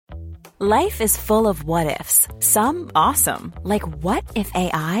Life is full of what-ifs. Some awesome, like what if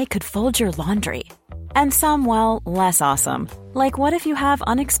AI could fold your laundry? And some, well, less awesome, like what if you have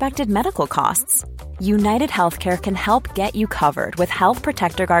unexpected medical costs? United Healthcare can help get you covered with Health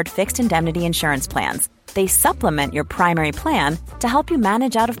Protector Guard fixed indemnity insurance plans. They supplement your primary plan to help you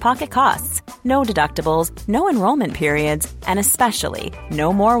manage out-of-pocket costs. No deductibles, no enrollment periods, and especially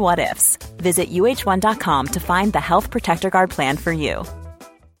no more what-ifs. Visit uh1.com to find the Health Protector Guard plan for you.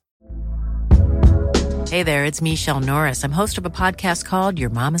 Hey there, it's Michelle Norris. I'm host of a podcast called Your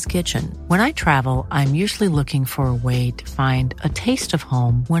Mama's Kitchen. When I travel, I'm usually looking for a way to find a taste of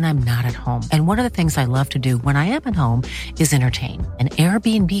home when I'm not at home. And one of the things I love to do when I am at home is entertain. And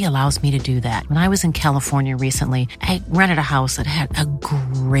Airbnb allows me to do that. When I was in California recently, I rented a house that had a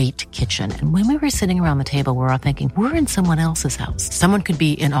great kitchen. And when we were sitting around the table, we're all thinking, we're in someone else's house. Someone could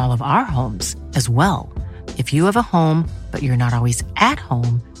be in all of our homes as well. If you have a home, but you're not always at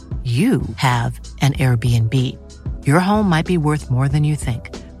home, you have an Airbnb. Your home might be worth more than you think.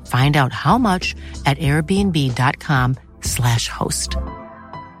 Find out how much at airbnb.com/host.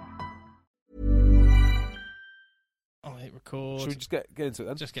 Oh, hit record. Should we just get into it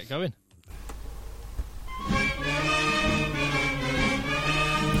then? Just get going.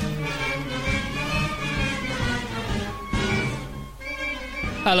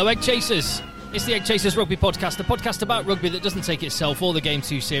 Hello, Egg Chasers. It's the Egg Chasers Rugby Podcast, the podcast about rugby that doesn't take itself or the game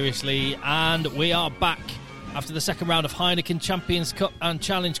too seriously. And we are back after the second round of Heineken Champions Cup and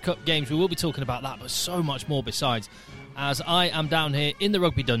Challenge Cup games. We will be talking about that, but so much more besides. As I am down here in the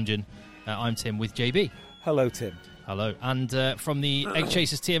rugby dungeon, I'm Tim with JB. Hello, Tim. Hello. And from the Egg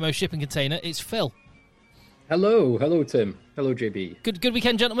Chasers TMO shipping container, it's Phil. Hello, Tim. Hello, JB. Good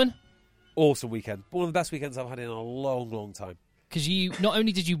weekend, gentlemen. Awesome weekend. One of the best weekends I've had in a long, long time. Because you not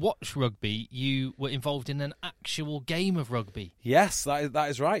only did you watch rugby, you were involved in an actual game of rugby. Yes, that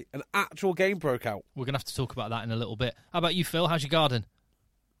is right. An actual game broke out. We're going to have to talk about that in a little bit. How about you, Phil? How's your garden?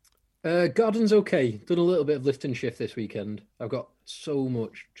 Garden's okay. Done a little bit of lift and shift this weekend. I've got so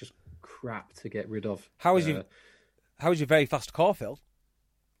much just crap to get rid of. How was your very fast car, Phil?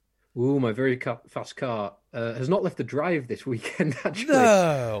 Ooh, my very fast car has not left the drive this weekend, actually.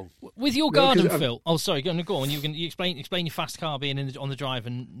 No. With your garden, Phil. Oh, sorry, go on. You explain your fast car being on the drive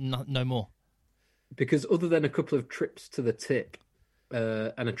and no more. Because other than a couple of trips to the tip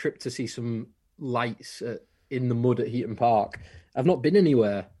and a trip to see some lights in the mud at Heaton Park, I've not been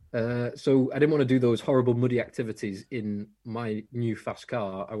anywhere. So I didn't want to do those horrible muddy activities in my new fast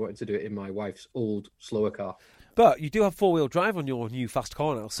car. I wanted to do it in my wife's old, slower car. But you do have four-wheel drive on your new fast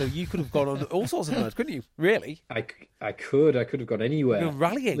car now, so you could have gone on all sorts of modes, couldn't you? Really? I could have gone anywhere. You're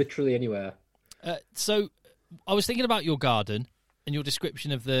rallying. Literally anywhere. So I was thinking about your garden and your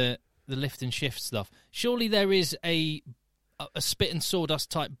description of the lift and shift stuff. Surely there is a spit and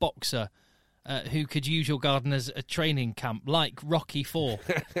sawdust type boxer who could use your garden as a training camp, like Rocky IV.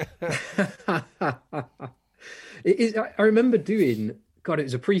 I remember doing... God, it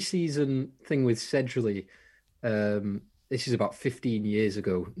was a pre-season thing with Sedgley. This is about 15 years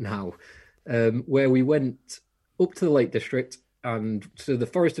ago now, where we went up to the Lake District and to the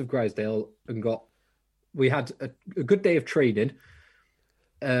Forest of Grisdale and we had a good day of training.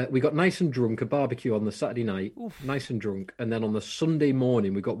 We got nice and drunk, a barbecue on the Saturday night, nice and drunk. And then on the Sunday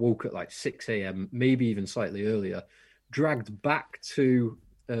morning, we got woke at like 6 a.m., maybe even slightly earlier, dragged back to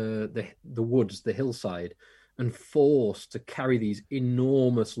the woods, the hillside, and forced to carry these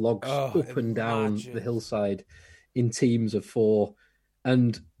enormous logs up and down the hillside in teams of four.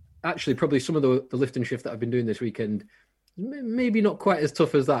 And actually, probably some of the lift and shift that I've been doing this weekend, maybe not quite as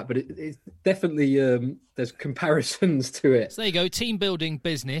tough as that, but it's definitely, there's comparisons to it. So there you go, team building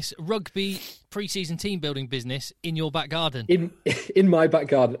business, rugby pre-season team building business in your back garden. In my back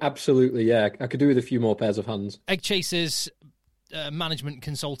garden, absolutely, yeah. I could do with a few more pairs of hands. Egg Chasers... management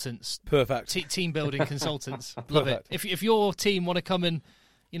consultants, perfect. Team building consultants, love it. If your team want to come and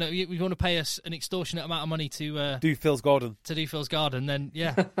you want to pay us an extortionate amount of money to do Phil's garden, then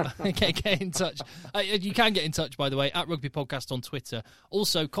yeah, get in touch. You can get in touch, by the way, at Rugby Podcast on Twitter.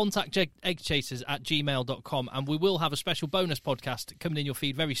 Also, contact eggchasers@gmail.com, and we will have a special bonus podcast coming in your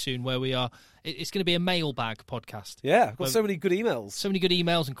feed very soon where we are. It's going to be a mailbag podcast. Yeah, I've got so many good emails. So many good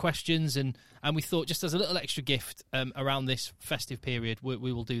emails and questions, and we thought just as a little extra gift around this festive period, we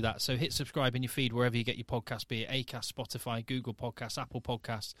will do that. So hit subscribe in your feed wherever you get your podcast, be it Acast, Spotify, Google Podcasts, Apple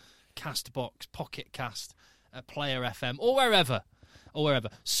Podcasts, Castbox, Pocket Cast, Player FM, or wherever.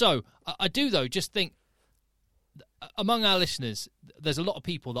 So I do, though, just think, among our listeners, there's a lot of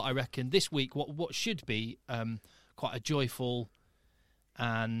people that I reckon this week, what should be quite a joyful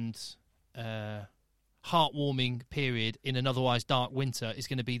and heartwarming period in an otherwise dark winter is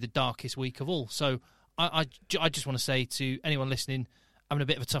going to be the darkest week of all. So I just want to say to anyone listening, I'm having a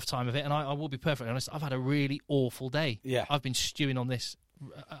bit of a tough time of it, and I will be perfectly honest, I've had a really awful day. Yeah. I've been stewing on this.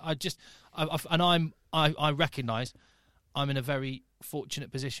 I recognise I'm in a very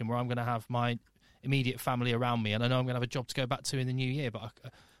fortunate position where I'm going to have my immediate family around me, and I know I'm going to have a job to go back to in the new year, but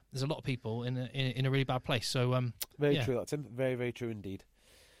there's a lot of people in a really bad place. So very true, that's very, very true indeed.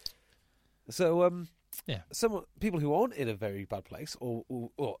 So some people who aren't in a very bad place, or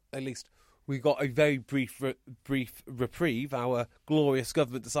at least we got a very brief reprieve. Our glorious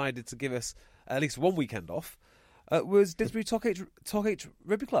government decided to give us at least one weekend off. Was Didsbury Tockage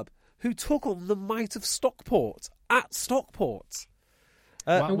Rugby Club, who took on the might of Stockport at Stockport.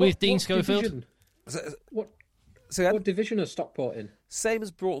 With Dean Schofield. What division is Stockport in? Same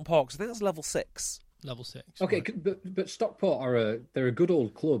as Broughton Park. So I think that's level 6. Level 6. Okay, right. but Stockport they're a good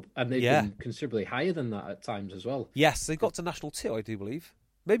old club, and they've been considerably higher than that at times as well. Yes, they got to National 2, I do believe.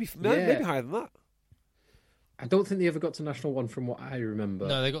 Maybe higher than that. I don't think they ever got to National 1 from what I remember.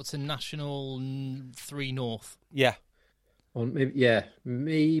 No, they got to National 3 North. Yeah. Or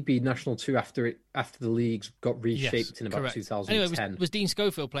maybe National 2 after the leagues got reshaped in about correct. 2010. Anyway, was Dean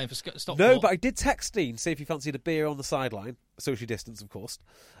Schofield playing for Stockport? No, but I did text Dean, see if he fancied a beer on the sideline, social distance, of course,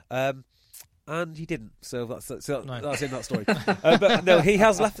 and he didn't. So that's in that story. But no, he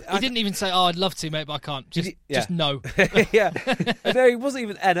has left. He didn't even say, "Oh, I'd love to, mate, but I can't." Just no. Yeah, no, he wasn't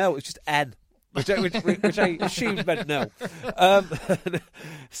even NO. It's just N. Which I assumed meant no.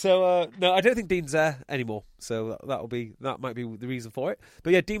 No, I don't think Dean's there anymore. So that might be the reason for it.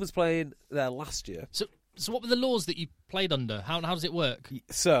 But yeah, Dean was playing there last year. So what were the laws that you played under? How does it work?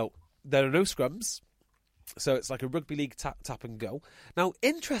 So there are no scrums. So it's like a rugby league tap and go. Now,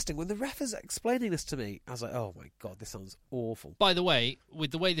 interesting, when the ref is explaining this to me, I was like, oh my God, this sounds awful. By the way,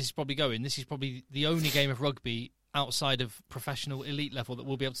 with the way this is probably going, this is probably the only game of rugby outside of professional elite level that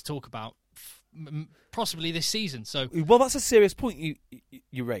we'll be able to talk about possibly this season. So, well, that's a serious point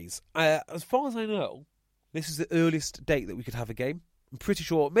you raise. As far as I know, this is the earliest date that we could have a game. I'm pretty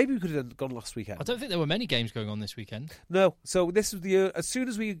sure maybe we could have gone last weekend. I don't think there were many games going on this weekend. No, so this was as soon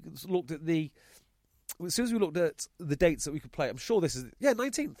as we looked at the dates that we could play, I'm sure this is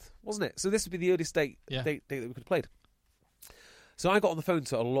 19th, wasn't it? So this would be the earliest date that we could have played. So I got on the phone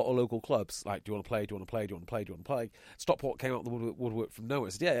to a lot of local clubs, like, do you want to play, do you want to play, do you want to play, do you want to play? Stockport came out the woodwork from nowhere. I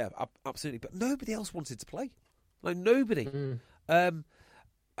said, yeah, absolutely. But nobody else wanted to play. Like, nobody.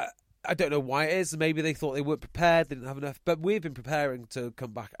 I don't know why it is. Maybe they thought they weren't prepared, they didn't have enough. But we've been preparing to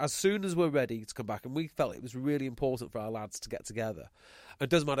come back as soon as we're ready to come back. And we felt it was really important for our lads to get together. It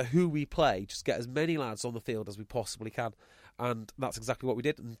doesn't matter who we play, just get as many lads on the field as we possibly can. And that's exactly what we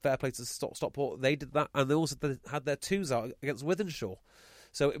did. And fair play to Stockport, they did that. And they also had their twos out against Wythenshawe.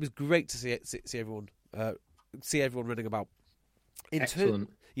 So it was great to see everyone running about.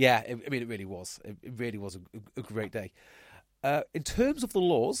 Excellent. It really was. It really was a great day. In terms of the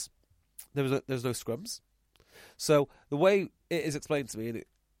laws, there's no scrums. So the way it is explained to me, and it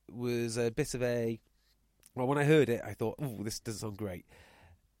was a bit of a... Well, when I heard it, I thought, oh, this doesn't sound great.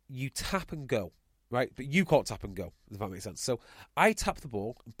 You tap and go, right? But you can't tap and go, if that makes sense. So I tap the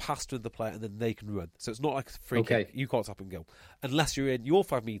ball and pass to the player, and then they can run. So it's not like a free kick. You can't tap and go. Unless you're in your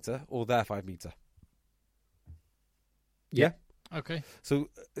 5 metre or their 5 metre. Yeah. Okay. So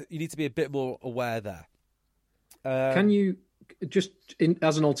you need to be a bit more aware there. Can you,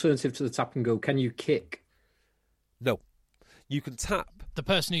 as an alternative to the tap and go, can you kick? No. You can tap. The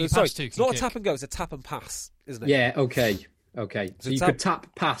person who you pass to can it's not kick. A tap and go, it's a tap and pass, isn't it? Yeah, okay. So you could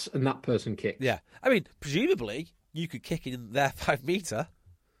tap, pass, and that person kicks. Yeah. I mean, presumably, you could kick in their 5 metre.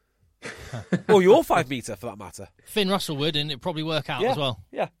 Or your 5 metre, for that matter. Finn Russell would, and it'd probably work out as well.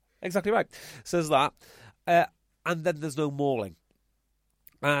 Yeah, exactly right. So there's that. And then there's no mauling.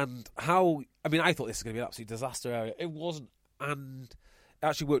 And I thought this was going to be an absolute disaster area. It wasn't. And it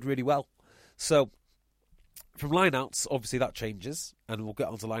actually worked really well. So, from lineouts, obviously that changes. And we'll get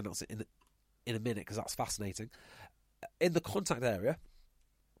onto lineouts in a minute, because that's fascinating. In the contact area,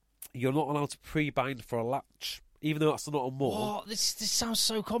 you're not allowed to pre-bind for a latch, even though that's not a maul. What? This sounds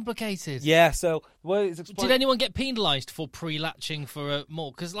so complicated. Yeah, so the way it's explained... Did anyone get penalised for pre-latching for a maul?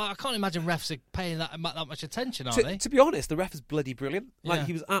 Because I can't imagine refs are paying that much attention, are they? To be honest, the ref is bloody brilliant. Yeah.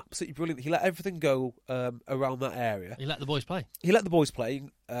 He was absolutely brilliant. He let everything go around that area. He let the boys play. He let the boys play.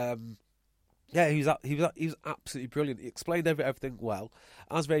 He was absolutely brilliant. He explained everything well.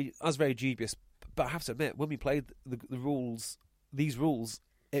 I was very dubious, but I have to admit, when we played these rules,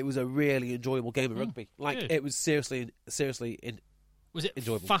 it was a really enjoyable game of rugby. Good. It was seriously Was it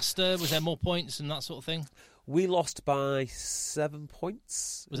enjoyable. faster? Was there more points and that sort of thing? We lost by 7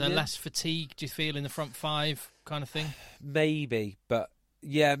 points. Was there less fatigue, do you feel, in the front five kind of thing? Maybe, but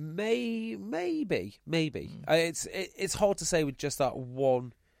yeah, maybe. It's hard to say with just that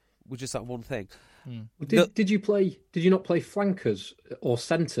one thing. Did you not play flankers or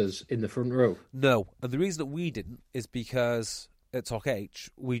centres in the front row? No, and the reason that we didn't is because at Talk H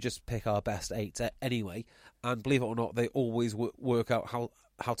we just pick our best 8 anyway, and believe it or not, they always work out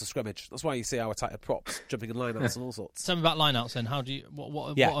how to scrimmage. That's why you see our tighter props, jumping in lineouts and all sorts. Tell me about lineouts then. How do you?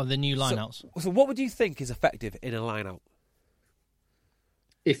 What are the new lineouts? So what would you think is effective in a lineout?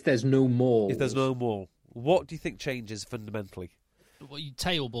 If there's no maul. What do you think changes fundamentally? Well,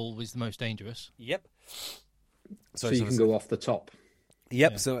 tail ball was the most dangerous. Yep. So you can go off the top.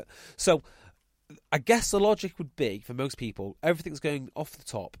 Yep. Yeah. So I guess the logic would be for most people, everything's going off the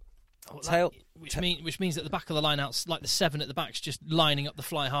top. Which means that the back of the lineouts, like the 7 at the back's just lining up the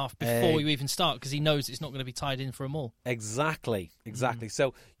fly half before you even start because he knows it's not going to be tied in for a maul. Exactly.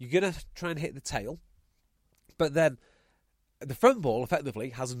 So you're going to try and hit the tail, but then the front ball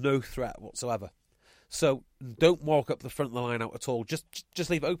effectively has no threat whatsoever. So don't walk up the front of the line out at all. Just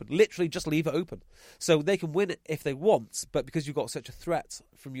leave it open. Literally, just leave it open. So they can win it if they want, but because you've got such a threat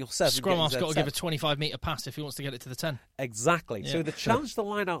from your 7... Scrum half's got to give a 25-metre pass if he wants to get it to the 10. Exactly. Yeah. So the challenge to the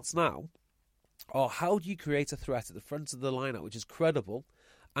lineouts now are how do you create a threat at the front of the lineout which is credible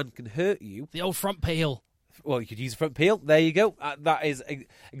and can hurt you? The old front peel. Well, you could use a front peel. There you go. That is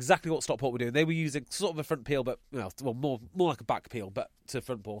exactly what Stockport were doing. They were using sort of a front peel, but more like a back peel, but to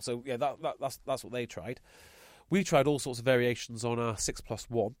front ball. So yeah, that's what they tried. We tried all sorts of variations on our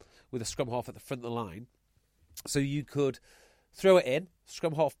 6+1 with a scrum half at the front of the line. So you could throw it in,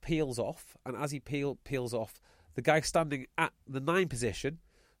 scrum half peels off, and as he peels off, the guy standing at the 9 position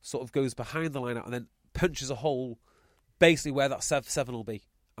sort of goes behind the line out and then punches a hole basically where that 7 will be.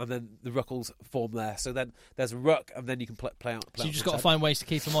 And then the ruckles form there. So then there's a ruck, and then you can play out. So you just got to find ways to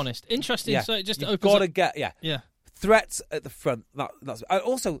keep them honest. Interesting. Yeah. So it just You've opens got to up... get threats at the front. That's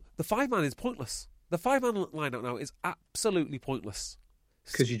also the 5-man is pointless. The 5-man line out now is absolutely pointless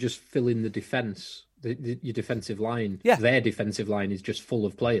because you just fill in the defence. Your defensive line, yeah. Their defensive line is just full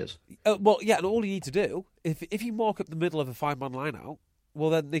of players. And all you need to do if you mark up the middle of a 5-man line out, well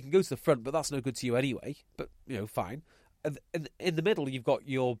then they can go to the front, but that's no good to you anyway. But fine. In the middle, you've got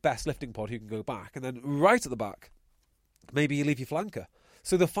your best lifting pod who can go back, and then right at the back, maybe you leave your flanker.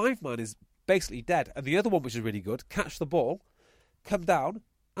 So the 5-man is basically dead. And the other one, which is really good, catch the ball, come down,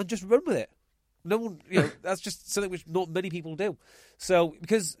 and just run with it. No one, that's just something which not many people do. So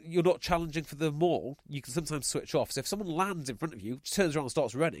because you're not challenging for the maul, you can sometimes switch off. So if someone lands in front of you, turns around and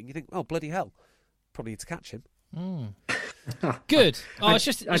starts running, you think, oh, bloody hell, probably need to catch him. Good. Go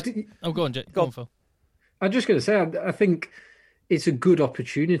on, Jake. Go on, Phil. I'm just going to say, I think it's a good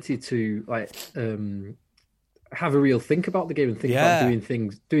opportunity to have a real think about the game and think about doing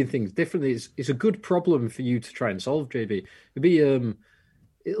things differently. It's a good problem for you to try and solve, JB.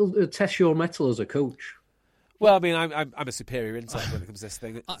 It'll test your mettle as a coach. Well, I mean, I'm a superior insight when it comes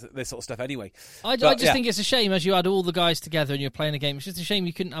to this sort of stuff anyway. I just think it's a shame as you had all the guys together and you're playing a game. It's just a shame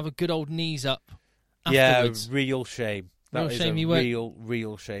you couldn't have a good old knees up afterwards. Yeah, real shame. That is a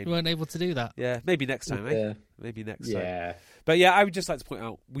real shame. You weren't able to do that. Yeah, maybe next time, eh? Maybe next time. Yeah. But yeah, I would just like to point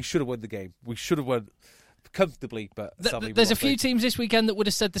out, we should have won the game. We should have won comfortably, but sadly there's a few teams this weekend that would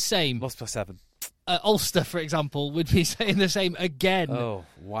have said the same. Lost by 7. Ulster, for example, would be saying the same again. Oh,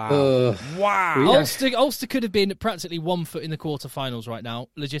 wow. Wow. Ulster could have been practically 1 foot in the quarterfinals right now,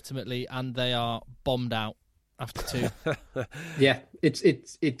 legitimately, and they are bombed out after 2. Yeah, it's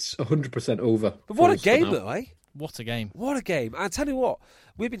 100% over. But what a game, though, eh? What a game! What a game! I tell you what,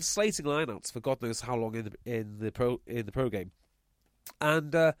 we've been slating lineouts for God knows how long in the pro game,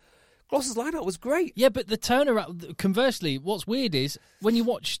 and Gloucester's lineout was great. Yeah, but the turnaround. Conversely, what's weird is when you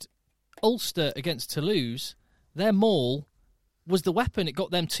watched Ulster against Toulouse, their maul was the weapon. It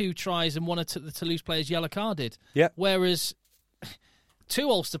got them 2 tries and one of the Toulouse players yellow carded. Yeah. Whereas 2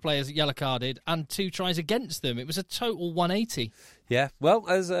 Ulster players yellow carded and 2 tries against them. It was a total 180. Yeah. Well,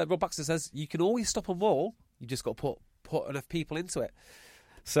 as Rob Baxter says, you can always stop a maul. You just got to put enough people into it.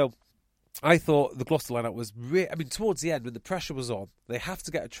 So I thought the Gloucester lineup was towards the end when the pressure was on, they have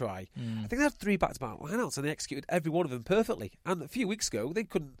to get a try. I think they had 3 back-to-back lineouts and they executed every one of them perfectly. And a few weeks ago, they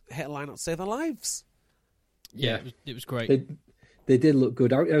couldn't hit a lineout to save their lives. Yeah, it was great. They did look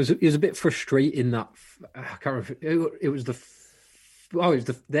good. It was a bit frustrating that I can't remember. It was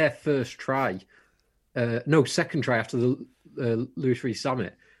their first try. Second try after the Lewis Rees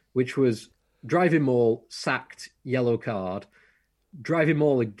Summit, which was driving maul, sacked, yellow card, driving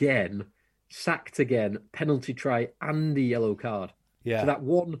maul again, sacked again, penalty try, and the yellow card. Yeah. So that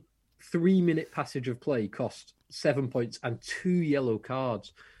 1 3-minute passage of play cost 7 points and 2 yellow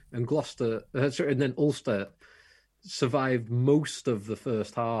cards. And and then Ulster survived most of the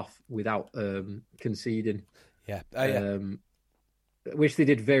first half without conceding. Yeah. Which they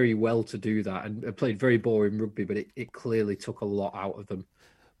did very well to do that, and played very boring rugby, but it clearly took a lot out of them.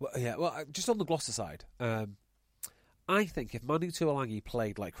 Well, just on the Gloucester side, I think if Manu Tuolangi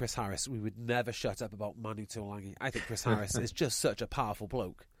played like Chris Harris, we would never shut up about Manu Tuolangi. I think Chris Harris is just such a powerful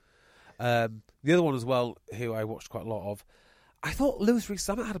bloke. The other one as well, who I watched quite a lot of, I thought Lewis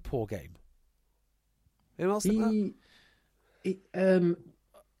Rees-Zammit had a poor game. Anyone else think that?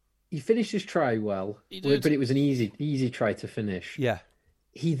 He finished his try well, but it was an easy try to finish. Yeah.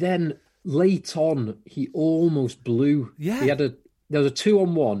 He then, late on, he almost blew. Yeah. There was a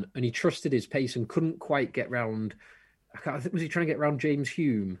 2-on-1, and he trusted his pace and couldn't quite get round. Was he trying to get round James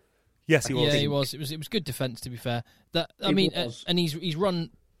Hume? Yes, he was. Yeah, he was. It was good defence, to be fair. And he's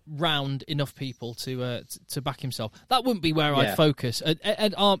run round enough people to back himself. That wouldn't be where I'd focus.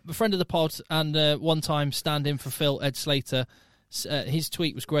 Ed, our friend of the pod and one time stand-in for Phil, Ed Slater, his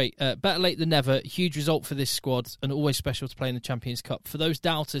tweet was great. Better late than never. Huge result for this squad, and always special to play in the Champions Cup. For those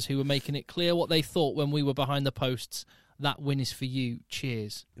doubters who were making it clear what they thought when we were behind the posts, that win is for you.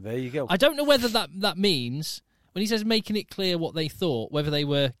 Cheers. There you go. I don't know whether that means, when he says making it clear what they thought, whether they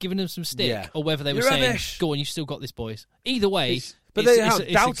were giving them some stick or whether they were saying, rubbish. go on, you've still got this, boys. Either way. But they are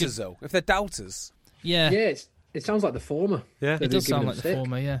doubters, though. If they're doubters. Yeah. Yeah, it sounds like the former. Yeah. It does sound like the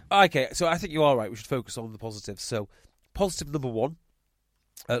former, yeah. Okay, so I think you are right. We should focus on the positives. So, positive number 1,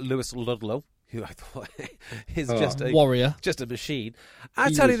 Lewis Ludlow, who I thought is just a warrior, just a machine.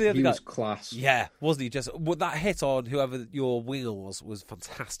 I tell you, the other guy, was class. Yeah, wasn't he? Just that hit on whoever your winger was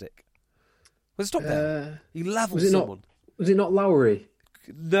fantastic. Was it stop there? He levelled someone. Was it not Lowry?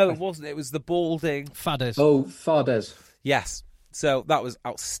 No, it wasn't. It was the balding Fades. Oh, Fades. Yes. So that was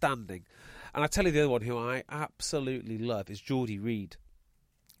outstanding. And I tell you, the other one who I absolutely love is Geordie Reid.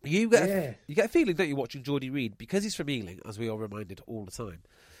 You get a feeling, don't you, watching Geordie Reid, because he's from Ealing, as we are reminded all the time,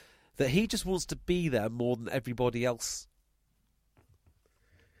 that he just wants to be there more than everybody else.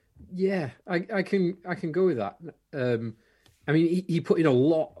 Yeah, I can go with that. I mean, he put in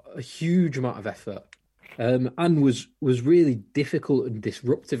a huge amount of effort, and was really difficult and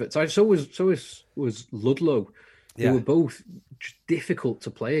disruptive at times. So was Ludlow. They were both difficult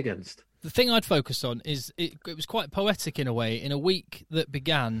to play against. The thing I'd focus on is it was quite poetic in a way. In a week that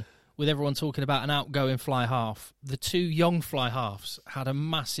began with everyone talking about an outgoing fly half, the 2 young fly halves had a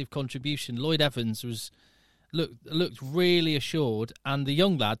massive contribution. Lloyd Evans looked really assured, and the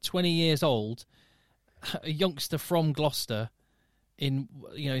young lad, 20 years old, a youngster from Gloucester, he's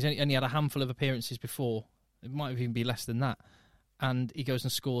only had a handful of appearances before. It might even be less than that. And he goes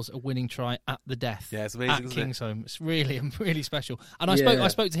and scores a winning try at the death. Yeah, it's amazing, at isn't Kingsholm. It's really, really special. And I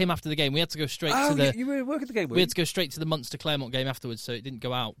spoke to him after the game. We had to go straight to the. You were working the game. We had to go straight to the Munster Claremont game afterwards, so it didn't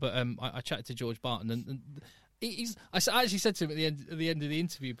go out. But I chatted to George Barton, and I actually said to him at the end of the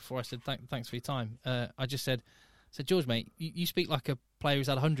interview before I said thanks for your time. I just said, George, mate, you speak like a player who's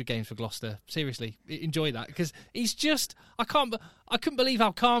had 100 games for Gloucester. Seriously, enjoy that, because he's just I couldn't believe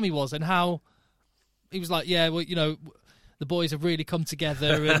how calm he was and how he was like, yeah, well, the boys have really come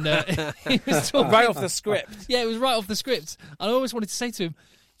together, and he was talking right off the script. Yeah, it was right off the script. And I always wanted to say to him,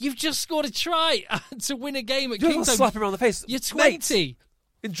 "You've just scored a try to win a game at Kingsholm. Kingsholm. Slap him around the face. You're 20. Mate,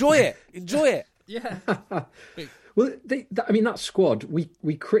 enjoy it. Yeah. Well, that squad,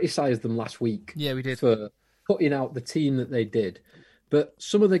 we criticised them last week. Yeah, we did. For putting out the team that they did. But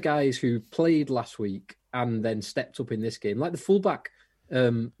some of the guys who played last week and then stepped up in this game, like the fullback,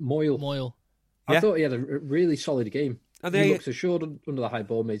 Moyle. I thought he had a really solid game. And he looks assured under the high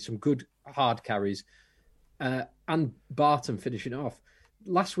ball, made some good hard carries. And Barton finishing off.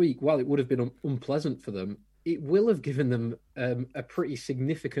 Last week, while it would have been unpleasant for them, it will have given them a pretty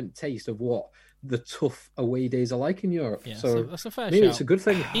significant taste of what the tough away days are like in Europe. Yeah, so that's a fair maybe shout. It's a good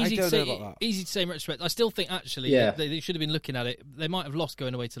thing. Easy I to don't know about that. Easy to say in retrospect. I still think, actually, they should have been looking at it. They might have lost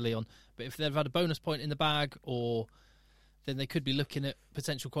going away to Lyon, but if they've had a bonus point in the bag, then they could be looking at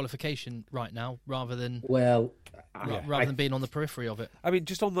potential qualification right now, rather than than being on the periphery of it. I mean,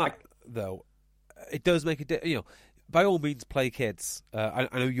 just on that though, it does make a difference. By all means, play kids. I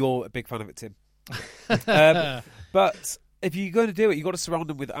know you're a big fan of it, Tim. But if you're going to do it, you've got to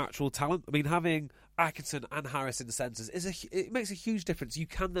surround them with actual talent. I mean, having Atkinson and Harris in the centres it makes a huge difference. You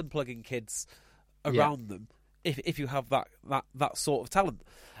can then plug in kids around them if you have that sort of talent.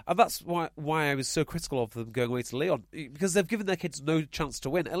 And that's why I was so critical of them going away to Lyon, because they've given their kids no chance to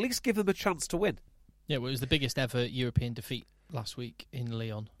win. At least give them a chance to win. Yeah, well, it was the biggest ever European defeat last week in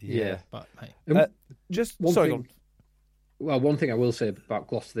Lyon. Yeah. But hey. Sorry, Well, one thing I will say about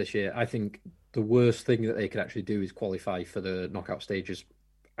Gloucester this year, I think the worst thing that they could actually do is qualify for the knockout stages.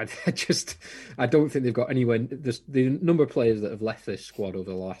 I don't think they've got anywhere. The number of players that have left this squad over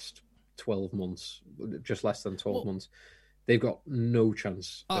the last 12 months, just less than 12 months, they've got no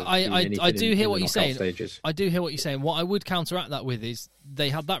chance. I do hear what you're saying. Stages. I do hear what you're saying. What I would counteract that with is they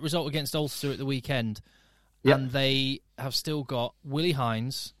had that result against Ulster at the weekend, and they have still got Willie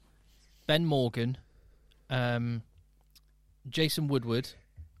Hines, Ben Morgan, Jason Woodward,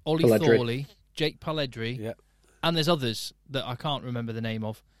 Ollie Thorley, Jake Palledri, and there's others that I can't remember the name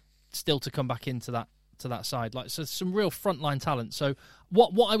of, still to come back into that side. Like, so some real frontline talent. So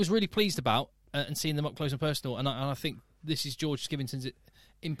what I was really pleased about, and seeing them up close and personal, and I think this is George Skivington's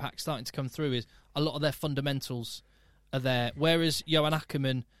impact starting to come through, is a lot of their fundamentals are there. Whereas Johan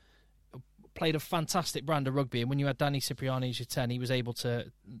Ackerman played a fantastic brand of rugby, and when you had Danny Cipriani as your 10, he was able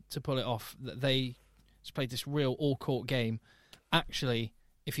to pull it off. They just played this real all-court game. Actually,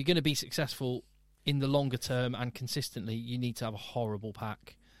 if you're going to be successful in the longer term and consistently, you need to have a horrible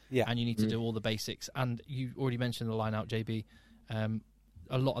pack. Yeah. And you need to do all the basics. And you already mentioned the line out, JB.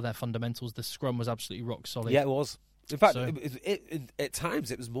 A lot of their fundamentals, the scrum was absolutely rock solid. Yeah, it was. In fact, at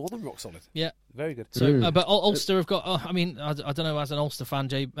times it was more than rock solid. Yeah. Very good. So, but Ulster have got, I don't know, as an Ulster fan,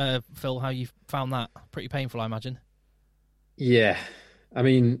 Phil, how you found that. Pretty painful, I imagine. Yeah. I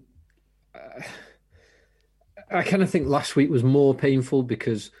mean, I kind of think last week was more painful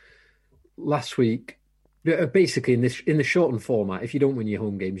because last week, basically in the shortened format, if you don't win your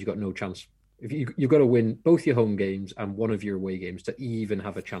home games, you've got no chance. If you've got to win both your home games and one of your away games to even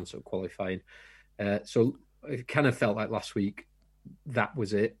have a chance of qualifying. So it kind of felt like last week that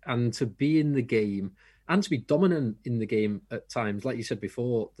was it. And to be in the game and to be dominant in the game at times, like you said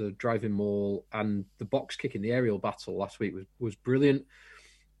before, the driving maul and the box kick in the aerial battle last week was brilliant.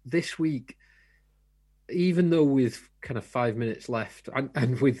 This week, even though with kind of 5 minutes left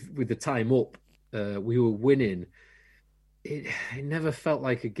and with the time up, we were winning, it never felt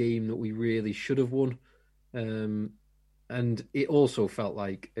like a game that we really should have won. And it also felt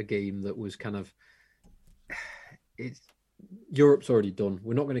like a game that was kind of, Europe's already done.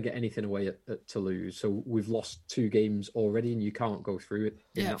 We're not going to get anything away at Toulouse. So we've lost 2 games already and you can't go through it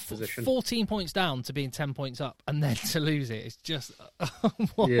in that position. 14 points down to being 10 points up and then to lose it. It's just,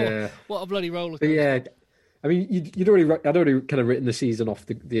 what a bloody roller coaster. Yeah. I mean, I'd already kind of written the season off,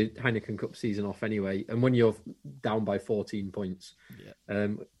 the Heineken Cup season off anyway. And when you're down by 14 points,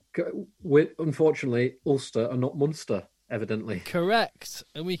 unfortunately, Ulster are not Munster, evidently. Correct.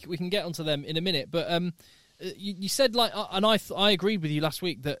 And we can get onto them in a minute. But you said, like, and I agreed with you last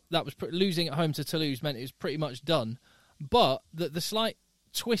week that was losing at home to Toulouse meant it was pretty much done. But the slight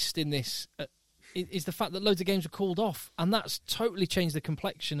twist in this is the fact that loads of games were called off. And that's totally changed the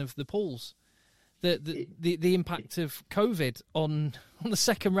complexion of the pools. The impact of COVID on the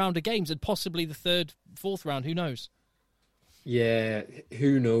second round of games and possibly the third, fourth round. Who knows? Yeah,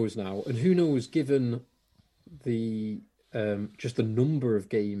 who knows now? And who knows, given the just the number of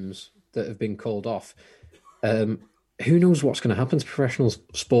games that have been called off, who knows what's going to happen to professional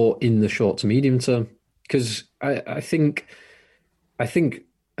sport in the short to medium term? Because I think,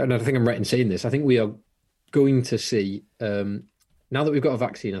 and I think I'm right in saying this, I think we are going to see, now that we've got a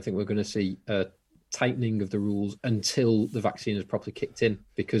vaccine, I think we're going to see tightening of the rules until the vaccine is properly kicked in,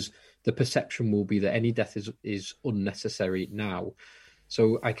 because the perception will be that any death is unnecessary now.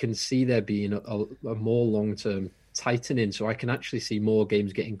 So I can see there being a more long-term tightening. So I can actually see more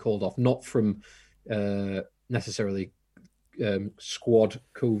games getting called off, not from necessarily squad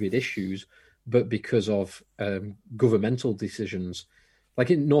COVID issues, but because of governmental decisions.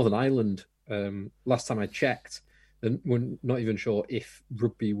 Like in Northern Ireland, last time I checked, we're not even sure if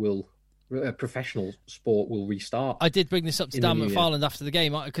rugby professional sport will restart. I did bring this up to Dan McFarland after the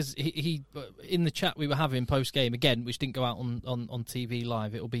game, because he in the chat we were having post game again, which didn't go out on TV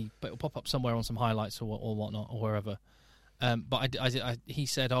live. It'll pop up somewhere on some highlights or whatnot or wherever. But he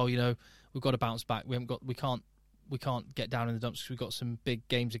said, we've got to bounce back. We can't get down in the dumps because we've got some big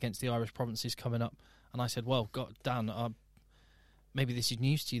games against the Irish provinces coming up. And I said, well, God, Dan, maybe this is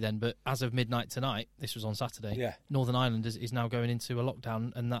news to you then, but as of midnight tonight, this was on Saturday, Northern Ireland is now going into a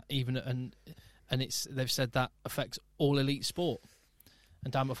lockdown, and that they've said that affects all elite sport.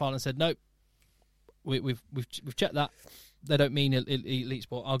 And Dan McFarland said, nope, we've checked that. They don't mean elite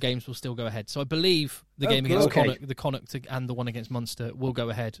sport. Our games will still go ahead. So I believe the game against Connacht and the one against Munster will go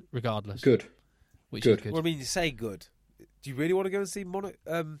ahead regardless. Good. Which is good. Well, I mean, you say good. Do you really want to go and see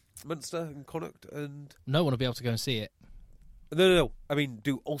Munster and Connacht? And no one will be able to go and see it. No. I mean,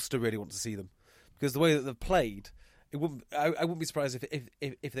 do Ulster really want to see them? Because the way that they've played, It wouldn't. I wouldn't be surprised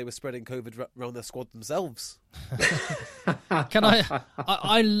if they were spreading COVID around their squad themselves. Can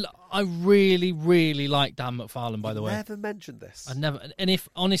I really, really like Dan McFarlane. By the way, Never mentioned this. I never. And if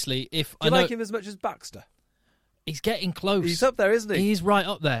honestly, if Do you I know like him as much as Baxter? he's getting close, He's up there, isn't he? He's right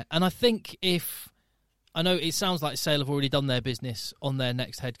up there. And I think if I know it sounds like Sale have already done their business on their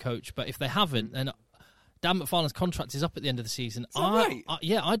next head coach, but if they haven't, then Dan McFarlane's contract is up at the end of the season. Is that right?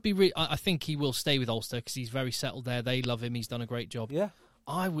 I'd be. I think he will stay with Ulster because he's very settled there. They love him. He's done a great job. Yeah.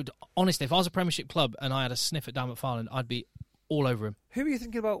 I would honestly, if I was a Premiership club and I had a sniff at Dan McFarlane, I'd be all over him. Who are you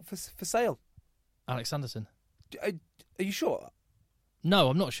thinking about for Sale? Alex Sanderson. Are you sure? No,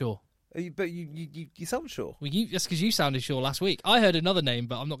 I'm not sure. But you sound sure. Well, that's because you sounded sure last week. I heard another name,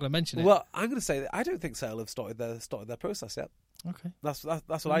 but I'm not going to mention it. Well, I'm going to say that I don't think Sale have started their process yet. Okay, that's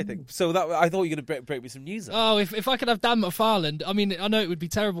what I think. So that I thought you were going to break me some news. Oh, if I could have Dan McFarland, I mean, I know it would be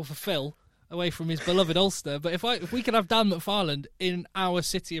terrible for Phil away from his beloved Ulster, but if we could have Dan McFarland in our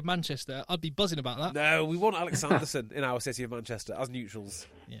city of Manchester, I'd be buzzing about that. No, we want Alex Sanderson in our city of Manchester as neutrals.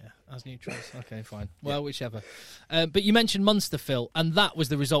 Yeah, as neutrals. Okay, fine. Well, whichever. But you mentioned Munster, Phil, and that was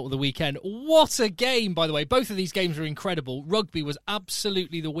the result of the weekend. What a game, by the way. Both of these games were incredible. Rugby was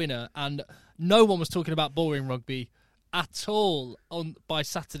absolutely the winner, and no one was talking about boring rugby at all by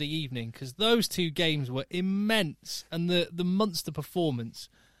Saturday evening, because those two games were immense, and the Munster performance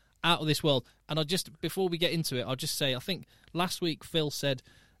out of this world. And before we get into it, I'll just say, I think last week Phil said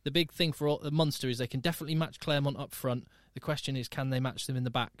the big thing for Munster is they can definitely match Claremont up front. The question is, can they match them in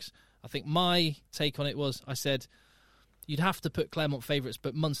the backs? I think my take on it was, I said, you'd have to put Claremont favourites,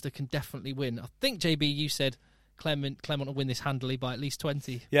 but Munster can definitely win. I think, JB, you said Claremont will win this handily by at least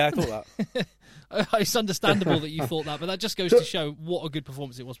 20. Yeah, I thought that. It's understandable that you thought that, but that just goes to show what a good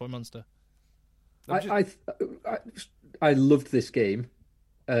performance it was by Munster. I loved this game.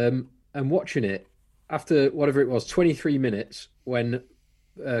 And watching it after whatever it was, 23 minutes, when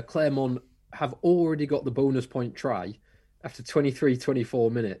Claremont have already got the bonus point try after 24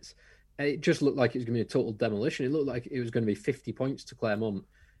 minutes, it just looked like it was going to be a total demolition. It looked like it was going to be 50 points to Claremont.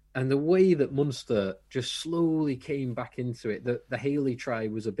 And the way that Munster just slowly came back into it, the Haley try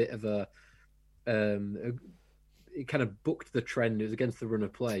was a bit of it kind of booked the trend. It was against the run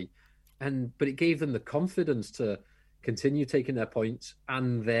of play. But it gave them the confidence to continue taking their points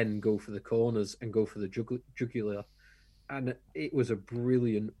and then go for the corners and go for the jugular. And it was a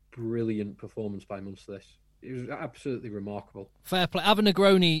brilliant, brilliant performance by Munster. It was absolutely remarkable. Fair play. Have a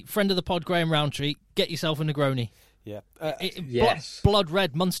Negroni. Friend of the pod, Graham Roundtree. Get yourself a Negroni. Yeah. Yes. Blood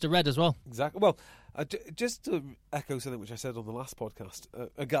red, Munster red as well. Exactly. Well, just to echo something which I said on the last podcast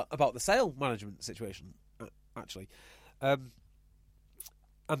about the Sale management situation, actually. And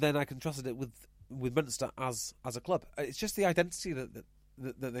then I contrasted it with Munster as a club. It's just the identity that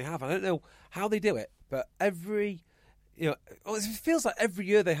they have. I don't know how they do it, but it feels like every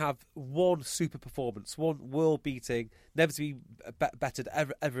year they have one super performance, one world-beating, never to be bettered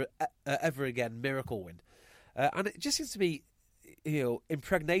ever again miracle win, and it just seems to be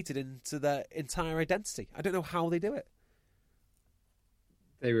impregnated into their entire identity. I don't know how they do it.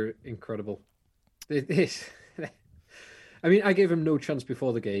 They were incredible. I mean, I gave them no chance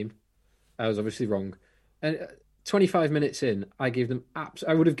before the game. I was obviously wrong. And 25 minutes in, I gave them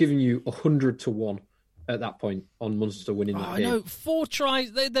I would have given you 100-1 at that point on Munster winning that game. I know. 4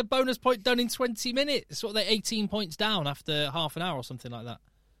 tries, their bonus point done in 20 minutes. What, they're 18 points down after half an hour or something like that.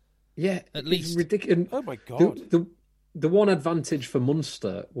 Yeah, at least. Ridiculous. Oh my God. The one advantage for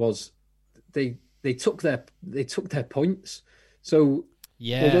Munster was they took their points. So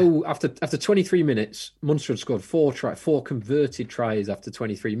yeah. Although after 23 minutes, Munster had scored 4 converted tries after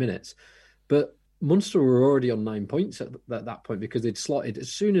 23 minutes, but Munster were already on 9 points at that point because they'd slotted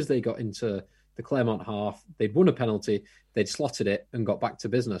as soon as they got into the Claremont half. They'd won a penalty, they'd slotted it and got back to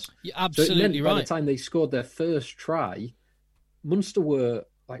business. You're absolutely so it meant right. By the time they scored their first try, Munster were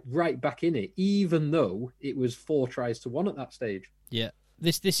like right back in it, even though it was 4-1 at that stage. Yeah,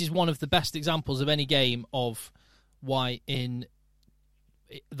 this is one of the best examples of any game of why in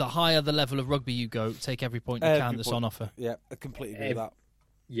the higher the level of rugby you go, take every point you can that's on offer. Yeah, I completely agree with that.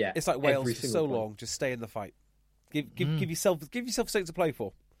 Yeah, it's like Wales for so long. Just stay in the fight. Give yourself something to play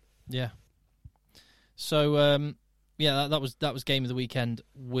for. Yeah. So that was game of the weekend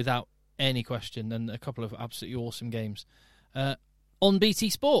without any question, and a couple of absolutely awesome games on BT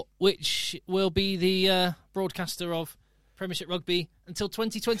Sport, which will be the broadcaster of Premiership Rugby until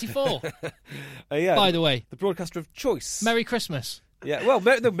 2024. Yeah, by the way, the broadcaster of choice. Merry Christmas. Yeah, well,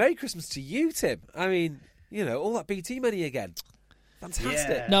 Merry Christmas to you, Tim. I mean, all that BT money again. Fantastic.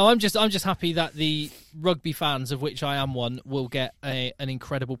 Yeah. No, I'm just happy that the rugby fans, of which I am one, will get an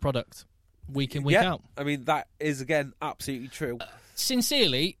incredible product week in, week out. I mean, that is, again, absolutely true.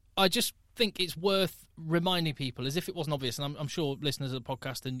 Sincerely, I just think it's worth reminding people, as if it wasn't obvious, and I'm sure listeners of the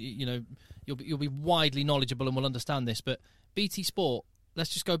podcast, and you'll be widely knowledgeable and will understand this, but BT Sport, let's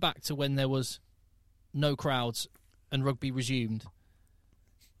just go back to when there was no crowds and rugby resumed.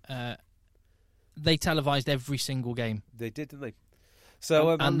 They televised every single game. They did, didn't they?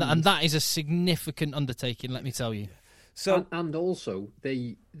 So and that is a significant undertaking, let me tell you. So and also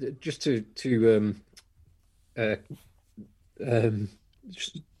they just to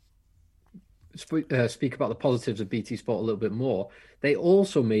speak about the positives of BT Sport a little bit more. They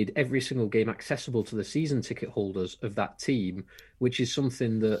also made every single game accessible to the season ticket holders of that team, which is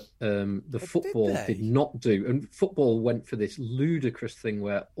something that the football did not do. And football went for this ludicrous thing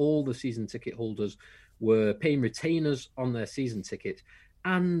where all the season ticket holders were paying retainers on their season ticket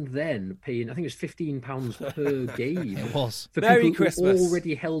and then paying, I think it was £15 per game. It was. For Merry people Christmas. who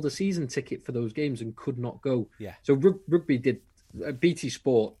already held a season ticket for those games and could not go. Yeah. So rugby did, BT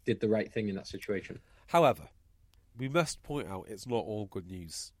Sport did the right thing in that situation. However, we must point out it's not all good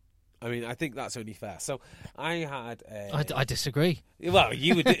news. I mean, I think that's only fair. So I had I disagree. Well,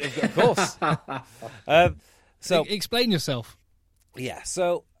 you would, of course. So explain yourself. Yeah,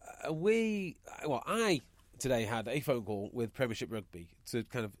 so I today had a phone call with Premiership Rugby to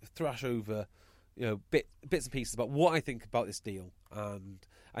kind of thrash over, bits and pieces about what I think about this deal, and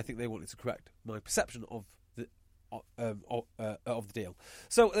I think they wanted to correct my perception of the deal.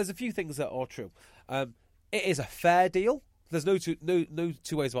 So there's a few things that are true. It is a fair deal. There's no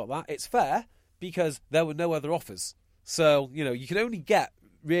two ways about that. It's fair because there were no other offers. So you can only get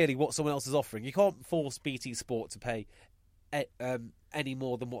really what someone else is offering. You can't force BT Sport to pay any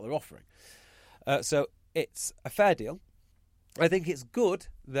more than what they're offering. So it's a fair deal. I think it's good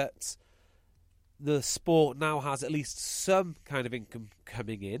that the sport now has at least some kind of income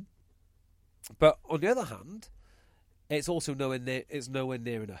coming in. But on the other hand, it's also nowhere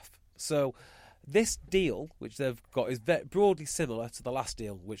near enough. So this deal, which they've got, is broadly similar to the last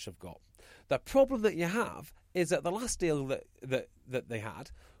deal which they've got. The problem that you have is that the last deal that they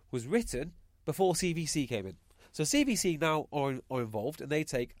had was written before CVC came in. So CVC now are involved, and they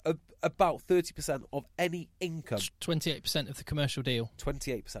take about 30% of any income. 28% of the commercial deal.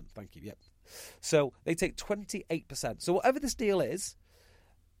 28%, thank you, yep. So they take 28%. So whatever this deal is,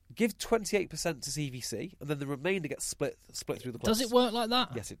 give 28% to CVC, and then the remainder gets split through the clubs. Does it work like that?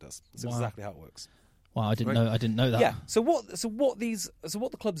 Yes, it does. That's exactly how it works. Wow, I didn't know that. Yeah. So what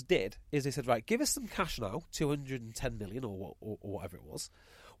the clubs did is they said, right, give us some cash now, 210 million or whatever it was.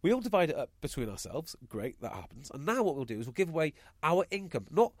 We'll divide it up between ourselves. Great, that happens. And now what we'll do is we'll give away our income,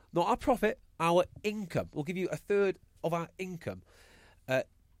 not our profit, our income. We'll give you a third of our income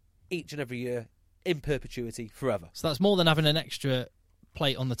each and every year in perpetuity forever. So that's more than having an extra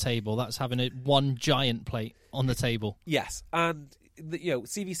plate on the table. That's having one giant plate on the table. Yes, and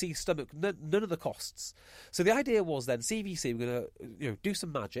CVC stomach none of the costs. So the idea was then CVC were going to do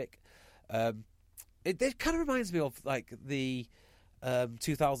some magic. It kind of reminds me of like the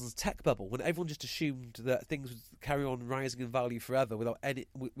 2000s tech bubble, when everyone just assumed that things would carry on rising in value forever without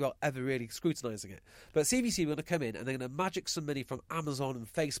ever really scrutinising it. But CVC were going to come in and they're going to magic some money from Amazon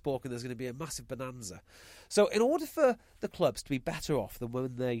and Facebook, and there's going to be a massive bonanza. So in order for the clubs to be better off than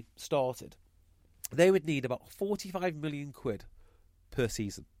when they started, they would need about 45 million quid per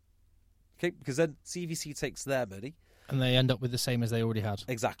season. Okay, because then CVC takes their money. And they end up with the same as they already had.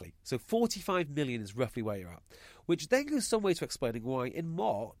 Exactly. So 45 million is roughly where you're at. Which then goes some way to explaining why in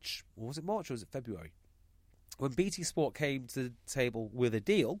March, or was it March or was it February, when BT Sport came to the table with a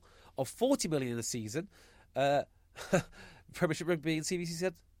deal of 40 million a season, Premiership Rugby and CVC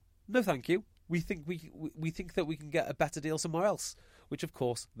said, no thank you. We think that we can get a better deal somewhere else, which of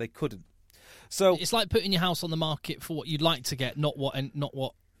course they couldn't. So it's like putting your house on the market for what you'd like to get, not what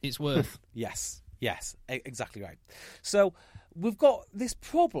it's worth. Yes, exactly right. So we've got this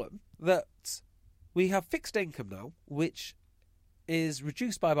problem that we have fixed income now, which is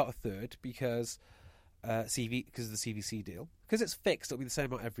reduced by about a third because of the CVC deal. Because it's fixed, it'll be the same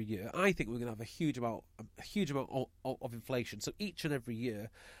amount every year. I think we're going to have a huge amount of inflation. So each and every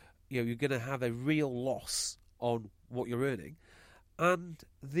year, you're going to have a real loss on what you're earning, and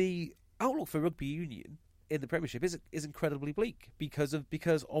the outlook for rugby union in the Premiership is incredibly bleak because of the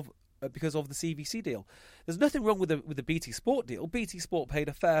CVC deal. There's nothing wrong with the BT Sport deal. BT Sport paid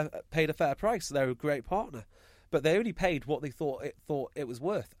a fair price. They're a great partner, but they only paid what they thought it was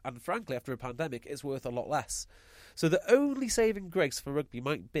worth. And frankly, after a pandemic, it's worth a lot less. So the only saving grace for rugby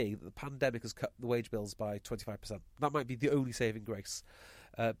might be that the pandemic has cut the wage bills by 25%. That might be the only saving grace.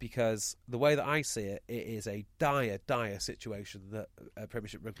 because the way that I see it, it is a dire situation that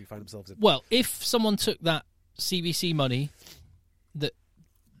Premiership Rugby find themselves in. Well, if someone took that CVC money that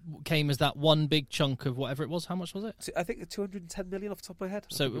came as that one big chunk of whatever it was, how much was it? I think 210 million off the top of my head.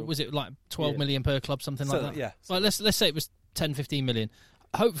 So was it like 12 million per club, something like that? Yeah. Well, let's say it was 10, 15 million.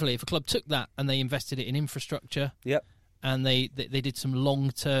 Hopefully, if a club took that and they invested it in infrastructure, yep, and they did some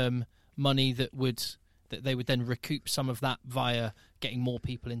long-term money that they would then recoup some of that via getting more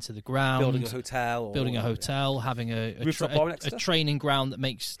people into the ground, building a hotel, having a training ground that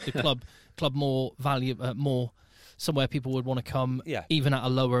makes the club more valuable, more somewhere people would want to come, even at a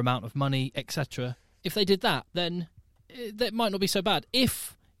lower amount of money, etc. If they did that, then that might not be so bad.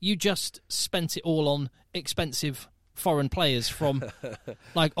 If you just spent it all on expensive foreign players from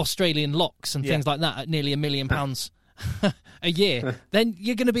like Australian locks and things like that at nearly £1 million a year, then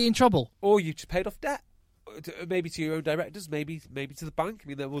you're going to be in trouble. Or you just paid off debt, maybe to your own directors, maybe to the bank. I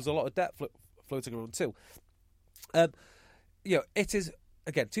mean, there was a lot of debt floating around too. It is,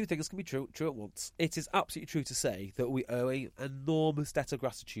 again, two things can be true at once. It is absolutely true to say that we owe an enormous debt of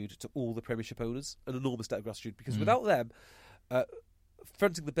gratitude to all the Premiership owners, an enormous debt of gratitude, because without them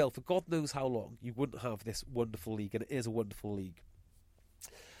fronting the bill for God knows how long, you wouldn't have this wonderful league, and it is a wonderful league.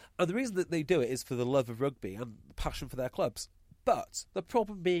 And the reason that they do it is for the love of rugby and passion for their clubs. But the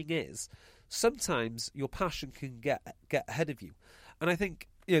problem being is, sometimes your passion can get ahead of you. And I think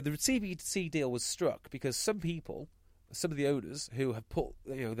the CVC deal was struck because some of the owners who have put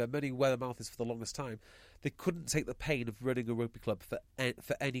their money where their mouth is for the longest time, they couldn't take the pain of running a rugby club for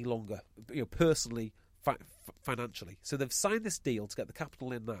any longer, personally, financially. So they've signed this deal to get the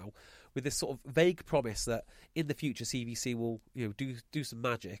capital in now, with this sort of vague promise that in the future CVC will do some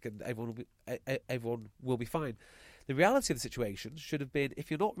magic and everyone will be fine. The reality of the situation should have been, if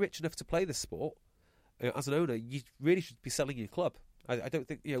you're not rich enough to play this sport, as an owner, you really should be selling your club. I don't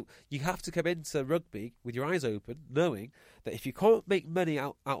think you have to come into rugby with your eyes open, knowing that if you can't make money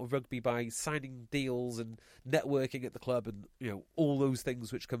out of rugby by signing deals and networking at the club and all those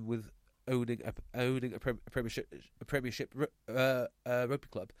things which come with owning a Premiership rugby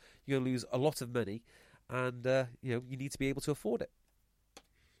club, you're going to lose a lot of money, and you need to be able to afford it.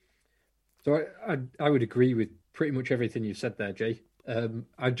 So I would agree with pretty much everything you've said there, Jay.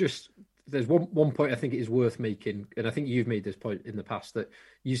 There's one point I think it is worth making, and I think you've made this point in the past, that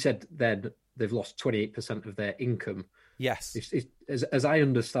you said then they've lost 28% of their income. Yes. As I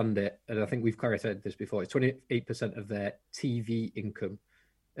understand it, and I think we've clarified this before, it's 28% of their TV income.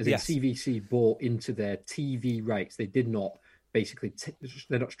 As in CVC bought into their TV rights. They did not basically,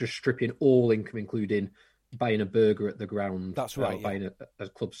 they're not just stripping all income, including buying a burger at the ground. That's right. Buying a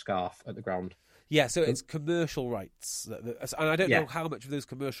club scarf at the ground. Yeah, so it's commercial rights. And I don't know how much of those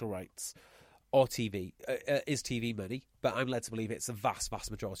commercial rights are TV, is TV money, but I'm led to believe it's a vast,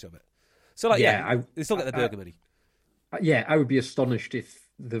 vast majority of it. So, they still get the burger money. I would be astonished if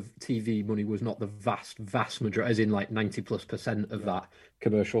the TV money was not the vast, vast majority, as in like 90+% of that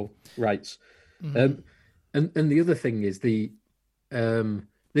commercial rights. Mm-hmm. And the other thing is this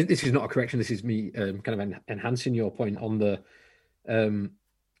is not a correction. This is me kind of enhancing your point on the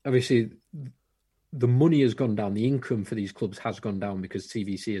obviously the money has gone down. The income for these clubs has gone down because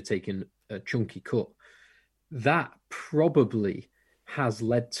CVC are taking a chunky cut. That probably has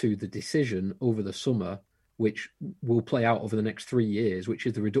led to the decision over the summer, which will play out over the next 3 years, which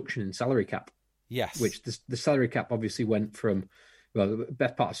is the reduction in salary cap. Yes. Which the salary cap obviously went from, the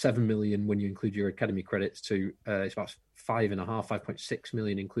best part of 7 million when you include your academy credits to it's about 5.6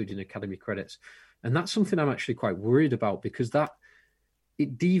 million, including academy credits. And that's something I'm actually quite worried about, because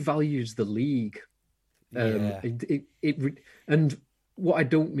it devalues the league. And what I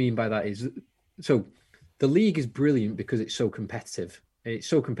don't mean by that is, so the league is brilliant because it's so competitive. It's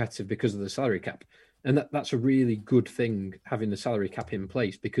so competitive because of the salary cap. And that's a really good thing, having the salary cap in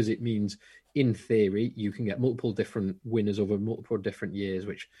place, because it means, in theory, you can get multiple different winners over multiple different years,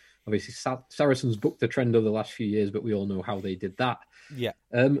 which obviously Saracens booked the trend over the last few years, but we all know how they did that. Yeah.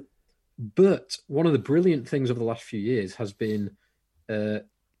 But one of the brilliant things over the last few years has been,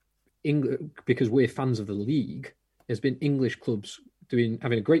 because we're fans of the league, has been English clubs having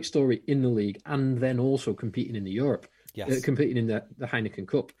a great story in the league and then also competing in the Europe, competing in the Heineken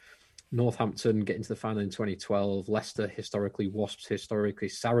Cup. Northampton getting to the final in 2012, Leicester historically, Wasps historically,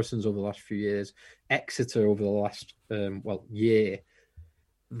 Saracens over the last few years, Exeter over the last year.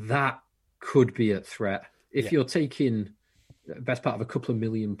 That could be at threat. If you're taking the best part of a couple of £1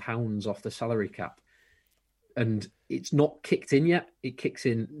 million off the salary cap, and it's not kicked in yet, it kicks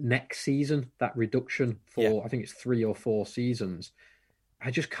in next season, that reduction for, I think it's 3 or 4 seasons. I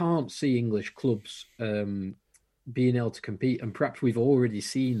just can't see English clubs being able to compete. And perhaps we've already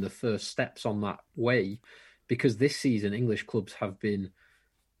seen the first steps on that way, because this season English clubs have been,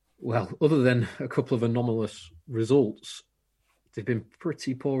 well, other than a couple of anomalous results, they've been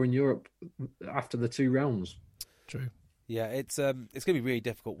pretty poor in Europe after the 2 rounds. True. Yeah, it's going to be really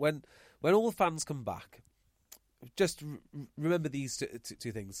difficult when all the fans come back. Just remember these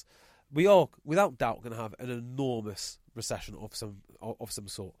two things. We are, without doubt, going to have an enormous recession of some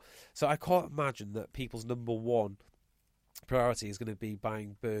sort. So I can't imagine that people's number one priority is going to be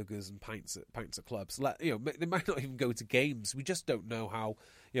buying burgers and pints at clubs. They might not even go to games. We just don't know how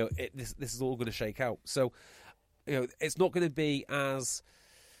this is all going to shake out. So it's not going to be as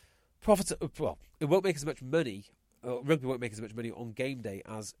profitable. Well, it won't make as much money. Rugby won't make as much money on game day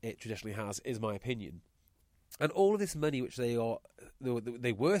as it traditionally has, is my opinion. And all of this money which they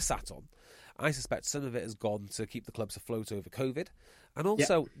were sat on, I suspect some of it has gone to keep the clubs afloat over COVID. And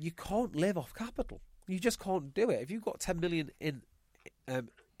also, you can't live off capital. You just can't do it. If you've got 10 million in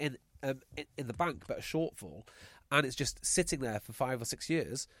the bank but a shortfall, and it's just sitting there for 5 or 6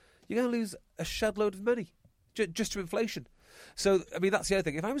 years, you're going to lose a shed load of money just to inflation. So, I mean, that's the other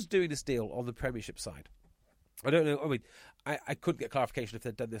thing. If I was doing this deal on the Premiership side, I don't know. I mean, I couldn't get clarification if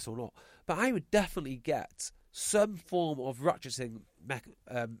they'd done this or not, but I would definitely get some form of ratcheting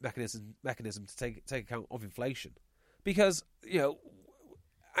mechanism to take account of inflation, because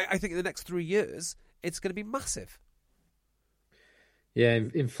I think in the next 3 years it's going to be massive. Yeah,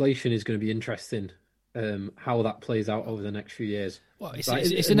 inflation is going to be interesting. How that plays out over the next few years. Well,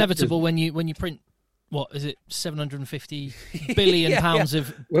 it's inevitable when you print. What is it? 750 billion pounds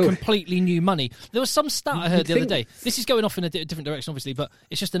of completely new money. There was some stat I heard the other day. This is going off in a different direction, obviously, but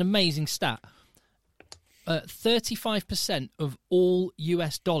it's just an amazing stat. 35% of all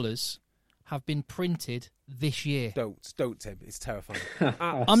US dollars have been printed this year. Don't, Tim. It's terrifying.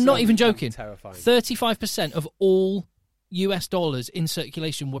 I'm not even joking. Terrifying. 35% of all US dollars in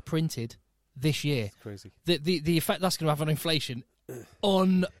circulation were printed this year. It's crazy. The effect that's going to have on inflation,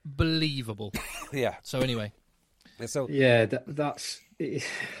 unbelievable. Yeah. So anyway. That's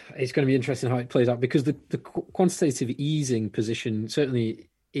it's going to be interesting how it plays out, because the quantitative easing position, certainly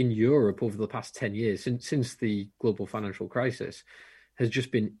in Europe over the past 10 years, since the global financial crisis, has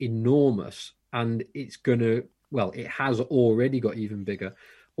just been enormous. And it's going to, it has already got even bigger,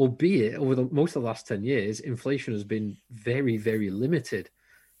 albeit over most of the last 10 years, inflation has been very, very limited.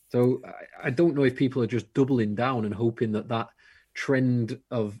 So I don't know if people are just doubling down and hoping that trend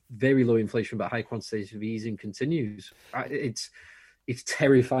of very low inflation but high quantitative easing continues. It's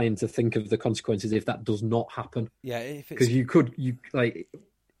terrifying to think of the consequences if that does not happen. Yeah, because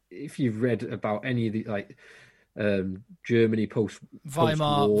if you've read about any of the Germany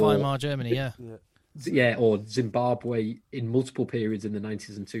Weimar Germany, or Zimbabwe in multiple periods in the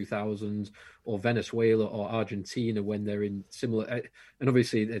 90s and 2000s, or Venezuela or Argentina when they're in similar. And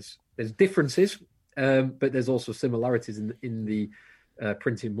obviously, there's differences, but there's also similarities in the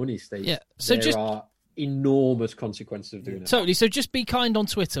printing money state. Yeah, so there are enormous consequences of doing it. Totally. So just be kind on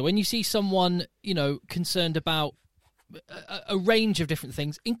Twitter when you see someone concerned about a range of different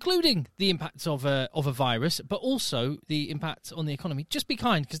things, including the impacts of a virus, but also the impact on the economy. Just be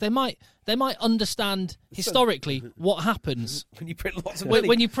kind, because they might understand historically what happens when you print lots of money.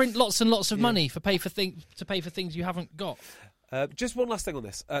 When you print lots and lots of money to pay for things you haven't got. Just one last thing on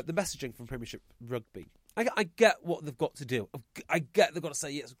this: the messaging from Premiership Rugby. I get what they've got to do. I get they've got to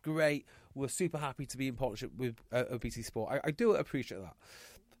say, yes, great, we're super happy to be in partnership with BT Sport. I do appreciate that.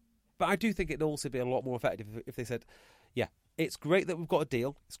 But I do think it'd also be a lot more effective if they said, yeah, it's great that we've got a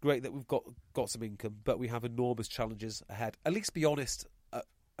deal. It's great that we've got some income, but we have enormous challenges ahead. At least be honest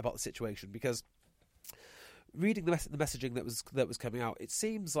about the situation, because reading the messaging that was coming out, it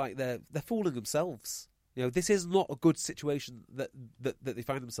seems like they're fooling themselves. This is not a good situation that they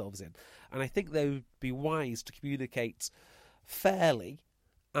find themselves in, and I think they would be wise to communicate fairly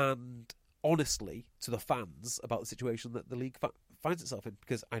and honestly to the fans about the situation that the league finds itself in,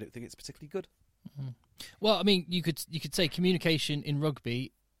 because I don't think it's particularly good. Mm-hmm. Well, I mean, you could say communication in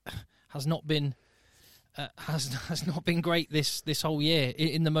rugby has not been great this whole year.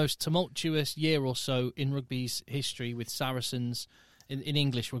 In the most tumultuous year or so in rugby's history, with Saracens, in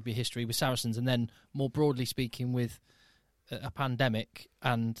English rugby history with Saracens, and then more broadly speaking with a pandemic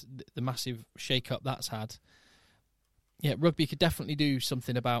and the massive shake-up that's had. Yeah, rugby could definitely do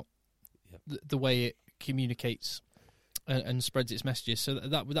something about the way it communicates and spreads its messages. So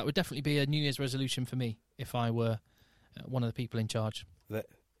that would definitely be a New Year's resolution for me if I were one of the people in charge.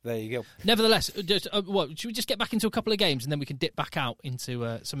 There you go. Nevertheless, should we just get back into a couple of games and then we can dip back out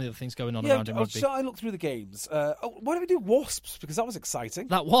into some of the other things going on around in rugby? Shall I look through the games? Why don't we do Wasps? Because that was exciting.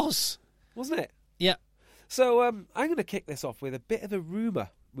 That was. Wasn't it? Yeah. So I'm going to kick this off with a bit of a rumour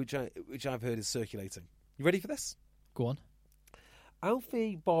which I've heard is circulating. You ready for this? Go on.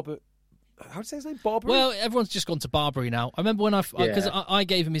 Alfie Barber. How do you say his name? Barbary? Well, everyone's just gone to Barbary now. I remember when because I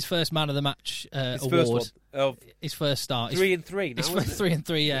gave him his first man of the match his award. First one. His first start. 3-3 now. His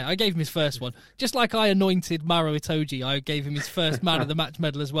 3-3. Yeah, I gave him his first one. Just like I anointed Maro Itoje, I gave him his first man of the match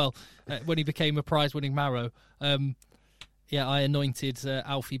medal as well when he became a prize-winning Maro. I anointed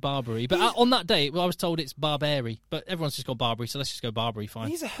Alfie Barbary. But on that day, I was told it's Barbary. But everyone's just got Barbary, so let's just go Barbary, fine.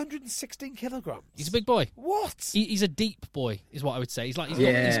 He's 116 kilograms. He's a big boy. What? He's a deep boy, is what I would say. He's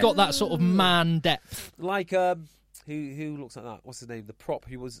got that sort of man depth. Like, who looks like that? What's his name? The prop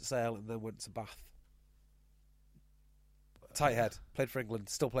who was at Sale and then went to Bath. Tight head. Played for England.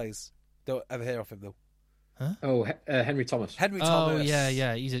 Still plays. Don't ever hear of him, though. Huh? Oh, Henry Thomas. Oh,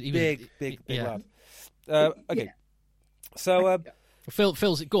 yeah. He's a big lad. Okay. Yeah. So,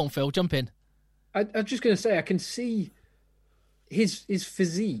 Phil's go on, Phil, jump in. I was just going to say, I can see his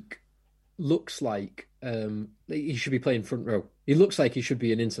physique looks like he should be playing front row. He looks like he should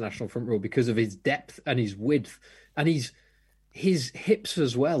be an international front row because of his depth and his width and his hips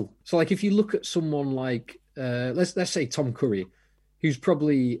as well. So, like, if you look at someone like let's say Tom Curry, who's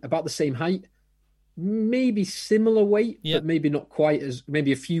probably about the same height, maybe similar weight, but maybe not quite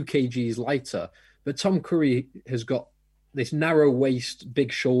maybe a few kgs lighter. But Tom Curry has got this narrow waist,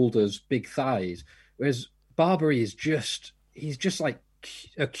 big shoulders, big thighs, whereas Barbary is he's just like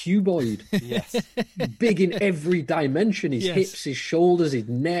a cuboid. Yes. Big in every dimension. His hips, his shoulders, his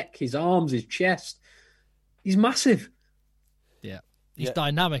neck, his arms, his chest. He's massive. Yeah. He's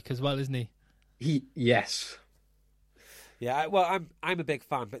dynamic as well, isn't he? Yes. Yeah, well, I'm a big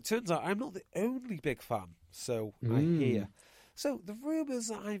fan, but it turns out I'm not the only big fan, so I hear. So the rumours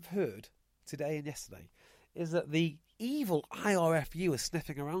that I've heard today and yesterday is that the evil IRFU is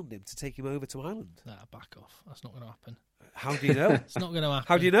sniffing around him to take him over to Ireland. Nah, back off. That's not going to happen. How do you know? It's not going to happen.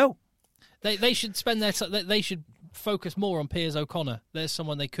 How do you know? They should spend they should focus more on Piers O'Connor. There's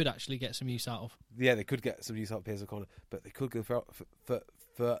someone they could actually get some use out of. Yeah, they could get some use out of Piers O'Connor, but they could go for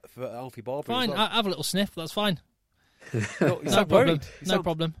Alfie Barbary. Fine, as well. have a little sniff. That's fine. No No problem. No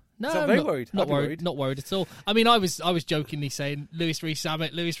problem. No, sound I'm very not, worried. Not I'd be worried. worried. Not worried at all. I mean, I was jokingly saying Lewis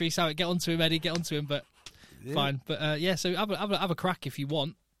Rees-Zammit, get onto him, Eddie, get onto him. But fine. But so have a crack if you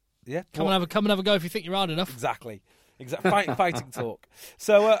want. Yeah, come and have a go if you think you're hard enough. Exactly. Fighting talk.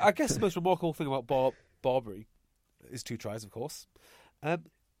 So I guess the most remarkable thing about Barbary is 2 tries, of course. It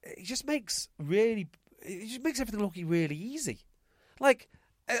just makes everything looking really easy, like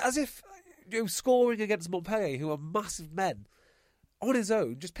as if scoring against Montpellier, who are massive men, on his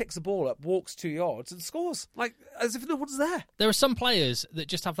own, just picks the ball up, walks 2 yards and scores, like as if no one's there. There are some players that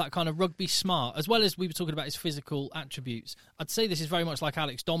just have that kind of rugby smart, as well as we were talking about his physical attributes. I'd say this is very much like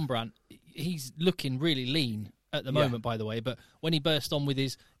Alex Dombrandt. He's looking really lean at the moment, by the way, but when he burst on with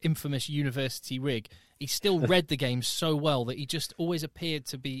his infamous university rig, he still read the game so well that he just always appeared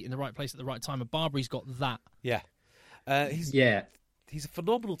to be in the right place at the right time, and Barbary's got that. Yeah. He's a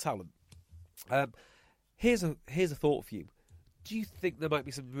phenomenal talent. Here's a thought for you. Do you think there might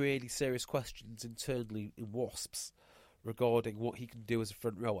be some really serious questions internally in Wasps regarding what he can do as a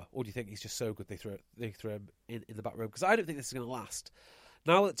front rower, or do you think he's just so good they throw him in the back row? Because I don't think this is going to last.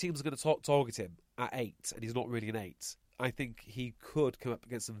 Now that teams are going to target him at 8, and he's not really an 8, I think he could come up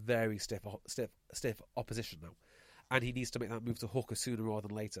against some very stiff opposition now, and he needs to make that move to hooker sooner rather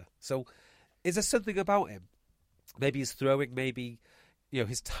than later. So, is there something about him? Maybe his throwing, maybe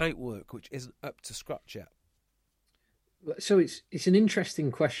his tight work, which isn't up to scratch yet. So it's an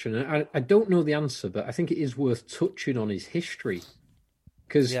interesting question. I don't know the answer, but I think it is worth touching on his history,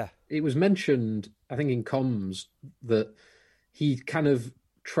 because it was mentioned, I think, in comms that he kind of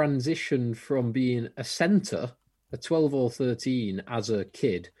transitioned from being a centre, a 12 or 13 as a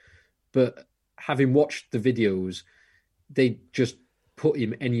kid, but having watched the videos, they just put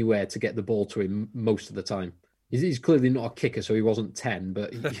him anywhere to get the ball to him most of the time. He's clearly not a kicker, so he wasn't 10,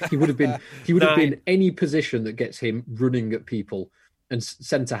 but he would have been. He would have been any position that gets him running at people, and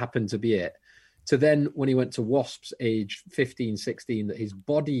centre happened to be it. To then, when he went to Wasps, age 15, 16, that his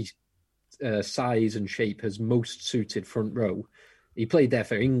body size and shape has most suited front row. He played there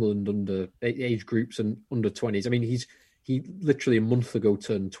for England under age groups and under 20s. I mean, he literally a month ago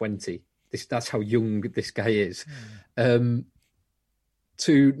turned 20. That's how young this guy is.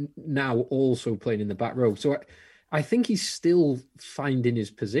 To now also playing in the back row. So I think he's still finding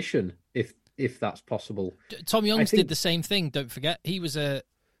his position, if that's possible. Tom Youngs did the same thing, don't forget. He was a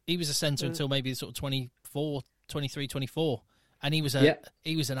centre until maybe sort of 23, 24. and he was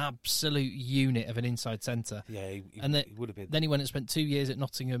an absolute unit of an inside centre. Yeah, he would have been. Then he went and spent 2 years at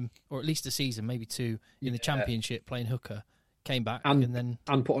Nottingham, or at least a season, maybe two, in the Championship playing hooker. Came back and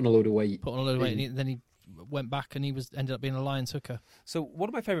put on a load of weight. And then he went back and he ended up being a Lions hooker. So one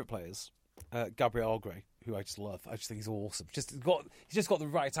of my favourite players, Gabriel Gray, who I just love. I just think he's awesome. He's just got the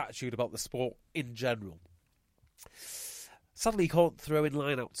right attitude about the sport in general. Sadly, he can't throw in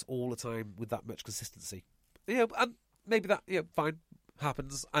lineouts all the time with that much consistency. And maybe that fine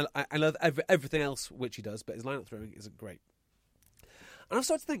happens. I love everything else which he does, but his lineout throwing isn't great. And I've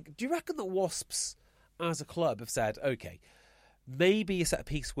started to think: do you reckon that Wasps, as a club, have said, okay, maybe a set of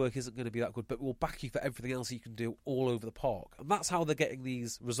piece work isn't going to be that good, but we'll back you for everything else you can do all over the park. And that's how they're getting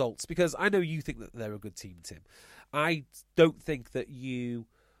these results. Because I know you think that they're a good team, Tim. I don't think that you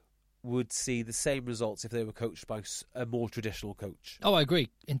would see the same results if they were coached by a more traditional coach. Oh, I agree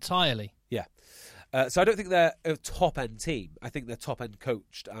entirely. Yeah. So I don't think they're a top-end team. I think they're top-end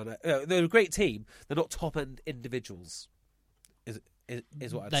coached. And they're a great team. They're not top-end individuals,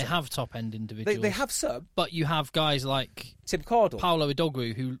 is what I'd say. They have top-end individuals. They have some. But you have guys like Tim Cardle, Paolo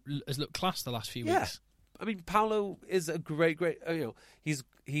Idogwu, who has looked class the last few weeks. I mean, Paolo is a great,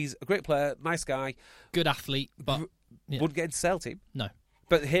 he's a great player, nice guy. Good athlete, but wouldn't get into sale team. No.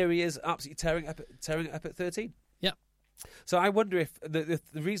 But here he is absolutely tearing it up at 13. Yeah. So I wonder if the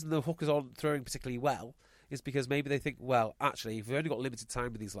reason the hookers aren't throwing particularly well is because maybe they think, well, actually, if we've only got limited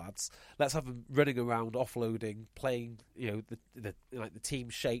time with these lads, let's have them running around, offloading, playing, the team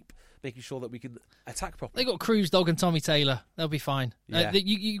shape, making sure that we can attack properly. They got Cruise Dog and Tommy Taylor; they'll be fine. Yeah.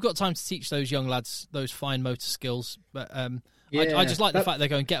 You've got time to teach those young lads those fine motor skills, but I just like the fact they're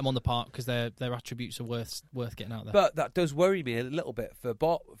going to get them on the park because their attributes are worth getting out there. But that does worry me a little bit for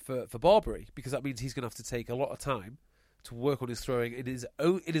Barbary, because that means he's going to have to take a lot of time to work on his throwing in his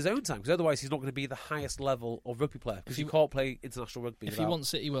own time, because otherwise he's not going to be the highest level of rugby player, because you can't play international rugby. If he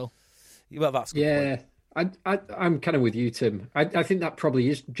wants it, he will. Well, that's a good point. I'm kind of with you, Tim. I think that probably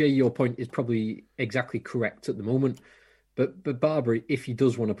is, Jay, your point is probably exactly correct at the moment. But Barbary, if he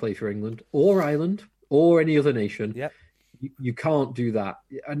does want to play for England or Ireland or any other nation, you can't do that.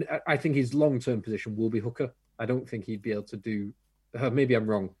 And I think his long-term position will be hooker. I don't think he'd be able to do... maybe I'm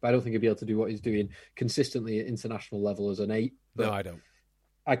wrong, but I don't think he'd be able to do what he's doing consistently at international level as an 8. But no, I don't.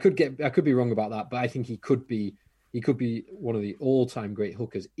 I could be wrong about that, but I think he could be one of the all-time great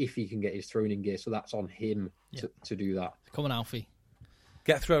hookers if he can get his throwing in gear. So that's on him to do that. Come on, Alfie.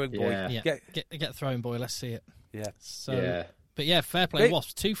 Get throwing, boy. Yeah. Get throwing, boy. Let's see it. Yeah. So, but fair play,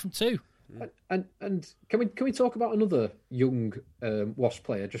 Wasps. 2 from 2. And can we talk about another young Wasp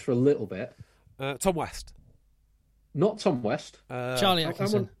player just for a little bit? Tom West. Not Tom West. Charlie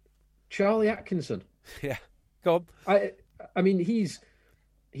Atkinson. Charlie Atkinson. Yeah. Go on. I mean, he's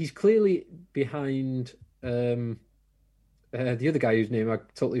clearly behind the other guy whose name I've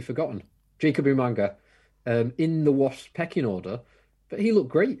totally forgotten, Jacob Umanga, in the Wasps pecking order, but he looked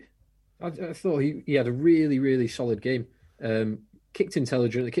great. I thought he had a really, really solid game. Kicked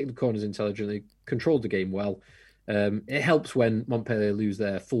intelligently, kicked the corners intelligently, controlled the game well. It helps when Montpellier lose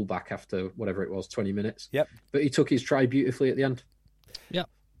their fullback after whatever it was, 20 minutes. Yep. But he took his try beautifully at the end. Yep.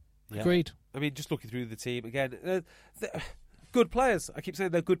 Agreed. I mean, just looking through the team again, they're good players. I keep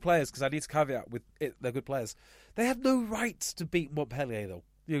saying they're good players because I need to caveat with it. They're good players. They had no right to beat Montpellier, though.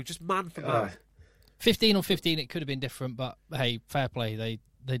 Just man for man. 15 on 15, it could have been different, but hey, fair play.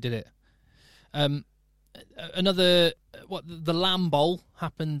 They did it. The Lamb Bowl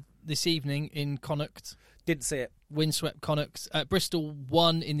happened this evening in Connacht. Didn't see it. Windswept Connacht. Bristol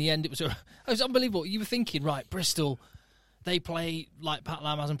won in the end. It was unbelievable. You were thinking, right, Bristol, they play like Pat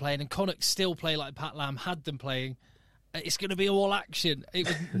Lam hasn't played, and Connacht still play like Pat Lam had them playing. It's going to be all action. It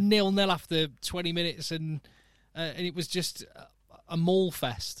was 0-0 after 20 minutes, and it was just a maul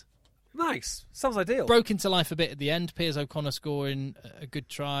fest. Nice. Sounds ideal. Broke into life a bit at the end. Piers O'Connor scoring a good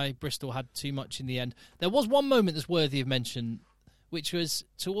try. Bristol had too much in the end. There was one moment that's worthy of mention, which was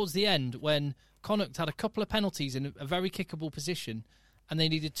towards the end when Connacht had a couple of penalties in a very kickable position, and they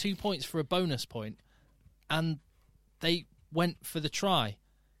needed 2 points for a bonus point, and they went for the try.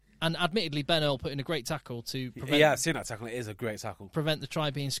 And admittedly, Ben Earl put in a great tackle to prevent... Yeah, I've seen that tackle. It is a great tackle. ...prevent the try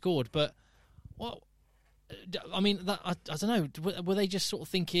being scored. But, well, I mean, I don't know. Were they just sort of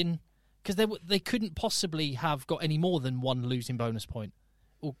thinking... Because they couldn't possibly have got any more than one losing bonus point.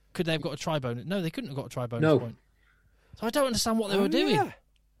 Or could they have got a try bonus? No, they couldn't have got a try bonus point. So I don't understand what they were doing. Yeah.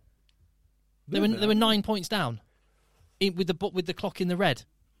 They were 9 points down with the clock in the red.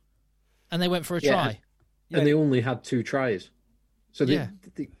 And they went for a try. And they only had 2 tries. So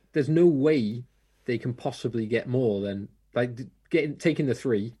there's no way they can possibly get more than... taking the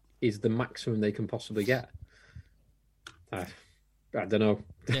 3 is the maximum they can possibly get. I don't know.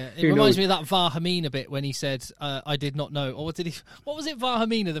 Yeah, it Who reminds knows? me of that Vahamina bit when he said, "I did not know," or what did he? What was it?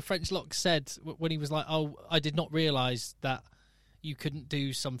 Vahamina, the French lock, said when he was like, "Oh, I did not realise that you couldn't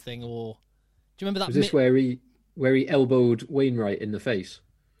do something." Or do you remember that? Was this where he elbowed Wainwright in the face?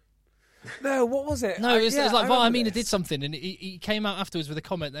 No, what was it? No, it was like I remember Vahamina this. did something, and he came out afterwards with a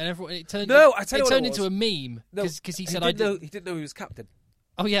comment, and everyone it turned. No, I tell you it what turned it into was. a meme No, because he said, he didn't know he was captain.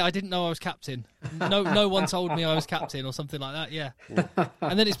 Oh yeah, I didn't know I was captain. No one told me I was captain or something like that. Yeah,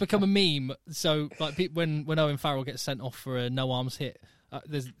 and then it's become a meme. So like when Owen Farrell gets sent off for a no arms hit,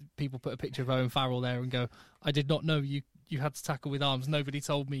 there's people put a picture of Owen Farrell there and go, "I did not know you had to tackle with arms. Nobody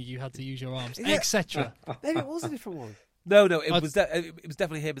told me you had to use your arms, Yeah. etc." Maybe it was a different one. No, it was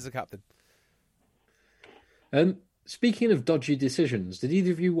definitely him as a captain. Speaking of dodgy decisions, did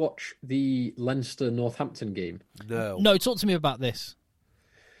either of you watch the Leinster-Northampton game? No. No, talk to me about this.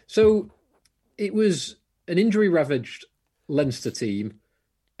 So it was an injury-ravaged Leinster team.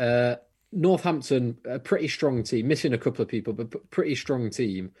 Northampton, a pretty strong team, missing a couple of people, but pretty strong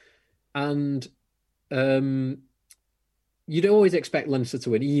team. And you'd always expect Leinster to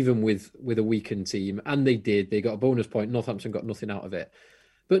win, even with a weakened team. And they did. They got a bonus point. Northampton got nothing out of it.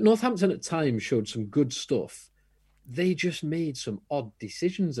 But Northampton at times showed some good stuff. They just made some odd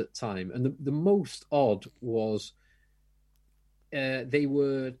decisions at time. And the most odd was they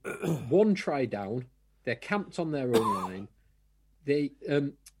were one try down. They're camped on their own line. They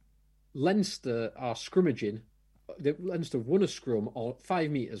Leinster are scrummaging. Leinster won a scrum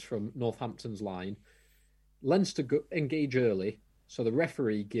 5 metres from Northampton's line. Leinster engage early, so the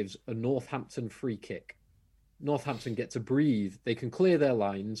referee gives a Northampton free kick. Northampton get to breathe. They can clear their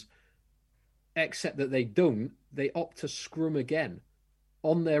lines, except that they don't. They opt to scrum again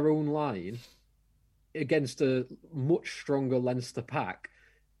on their own line against a much stronger Leinster pack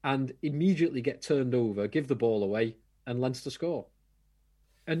and immediately get turned over, give the ball away, and Leinster score.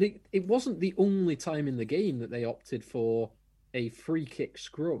 And it wasn't the only time in the game that they opted for a free kick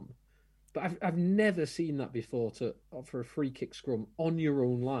scrum. But I've never seen that before, to offer a free kick scrum on your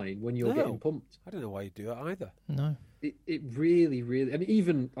own line when you're getting pumped. I don't know why you do that either. No. It really, really... I mean,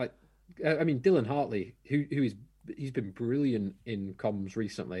 even like... Dylan Hartley, he's been brilliant in comms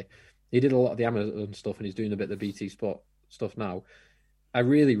recently. He did a lot of the Amazon stuff and he's doing a bit of the BT Sport stuff now. I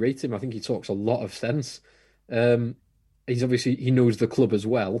really rate him. I think he talks a lot of sense. He's obviously... He knows the club as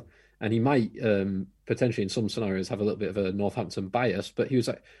well, and he might potentially in some scenarios have a little bit of a Northampton bias, but he was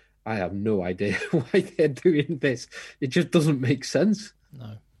like... I have no idea why they're doing this. It just doesn't make sense.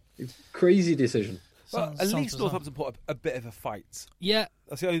 No. It's a crazy decision. Well, at least Northampton put up a bit of a fight. Yeah.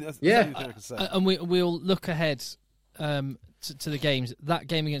 That's the only thing I can say. And we'll look ahead to the games. That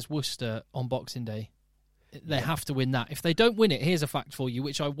game against Worcester on Boxing Day, they have to win that. If they don't win it, here's a fact for you,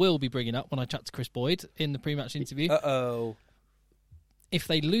 which I will be bringing up when I chat to Chris Boyd in the pre-match interview. Uh-oh. If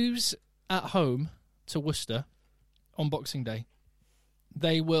they lose at home to Worcester on Boxing Day,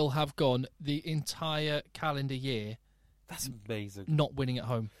 they will have gone the entire calendar year. That's amazing. Not winning at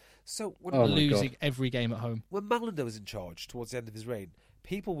home. So losing every game at home. When Malander was in charge towards the end of his reign,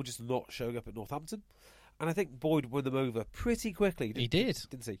 people were just not showing up at Northampton. And I think Boyd won them over pretty quickly. He did.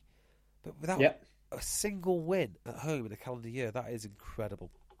 Didn't he? But without a single win at home in a calendar year, that is incredible.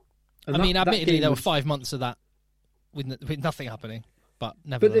 Admittedly, there were 5 months of that with nothing happening. But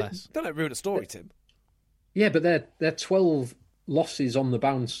nevertheless. Don't let ruin a story, Tim. Yeah, but they're 12... losses on the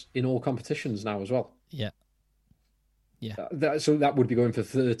bounce in all competitions now as well. Yeah. So that would be going for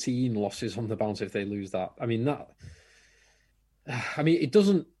 13 losses on the bounce if they lose that. It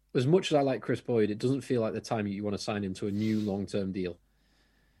doesn't, as much as I like Chris Boyd, it doesn't feel like the time you want to sign him to a new long-term deal.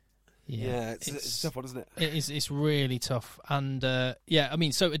 Yeah, it's a tough one, isn't it? It's really tough. And,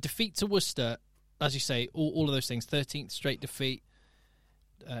 so a defeat to Worcester, as you say, all of those things, 13th straight defeat,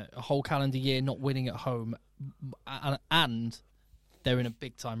 a whole calendar year not winning at home, and they're in a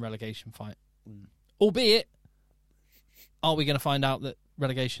big-time relegation fight. Albeit, are we going to find out that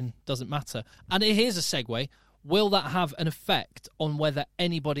relegation doesn't matter? And here's a segue. Will that have an effect on whether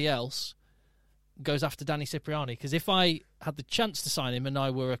anybody else goes after Danny Cipriani? Because if I had the chance to sign him and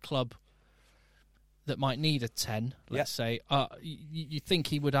I were a club that might need a 10, let's say, you think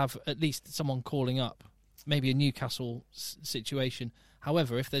he would have at least someone calling up, maybe a Newcastle situation.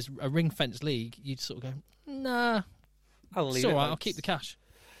 However, if there's a ring-fenced league, you'd sort of go, nah, it's all right, I'll keep the cash.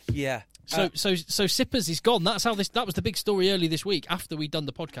 Yeah. So Sippers is gone. That was the big story early this week after we'd done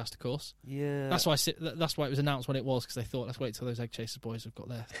the podcast, of course. Yeah. That's why it was announced when it was, because they thought, let's wait till those Egg Chasers boys have got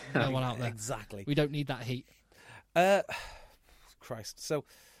their one out there. Exactly. We don't need that heat. Christ. So,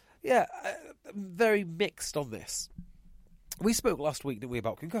 yeah, I'm very mixed on this. We spoke last week, didn't we,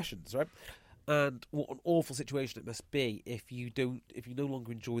 about concussions, right? And what an awful situation it must be if you no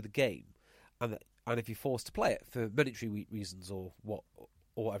longer enjoy the game, and if you're forced to play it for monetary reasons or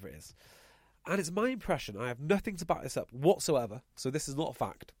whatever it is. And it's my impression, I have nothing to back this up whatsoever, so this is not a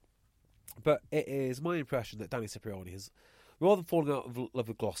fact, but it is my impression that Danny Cipriani has, rather than falling out of love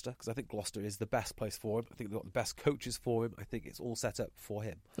with Gloucester, because I think Gloucester is the best place for him, I think they've got the best coaches for him, I think it's all set up for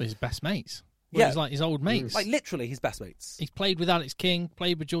him. Well, his best mates. Yeah. He's like his old mates. Like literally his best mates. He's played with Alex King,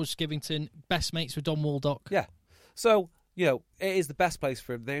 played with George Skivington, best mates with Don Waldock. Yeah. So, it is the best place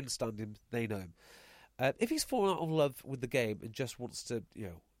for him. They understand him. They know him. If he's fallen out of love with the game and just wants to,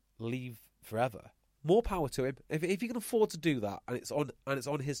 leave forever, more power to him. If he can afford to do that and it's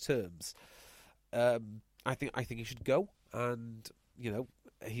on his terms, I think he should go. And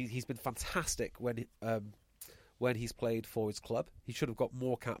he's been fantastic when he's played for his club. He should have got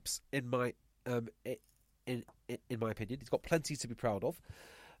more caps in my opinion. He's got plenty to be proud of.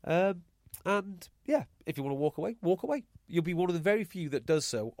 And yeah, if you want to walk away, walk away. You'll be one of the very few that does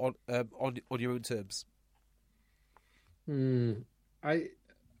so on your own terms.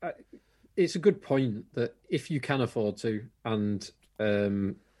 It's a good point that if you can afford to and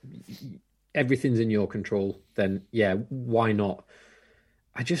everything's in your control, then yeah, why not?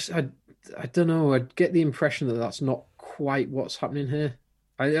 I don't know. I get the impression that that's not quite what's happening here.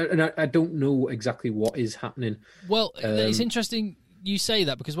 I don't know exactly what is happening. Well, it's interesting you say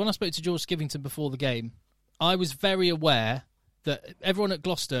that, because when I spoke to George Skivington before the game, I was very aware that everyone at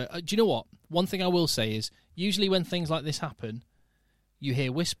Gloucester... do you know what? One thing I will say is, usually when things like this happen, you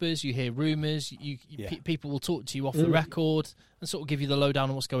hear whispers, you hear rumours, people will talk to you off the record and sort of give you the lowdown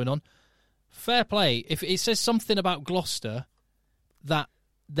on what's going on. Fair play. If it says something about Gloucester that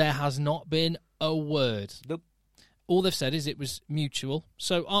there has not been a word. Nope. All they've said is it was mutual.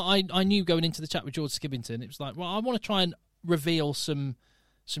 So I knew going into the chat with George Skivington, it was like, well, I want to try and reveal some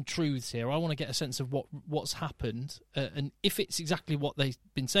truths here. I want to get a sense of what's happened. And if it's exactly what they've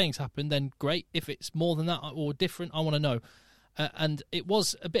been saying's happened, then great. If it's more than that or different, I want to know. And it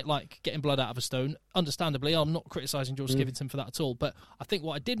was a bit like getting blood out of a stone. Understandably, I'm not criticising George Skivington for that at all. But I think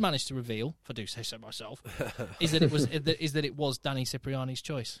what I did manage to reveal, if I do say so myself, is that it was Danny Cipriani's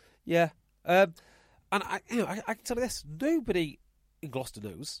choice. Yeah, and I can tell you this: nobody in Gloucester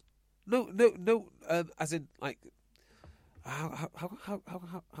knows. No. As in, like, how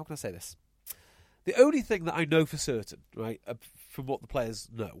can I say this? The only thing that I know for certain, right, from what the players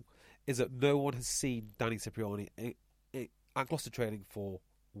know, is that no one has seen Danny Cipriani at Gloucester training for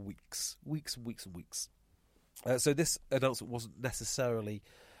weeks. So this announcement wasn't necessarily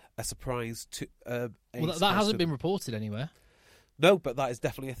a surprise to. That hasn't been reported anywhere. No, but that is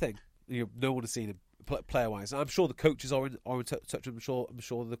definitely a thing. No one has seen him player-wise. I'm sure the coaches are in touch. I'm sure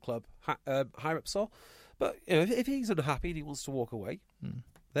the club higher ups are. But if he's unhappy and he wants to walk away,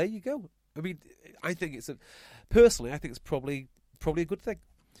 there you go. I mean, I think personally, I think it's probably a good thing.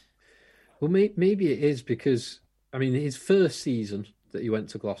 Well, maybe it is because, I mean, his first season that he went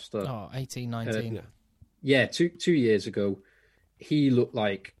to Gloucester... 18, 19. Yeah, 2 years ago, he looked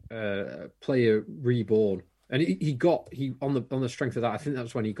like a player reborn. And he on the strength of that, I think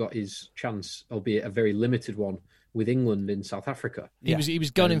that's when he got his chance, albeit a very limited one, with England in South Africa. He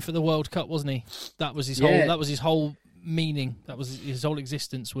was gunning for the World Cup, wasn't he? That was his whole meaning. That was his whole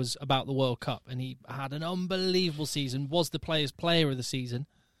existence was about the World Cup, and he had an unbelievable season. Was the players' player of the season?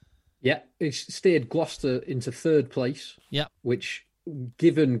 Yeah, he steered Gloucester into third place. Yeah, which,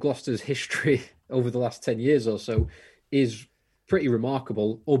 given Gloucester's history over the last 10 years or so, is pretty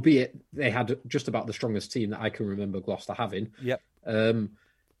remarkable. Albeit they had just about the strongest team that I can remember Gloucester having. Yep.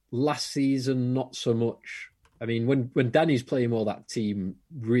 Last season, not so much. I mean, when Danny's playing well, that team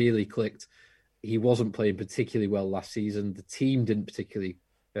really clicked. He wasn't playing particularly well last season. The team didn't particularly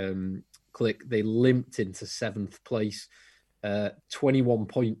click. They limped into 7th place, 21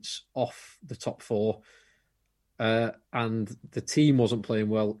 points off the top 4. And the team wasn't playing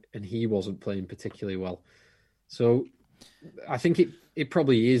well, and he wasn't playing particularly well. So I think it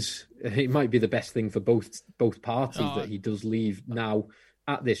probably is. It might be the best thing for both parties that he does leave now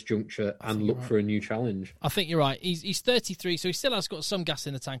at this juncture and look for a new challenge. I think you're right. He's 33, so he still has got some gas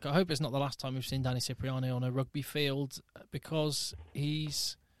in the tank. I hope it's not the last time we've seen Danny Cipriani on a rugby field, because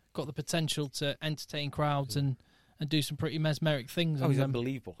he's got the potential to entertain crowds and do some pretty mesmeric things. Oh, he's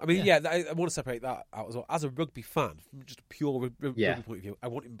unbelievable. I mean, I want to separate that out as well. As a rugby fan, from just a pure rugby point of view, I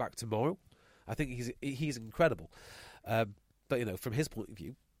want him back tomorrow. I think he's incredible. But, from his point of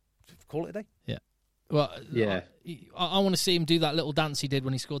view, call it a day. Yeah. Well, yeah. I want to see him do that little dance he did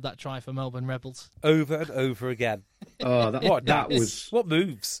when he scored that try for Melbourne Rebels. Over and over again. Oh, what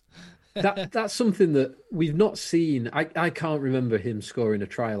moves? That's something that we've not seen. I can't remember him scoring a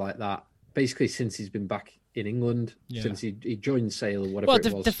try like that basically since he's been back in England, since he joined Sale or whatever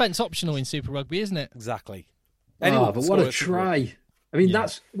it was. Defence optional in Super Rugby, isn't it? Exactly. But what a try. I mean,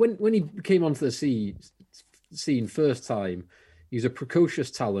 that's when he came onto the scene first time, he was a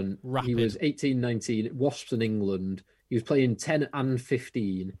precocious talent. Rapid. He was 18, 19, Wasps in England. He was playing 10 and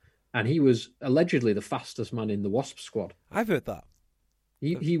 15, and he was allegedly the fastest man in the Wasps squad. I've heard that.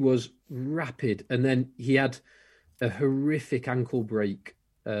 He was rapid, and then he had a horrific ankle break.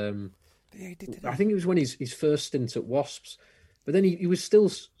 I think it was when his first stint at Wasps, but then he was still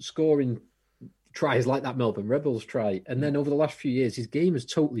scoring tries like that Melbourne Rebels try. And then over the last few years, his game has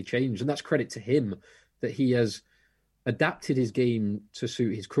totally changed, and that's credit to him that he has adapted his game to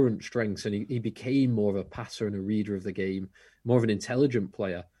suit his current strengths, and he became more of a passer and a reader of the game, more of an intelligent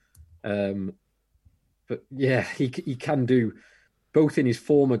player. But yeah, he can do, both in his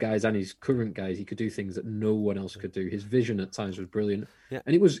former guys and his current guys, he could do things that no one else could do. His vision at times was brilliant. Yeah.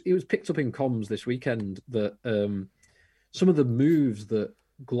 And it was picked up in comms this weekend that some of the moves that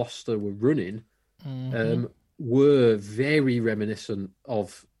Gloucester were running were very reminiscent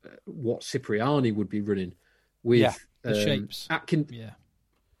of what Cipriani would be running with the shapes.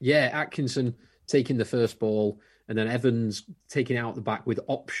 Atkinson taking the first ball, and then Evans taking it out the back with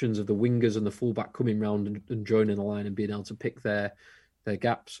options of the wingers and the fullback coming round and joining the line and being able to pick their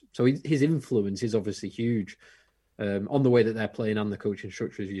gaps. So his influence is obviously huge on the way that they're playing and the coaching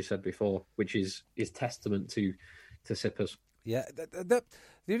structure, as you said before, which is testament to Sippers. Yeah, the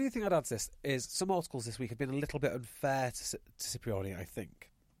only thing I'd add to this is some articles this week have been a little bit unfair to Cipriani, I think.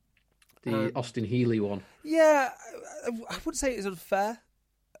 The Austin Healy one. Yeah, I wouldn't say it is unfair.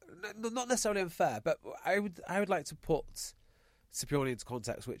 Not necessarily unfair, but I would like to put Cipriani into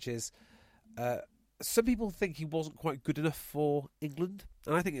context, which is some people think he wasn't quite good enough for England,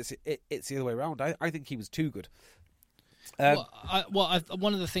 and I think it's the other way around. I think he was too good.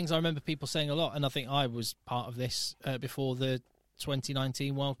 One of the things I remember people saying a lot, and I think I was part of this before the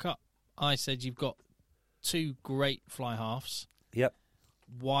 2019 World Cup. I said you've got two great fly halves. Yep.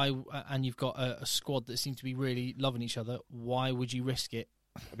 Why? And you've got a squad that seem to be really loving each other. Why would you risk it?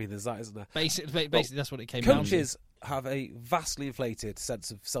 I mean, there's that, isn't there? Basically, that's what it came down to. Coaches have a vastly inflated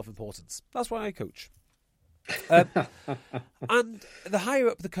sense of self-importance. That's why I coach. And the higher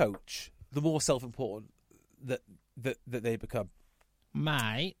up the coach, the more self-important that they become.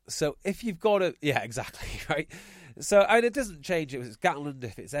 Mate. So if you've got a... Yeah, exactly, right? So, and it doesn't change if it's Gatland,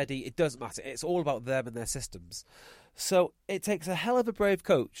 if it's Eddie, it doesn't matter. It's all about them and their systems. So it takes a hell of a brave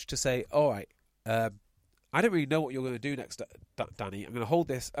coach to say, all right, I don't really know what you're going to do next, Danny. I'm going to hold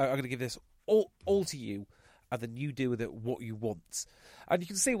this. I'm going to give this all to you, and then you deal with it what you want. And you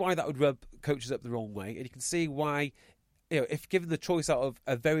can see why that would rub coaches up the wrong way, and you can see why, if given the choice out of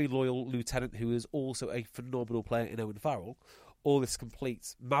a very loyal lieutenant who is also a phenomenal player in Owen Farrell, or this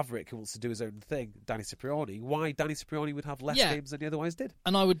complete maverick who wants to do his own thing, Danny Cipriani, why Danny Cipriani would have less games than he otherwise did.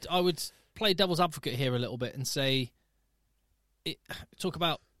 And I would play devil's advocate here a little bit and say, talk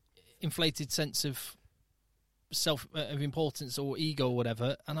about inflated sense of of importance or ego or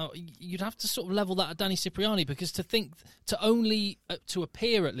whatever, and you'd have to sort of level that at Danny Cipriani, because to think to only to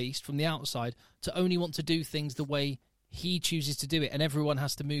appear, at least from the outside, to only want to do things the way he chooses to do it, and everyone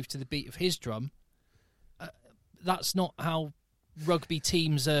has to move to the beat of his drum. That's not how rugby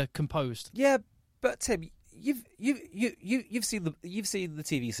teams are composed. Yeah, but Tim, you've seen the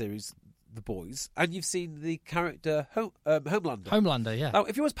TV series The Boys, and you've seen the character Homelander. Homelander, yeah. Now,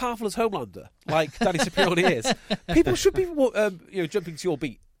 if you're as powerful as Homelander, like Danny Cipriani is, people should be jumping to your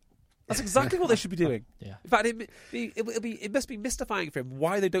beat. That's exactly what they should be doing. Yeah. In fact, it must be mystifying for him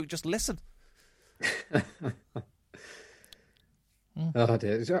why they don't just listen. Oh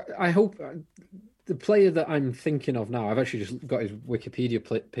dear! So I hope the player that I'm thinking of now, I've actually just got his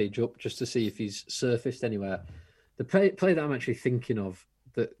Wikipedia page up just to see if he's surfaced anywhere. The player that I'm actually thinking of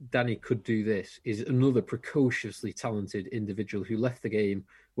that Danny could do this is another precociously talented individual who left the game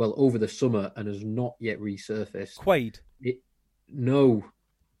over the summer and has not yet resurfaced. Quaid? No,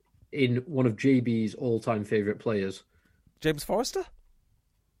 in one of JB's all-time favourite players. James Forrester?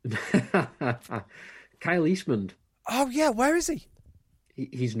 Kyle Eastman. Oh yeah, where is he?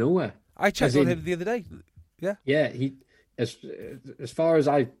 He's nowhere. I checked on him the other day. Yeah. Yeah, he... As far as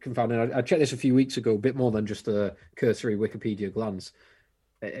I can find, and I checked this a few weeks ago, a bit more than just a cursory Wikipedia glance.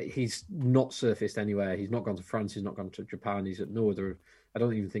 He's not surfaced anywhere. He's not gone to France. He's not gone to Japan. He's at no other. I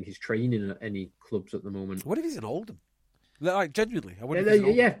don't even think he's training at any clubs at the moment. What if he's in Oldham? Like, genuinely, I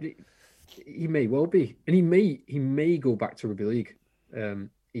wonder. He may well be, and he may go back to rugby league.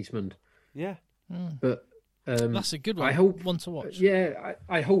 Eastman. Yeah, but that's a good one. I hope one to watch. Yeah,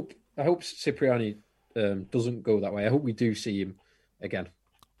 I hope Cipriani doesn't go that way. I hope we do see him again.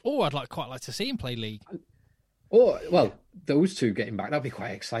 Oh, I'd quite like to see him play league. Or, well, those two getting back, that'd be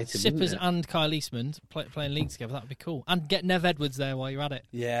quite exciting. Sippers and Kyle Eastman playing league together, that'd be cool. And get Nev Edwards there while you're at it.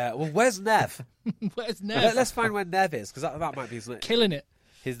 Yeah, well, where's Nev? Where's Nev? Let's find where Nev is, because that might be killing it.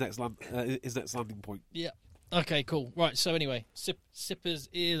 His next landing point. Yeah. Okay, cool. Right, so anyway, Sippers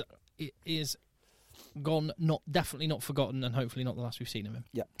is gone, definitely not forgotten, and hopefully not the last we've seen of him.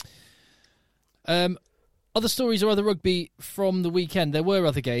 Yeah. Other stories or other rugby from the weekend. There were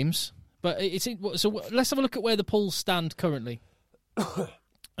other games, but so let's have a look at where the polls stand currently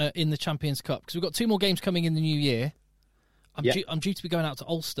in the Champions Cup, because we've got 2 more games coming in the new year. I'm due to be going out to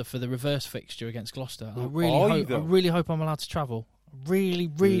Ulster for the reverse fixture against Gloucester. I really hope I'm allowed to travel.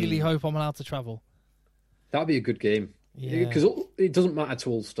 Really hope I'm allowed to travel. That'd be a good game. Yeah. Because it doesn't matter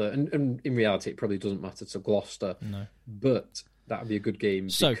to Ulster, and in reality, it probably doesn't matter to Gloucester. No. But that'd be a good game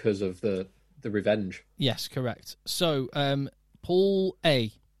because of the revenge. Yes, correct. So, Pool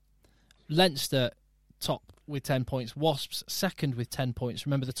A, Leinster top with 10 points, Wasps second with 10 points.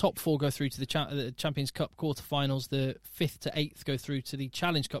 Remember, the top 4 go through to the Champions Cup quarterfinals. The 5th to 8th go through to the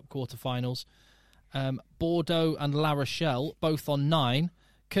Challenge Cup quarterfinals. Bordeaux and La Rochelle both on 9,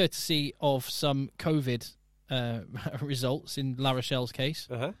 courtesy of some COVID results in La Rochelle's case.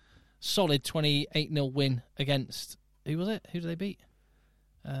 Solid 28-0 win against, who was it? Who did they beat?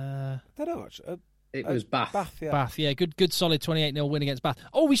 I don't know. It was Bath. Bath, yeah. Good solid 28-0 win against Bath.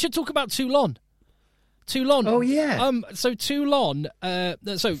 Oh, we should talk about Toulon. Oh, yeah. So Toulon,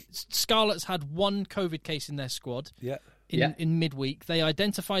 so Scarlets had 1 COVID case in their squad. Yeah. In midweek. They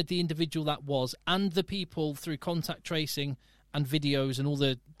identified the individual that was, and the people through contact tracing and videos and all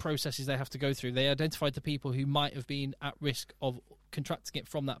the processes they have to go through. They identified the people who might have been at risk of contracting it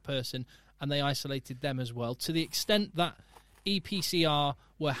from that person, and they isolated them as well, to the extent that EPCR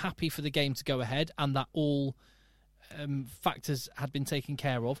were happy for the game to go ahead and that all factors had been taken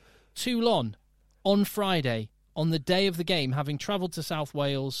care of. Toulon, on Friday, on the day of the game, having travelled to South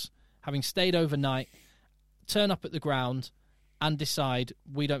Wales, having stayed overnight, turn up at the ground and decide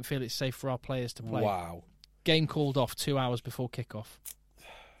we don't feel it's safe for our players to play. Wow. Game called off 2 hours before kickoff.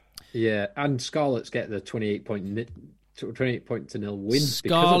 Yeah, and Scarlets get the 28 point to nil win.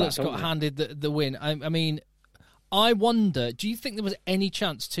 Scarlets got handed the win. I mean, I wonder, do you think there was any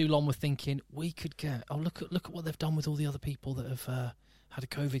chance Toulon were thinking we could get, look at what they've done with all the other people that have had a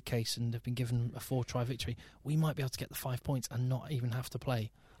COVID case and have been given a 4-try victory. We might be able to get the 5 points and not even have to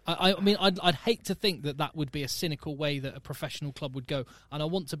play. I mean, I'd hate to think that would be a cynical way that a professional club would go, and I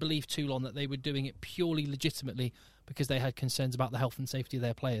want to believe Toulon that they were doing it purely legitimately because they had concerns about the health and safety of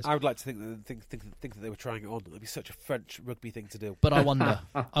their players. I would like to think that they were trying it on. It would be such a French rugby thing to do. But I wonder.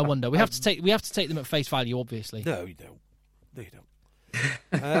 We have to take them at face value, obviously. No, you don't.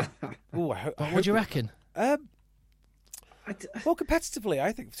 What do you reckon? Well, competitively,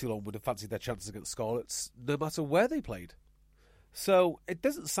 I think Toulon would have fancied their chances against Scarlets no matter where they played. So it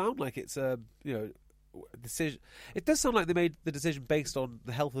doesn't sound like it's a decision. It does sound like they made the decision based on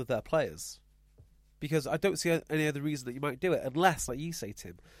the health of their players, because I don't see any other reason that you might do it unless, like you say,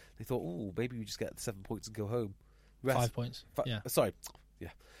 Tim, they thought, maybe we just get 7 points and go home. 5 points.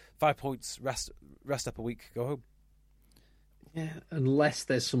 5 points. Rest up a week. Go home. Yeah, unless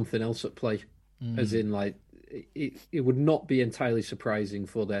there's something else at play, as in like. It would not be entirely surprising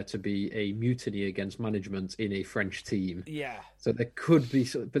for there to be a mutiny against management in a French team. Yeah. So there could be,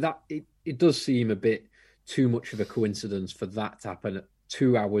 but it does seem a bit too much of a coincidence for that to happen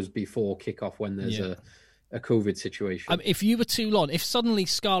 2 hours before kickoff when there's a COVID situation. If you were Toulon, if suddenly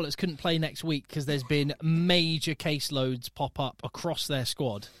Scarlets couldn't play next week because there's been major caseloads pop up across their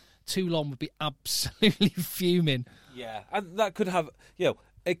squad, Toulon would be absolutely fuming. Yeah, and that could have,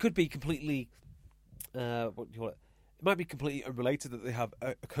 it could be completely. What do you call it? It might be completely unrelated that they have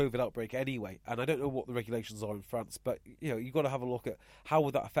a COVID outbreak anyway, and I don't know what the regulations are in France, but you've got to have a look at how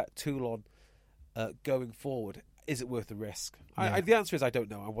would that affect Toulon going forward. Is it worth the risk? Yeah. The answer is I don't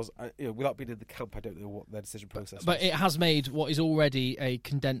know. Without being in the camp, I don't know what their decision process was. But it has made what is already a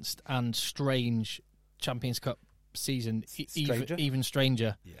condensed and strange Champions Cup season even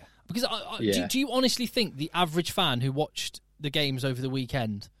stranger. Yeah. Because do you honestly think the average fan who watched the games over the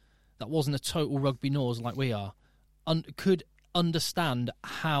weekend that wasn't a total rugby nose like we are, could understand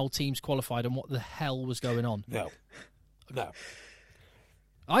how teams qualified and what the hell was going on? No.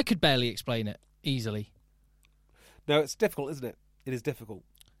 I could barely explain it easily. No, it's difficult, isn't it? It is difficult.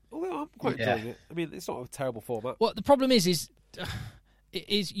 Although I'm quite enjoying it. I mean, it's not a terrible format. Well, the problem is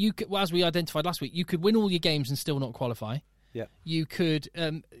you could, as we identified last week, you could win all your games and still not qualify. Yeah. You could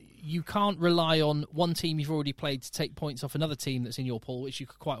you can't rely on one team you've already played to take points off another team that's in your pool, which you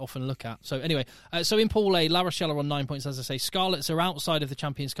could quite often look at. So anyway, so in Pool A, La Rochelle are on 9 points, as I say. Scarlets are outside of the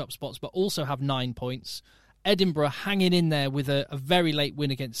Champions Cup spots, but also have 9 points. Edinburgh hanging in there with a very late win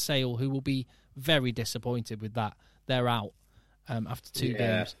against Sale, who will be very disappointed with that. They're out after 2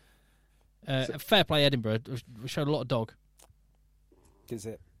 games. Fair play, Edinburgh. Showed a lot of dog. Is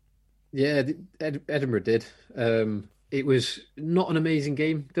it? Yeah, Edinburgh did. It was not an amazing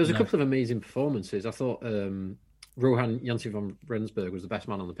game. There was a couple of amazing performances. I thought Rohan Janssen van Rensburg was the best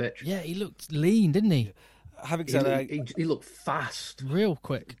man on the pitch. Yeah, he looked lean, didn't he? Having said that, he looked fast. Real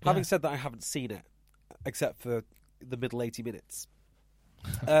quick. Having said that, I haven't seen it, except for the middle 80 minutes.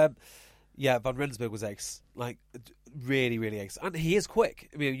 Yeah, Van Rensburg was ace. Like, really, really ace. And he is quick.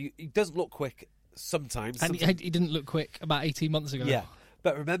 I mean, he doesn't look quick sometimes. And he didn't look quick about 18 months ago. Yeah.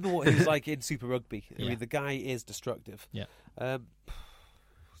 But remember what he was like in Super Rugby. I mean, the guy is destructive. Yeah.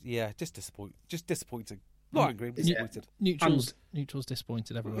 Just disappointing. Not angry, I'm disappointed. Neutrals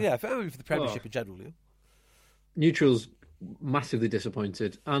disappointed everywhere. Yeah, for the Premiership in general. Yeah. Neutrals massively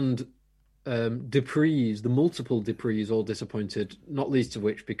disappointed, and Dupree's, the multiple Dupree's, all disappointed. Not least of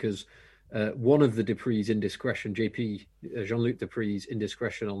which because one of the Dupree's indiscretion, Jean-Luc Dupree's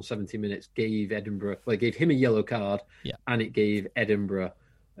indiscretion on 70 minutes gave him a yellow card, and it gave Edinburgh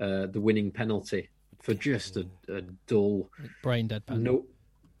the winning penalty for just a dull, brain dead penalty.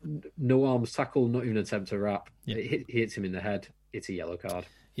 No arms tackle, not even an attempt to wrap. Yeah. It hits him in the head. It's a yellow card.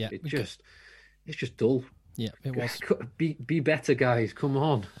 Yeah, it's just dull. Yeah, it was. Be better, guys. Come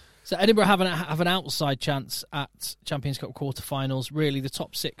on. So Edinburgh have an outside chance at Champions Cup quarterfinals. Really, the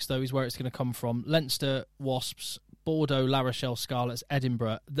top 6 though is where it's going to come from: Leinster, Wasps, Bordeaux, La Rochelle, Scarlets,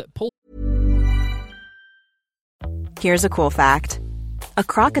 Edinburgh. Here's a cool fact: a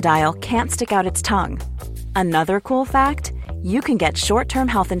crocodile can't stick out its tongue. Another cool fact: you can get short-term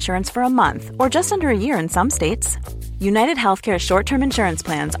health insurance for a month or just under a year in some states. United Healthcare short-term insurance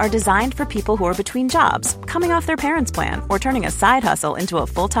plans are designed for people who are between jobs, coming off their parents' plan, or turning a side hustle into a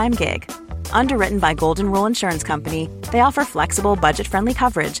full-time gig. Underwritten by Golden Rule Insurance Company, they offer flexible, budget-friendly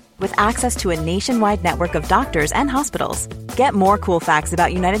coverage with access to a nationwide network of doctors and hospitals. Get more cool facts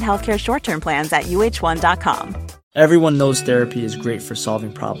about United Healthcare short-term plans at uh1.com. Everyone knows therapy is great for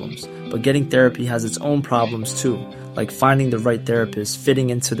solving problems, but getting therapy has its own problems too, like finding the right therapist,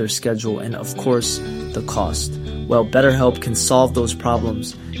 fitting into their schedule, and of course, the cost. Well, BetterHelp can solve those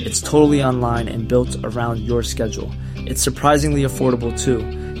problems. It's totally online and built around your schedule. It's surprisingly affordable too.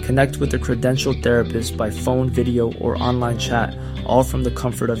 Connect with a credentialed therapist by phone, video, or online chat, all from the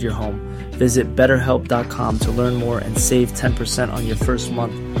comfort of your home. Visit BetterHelp.com to learn more and save 10% on your first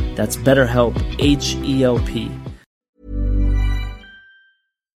month. That's BetterHelp, H-E-L-P.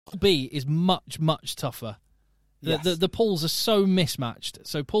 B is much, much tougher. The pools are so mismatched.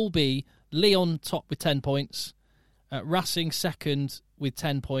 So Pool B, Lyon top with 10 points, Racing second with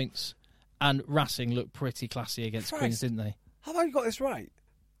 10 points, and Racing looked pretty classy against Queens, didn't they? Have I got this right?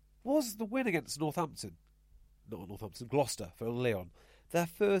 Was the win against Gloucester for Lyon, their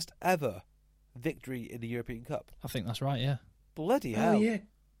first ever victory in the European Cup? I think that's right, yeah. Bloody hell. Oh, yeah.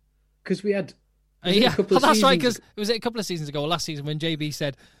 Because we had... That's right, because it was a couple of seasons ago, or last season, when JB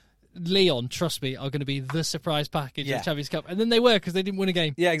said, Lyon, trust me, are going to be the surprise package in the Champions Cup. And then they were, because they didn't win a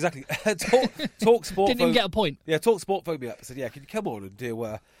game. Yeah, exactly. Talk Sport didn't even get a point. Yeah, Talk Sport phoned me up and said, can you come on and do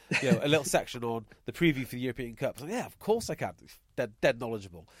a little section on the preview for the European Cup? I was like, yeah, of course I can. Dead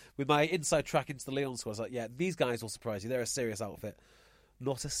knowledgeable. With my inside track into the Lyon squad, I was like, these guys will surprise you. They're a serious outfit.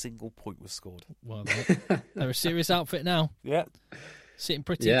 Not a single point was scored. Well, they're a serious outfit now. Yeah. Sitting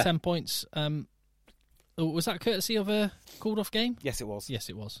pretty at 10 points. Was that courtesy of a called-off game? Yes, it was.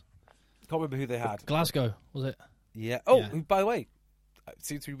 Can't remember who they had. Glasgow, was it? Yeah. Oh, who, by the way,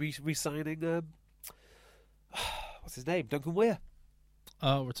 seems to be re-signing, what's his name? Duncan Weir.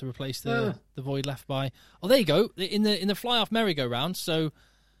 Oh, to replace the void left by... Oh, there you go. In the fly-off merry-go-round, so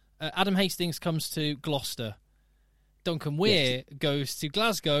Adam Hastings comes to Gloucester. Duncan Weir goes to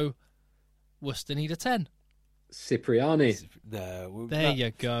Glasgow. Worcester need a 10. Cipriani. No. There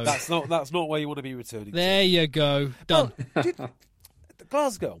you go. That's not where you want to be returning There you go. Done.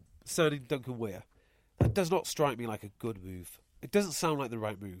 Glasgow signing Duncan Weir. That does not strike me like a good move. It doesn't sound like the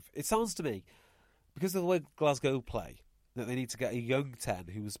right move. It sounds to me, because of the way Glasgow play, that they need to get a young 10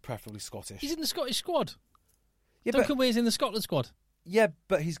 who was preferably Scottish. He's in the Scottish squad. Yeah, Duncan Weir's in the Scotland squad. Yeah,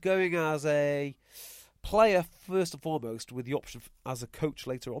 but he's going as a player first and foremost, with the option as a coach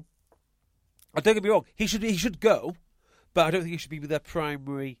later on. Don't get me wrong, he should go, but I don't think he should be their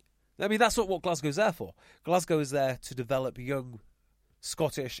primary... I mean, that's not what Glasgow's there for. Glasgow is there to develop young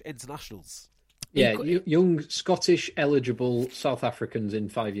Scottish internationals. Yeah, young Scottish eligible South Africans in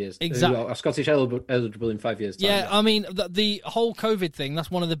 5 years. Exactly. Well, Scottish eligible in 5 years' time. Yeah, I mean, the whole COVID thing,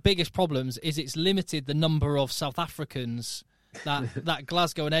 that's one of the biggest problems, is it's limited the number of South Africans that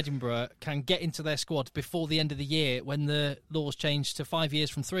Glasgow and Edinburgh can get into their squad before the end of the year when the laws change to 5 years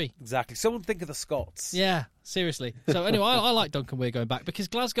from 3. Exactly. Someone think of the Scots. Yeah, seriously. So anyway, I like Duncan Weir going back because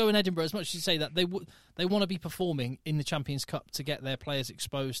Glasgow and Edinburgh, as much as you say that, they want to be performing in the Champions Cup to get their players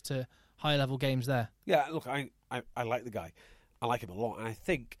exposed to higher level games there. Yeah, look, I like the guy. I like him a lot. And I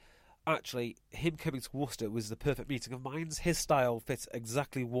think, actually, him coming to Worcester was the perfect meeting of minds. His style fits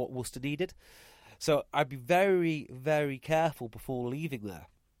exactly what Worcester needed. So I'd be very, very careful before leaving there.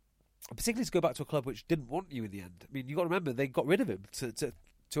 Particularly to go back to a club which didn't want you in the end. I mean, you've got to remember, they got rid of him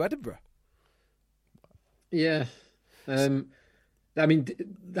to Edinburgh. Yeah. I mean,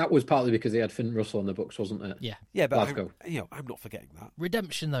 that was partly because they had Finn Russell on the books, wasn't it? Yeah. Yeah, but Glasgow. I'm not forgetting that.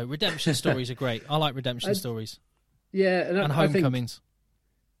 Redemption, though. Redemption stories are great. I like redemption stories. Yeah. And I think homecomings.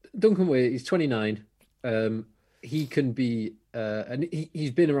 Duncan Weir, he's 29. He can be... and he's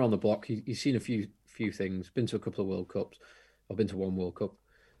been around the block. He's seen a few things, been to a couple of World Cups, or been to one World Cup.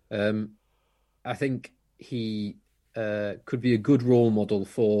 I think he could be a good role model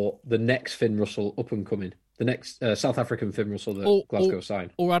for the next Finn Russell up and coming, the next South African Finn Russell that Glasgow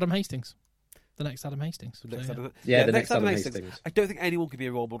signed. Or Adam Hastings. The next Adam Hastings. The next Adam Hastings. I don't think anyone can be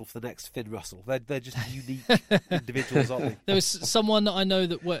a role model for the next Finn Russell. They're just unique individuals, aren't they? There was someone that I know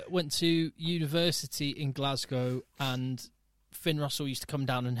that went to university in Glasgow, and Finn Russell used to come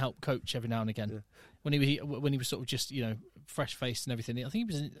down and help coach every now and again. Yeah. When he was sort of just, fresh faced and everything. I think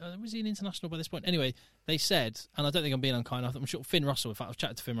was he an international by this point? Anyway, they said, and I don't think I'm being unkind, I'm sure Finn Russell, in fact I've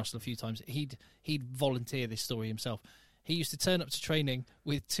chatted to Finn Russell a few times, he'd volunteer this story himself. He used to turn up to training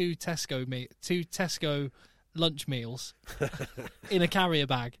with two Tesco lunch meals in a carrier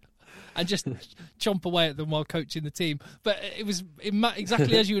bag and just chomp away at them while coaching the team. But it was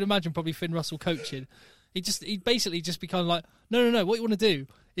exactly as you would imagine probably Finn Russell coaching. He'd basically just be kind of like, no, what you want to do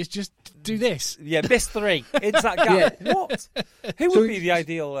is just do this. Yeah, miss 3. Into that gap. Yeah. What? Who would be the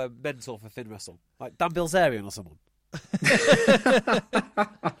ideal mentor for Finn Russell? Like Dan Bilzerian or someone?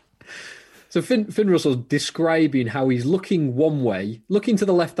 So Finn Russell's describing how he's looking one way, looking to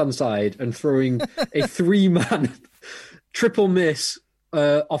the left-hand side and throwing a 3-man triple miss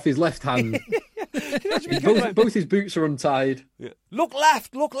off his left hand. Both his boots are untied. Yeah. Look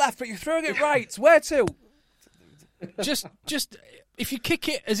left, but you're throwing it right. Where to? Just if you kick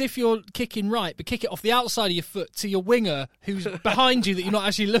it as if you're kicking right, but kick it off the outside of your foot to your winger who's behind you that you're not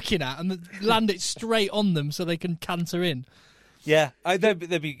actually looking at, and land it straight on them so they can canter in. Yeah, there'd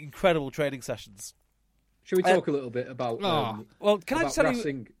be incredible training sessions. Should we talk a little bit about? Well, can I just tell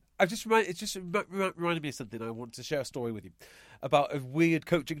you? It's just reminded me of something. I want to share a story with you about a weird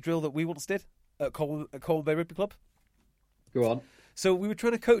coaching drill that we once did at Colwyn Bay Rugby Club. Go on. So we were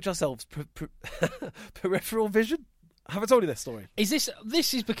trying to coach ourselves peripheral vision. Have I told you this story?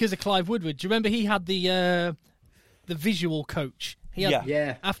 This is because of Clive Woodward. Do you remember he had the visual coach?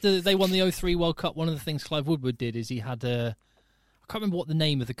 Yeah. After they won the 2003 World Cup, one of the things Clive Woodward did is he had I can't remember what the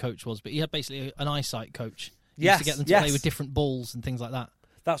name of the coach was, but he had basically an eyesight coach. He used to get them to play with different balls and things like that.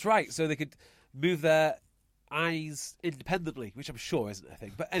 That's right. So they could move their eyes independently, which I'm sure isn't a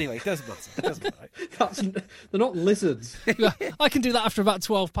thing. But anyway, it doesn't matter. Right? They're not lizards. I can do that after about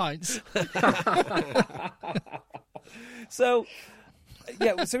 12 pints. So we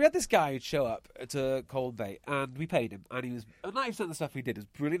had this guy who'd show up to Colwyn Bay, and we paid him, and he was 90% of the stuff we did was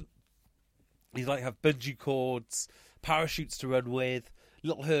brilliant. He'd have bungee cords, parachutes to run with,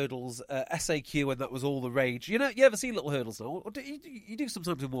 little hurdles, SAQ, and that was all the rage. You ever see little hurdles now? Or you do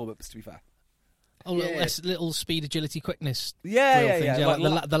sometimes in warm-ups, to be fair. Oh, little speed, agility, quickness. Yeah.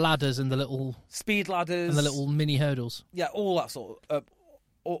 Like the ladders and the little speed ladders and the little mini hurdles. Yeah, all that sort of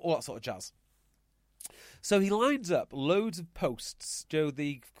jazz. So he lines up loads of posts,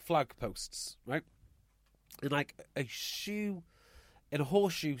 the flag posts, right, in a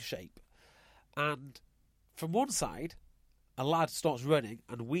horseshoe shape, and from one side, a lad starts running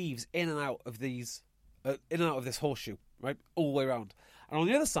and weaves in and out of this horseshoe, right, all the way around. And on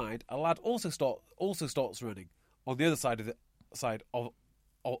the other side, a lad also starts running on the other side of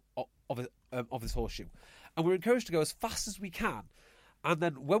this horseshoe, and we're encouraged to go as fast as we can. And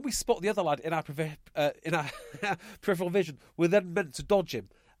then when we spot the other lad in our peripheral vision, we're then meant to dodge him.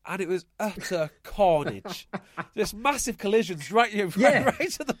 And it was utter carnage. Just massive collisions right to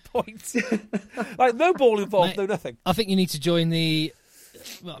the point. Like no ball involved, no nothing. I think you need to join I'm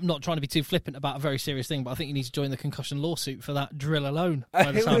not trying to be too flippant about a very serious thing, but I think you need to join the concussion lawsuit for that drill alone,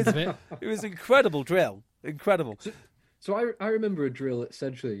 by the sound of it. It was an incredible drill. Incredible. So I remember a drill at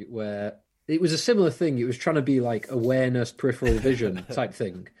Sedgley where it was a similar thing. It was trying to be like awareness, peripheral vision type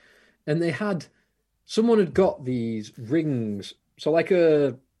thing. And someone had got these rings. So like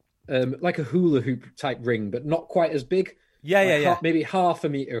a hula hoop type ring, but not quite as big. Yeah. Maybe half a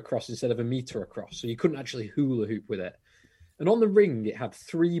meter across instead of a meter across. So you couldn't actually hula hoop with it. And on the ring, it had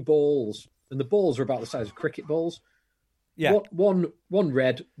 3 balls. And the balls were about the size of cricket balls. Yeah. One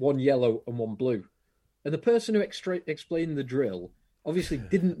red, one yellow, and one blue. And the person who explained the drill obviously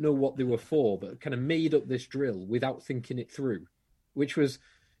didn't know what they were for, but kind of made up this drill without thinking it through, which was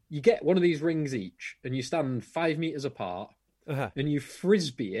you get one of these rings each and you stand 5 meters apart and you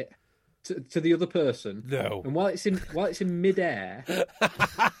frisbee it to the other person. No. And while it's in midair,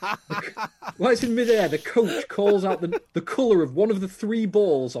 the coach calls out the colour of one of the 3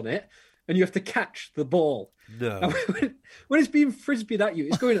 balls on it, and you have to catch the ball. No. Now, when it's being frisbeed at you,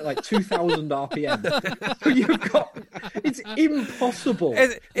 it's going at like 2,000 RPM. So it's impossible.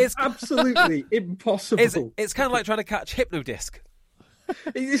 It's absolutely impossible. It's kind of like trying to catch Hypnodisc.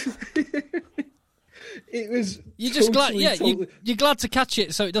 It was. You're just glad, you're glad to catch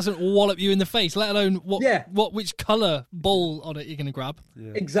it so it doesn't wallop you in the face. Let alone which colour ball on it you're going to grab.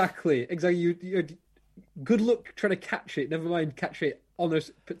 Yeah. Exactly. You're good luck trying to catch it. Never mind catch it on a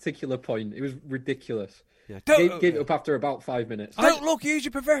particular point. It was ridiculous. Yeah. Gave it up after about 5 minutes. Don't look. Use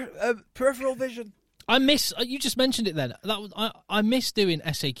your peripheral vision. I miss. You just mentioned it then. I miss doing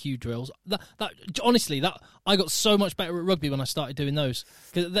SAQ drills. Honestly, I got so much better at rugby when I started doing those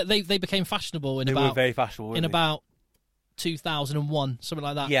because they became fashionable They were very fashionable in about 2001, something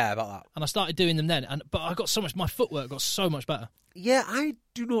like that. Yeah, about that. And I started doing them then, but I got so much. My footwork got so much better. Yeah, I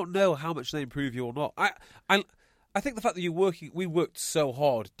do not know how much they improve you or not. I think the fact that we worked so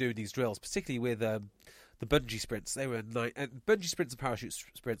hard doing these drills, particularly with the bungee sprints. They were bungee sprints and parachute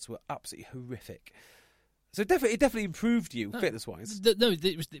sprints were absolutely horrific. So it definitely improved you fitness wise. It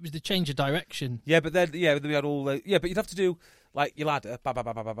was the change of direction. Yeah, but then we had all but you'd have to do like your ladder, bang, bang,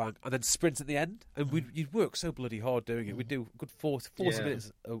 bang, bang, bang, bang, and then sprint at the end. And you'd work so bloody hard doing it. We'd do a good 40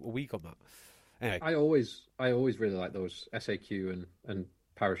 minutes a week on that. Anyway, I always really like those SAQ and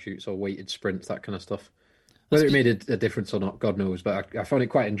parachutes or weighted sprints, that kind of stuff. Whether it made a difference or not, God knows. But I found it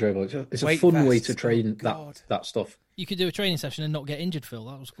quite enjoyable. It's a fun way to train that stuff. You could do a training session and not get injured, Phil.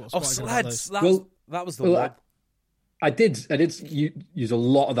 That was quite sleds. That was the one. I did use a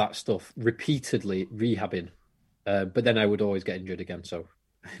lot of that stuff repeatedly rehabbing, but then I would always get injured again. So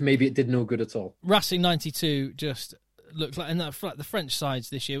maybe it did no good at all. Racing 92 just looked like, and the French sides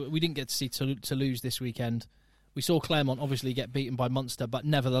this year. We didn't get to see Toulouse this weekend. We saw Clermont obviously get beaten by Munster, but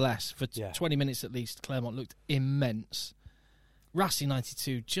nevertheless, for 20 minutes at least, Clermont looked immense. Racing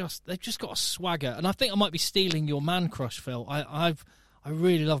 92, they've just got a swagger, and I think I might be stealing your man crush, Phil. I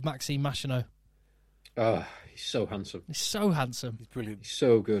really love Maxime Machineau. Oh, he's so handsome. He's so handsome. He's brilliant. He's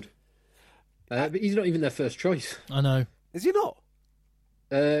so good. But he's not even their first choice. I know. Is he not?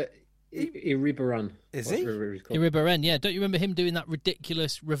 Iribarren. Is he? Iribarren, yeah. Don't you remember him doing that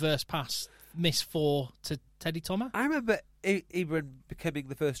ridiculous reverse pass, miss 4 to Teddy Thomas? I remember Iribarren becoming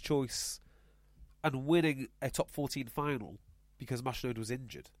the first choice and winning a top 14 final because Machineau was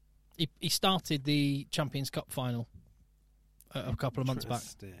injured. He started the Champions Cup final a couple of months back.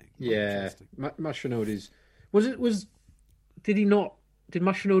 Yeah, Machineau did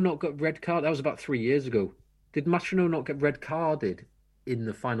Machineau not get red card? That was about 3 years ago. Did Machineau not get red carded in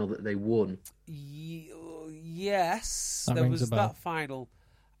the final that they won? Yes, there was that final,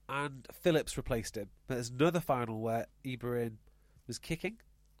 and Phillips replaced him. But there's another final where Iribarren was kicking.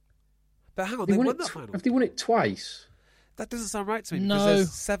 But hang on, they won that final. Have they won it twice? That doesn't sound right to me. No, because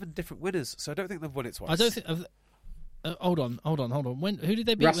there's 7 different winners, so I don't think they've won it twice. I don't think. Hold on. Who did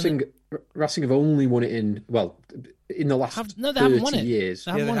they beat? Racing have only won it in the last 30 years.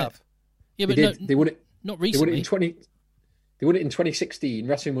 They haven't won it. Yeah, but they won it. Not recently. They won it in 2016.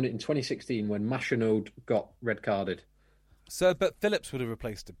 Racing won it in 2016 when Machineau got red carded. So, but Phillips would have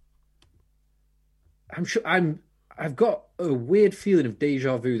replaced him. I'm sure. I've got a weird feeling of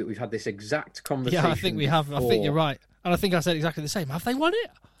deja vu that we've had this exact conversation. Yeah, I think we have. Before. I think you're right, and I think I said exactly the same. Have they won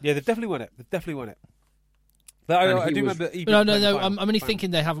it? Yeah, they've definitely won it. But I do remember. No. I'm only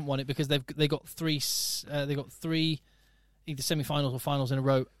thinking they haven't won it because they got three. They got 3 either semi-finals or finals in a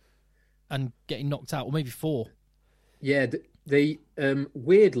row, and getting knocked out, or maybe 4. Yeah, they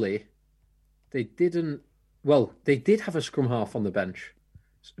weirdly they didn't. Well, they did have a scrum half on the bench,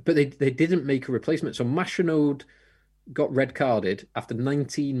 but they didn't make a replacement. So Machineau got red carded after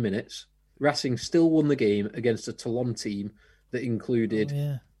 19 minutes. Racing still won the game against a Toulon team that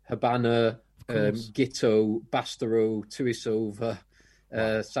included Habana, Giteau, Bastero, Tuisova,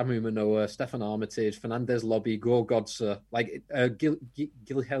 Samu Manoa, Stefan Armitage, Fernandez Lobby, Gore Godser, like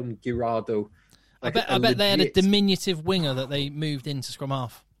Guilherme Girardo. Like I bet they had a diminutive winger that they moved into scrum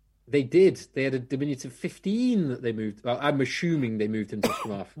half. They did. They had a diminutive 15 that they moved. Well, I'm assuming they moved into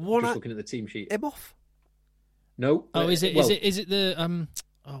scrum half. Just looking at the team sheet. Imhoff? No. Oh, is it the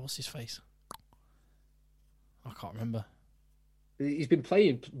what's his face? I can't remember. He's been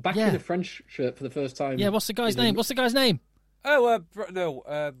playing back in a French shirt for the first time. Yeah, what's the guy's name? What's the guy's name? Oh,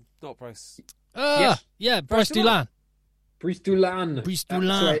 not Bryce. Yes. Yeah, Bryce Dulin. Brice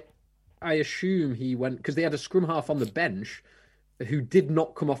Dulin. So I assume he went because they had a scrum half on the bench who did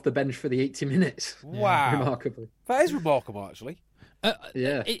not come off the bench for the 80 minutes. Wow. Remarkably. That is remarkable, actually.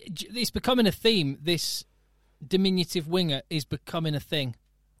 Yeah. It's becoming a theme. This diminutive winger is becoming a thing.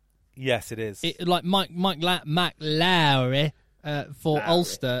 Yes, it is. Like Mike Lowry for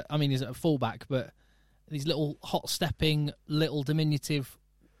Ulster. I mean, he's a fullback, but these little hot-stepping, little diminutive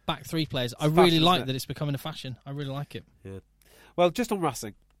back three players. I really like that it's becoming a fashion. I really like it. Yeah. Well, just on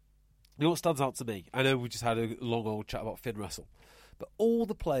Racing, you know what stands out to me? I know we just had a long old chat about Finn Russell, but all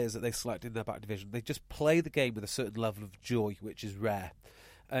the players that they select in their back division, they just play the game with a certain level of joy, which is rare.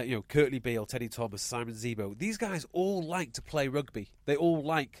 Curtly Beale, Teddy Thomas, Simon Zebo. These guys all like to play rugby. They all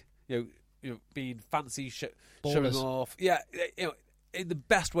like, being fancy, showing off. Yeah, in the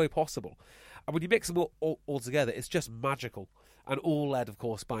best way possible. And when you mix them all together, it's just magical. And all led, of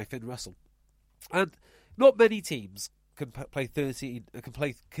course, by Finn Russell. And not many teams can play 13, can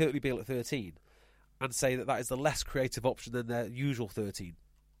play Curtly Beale at 13 and say that is the less creative option than their usual 13.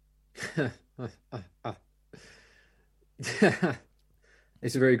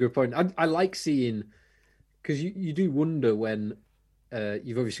 It's a very good point. I like seeing, because you do wonder when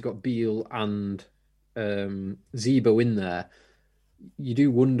you've obviously got Beale and Zebo in there. You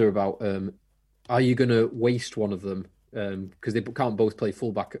do wonder about, are you going to waste one of them? Because they can't both play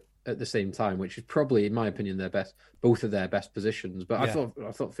fullback at the same time, which is probably, in my opinion, both of their best positions. But yeah.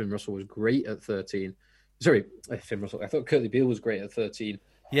 I thought Finn Russell was great at 13. Sorry, Finn Russell. I thought Curtly Beale was great at 13.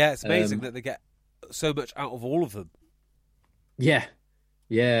 Yeah, it's amazing that they get so much out of all of them. Yeah.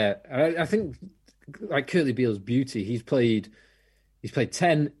 I think like Curtly Beale's beauty. He's played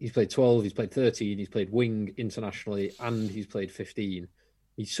 10, he's played 12, he's played 13, he's played wing internationally, and he's played 15.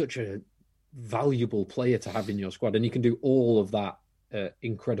 He's such a valuable player to have in your squad, and he can do all of that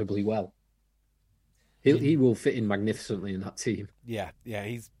incredibly well. He will fit in magnificently in that team. Yeah,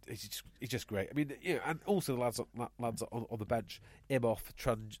 he's just great. I mean, and also the lads on the bench, Imhoff,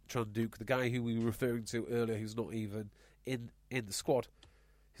 Tranduc, the guy who we were referring to earlier, who's not even in the squad.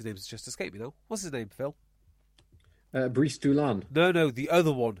 His name's just escaped me now. What's his name, Phil? Brice Dulin. No, the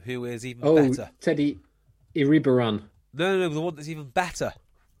other one who is even better. Teddy Iribaran. No, the one that's even better.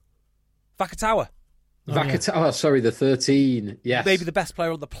 Vakatawa. Vakatawa, sorry, the 13. Yes. Maybe the best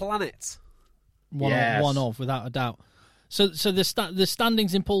player on the planet. One of, without a doubt. So the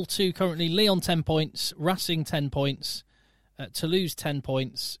standings in Pool 2 currently, Lyon 10 points, Racing 10 points, Toulouse 10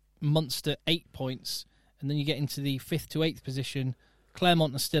 points, Munster 8 points, and then you get into the 5th to 8th position.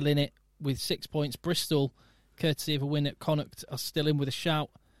 Claremont are still in it with 6 points. Bristol, courtesy of a win at Connacht, are still in with a shout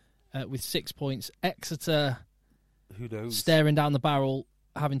with 6 points. Exeter, who knows, staring down the barrel,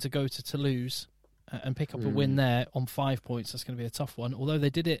 having to go to Toulouse and pick up a win there on 5 points. That's going to be a tough one. Although they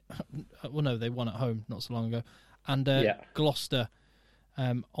did it, well, no, they won at home not so long ago. And Gloucester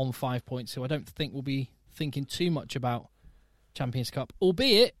on 5 points, who I don't think will be thinking too much about Champions Cup.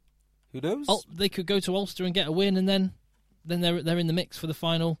 Albeit, who knows, they could go to Ulster and get a win, and then they're in the mix for the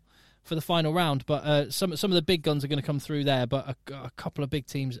final round. But some of the big guns are going to come through there. But a couple of big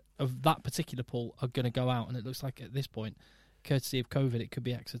teams of that particular pool are going to go out, and it looks like at this point, courtesy of COVID, it could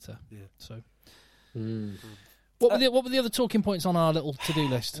be Exeter. Yeah. So. What were the other talking points on our little to-do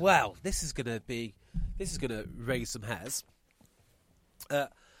list? Well, this is going to raise some hairs.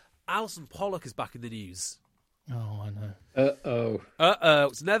 Alison Pollock is back in the news. Oh, I know. Uh-oh.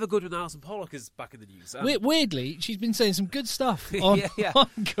 It's never good when Alison Pollock is back in the news. Weirdly, she's been saying some good stuff on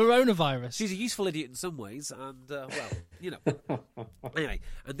coronavirus. She's a useful idiot in some ways, and, Anyway,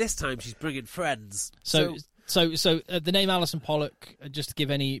 and this time she's bringing friends. So the name Alison Pollock, just to give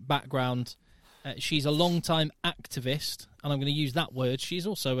any background, she's a long-time activist, and I'm going to use that word. She's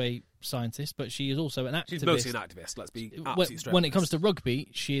also a scientist, but she is also an activist. She's mostly an activist, let's be absolutely straight. When it comes to rugby,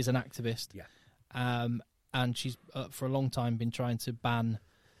 she is an activist. Yeah. And she's, for a long time, been trying to ban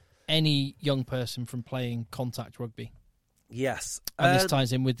any young person from playing contact rugby. Yes. And this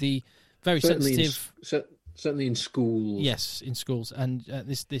ties in with the very sensitive... Certainly in schools. Yes, in schools. And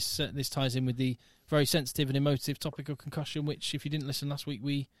this ties in with the very sensitive and emotive topic of concussion, which, if you didn't listen last week,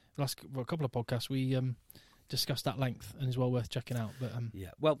 a couple of podcasts, we discussed at length and is well worth checking out. But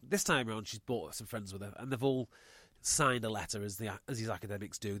Yeah, well, this time around she's brought some friends with her, and they've all signed a letter as these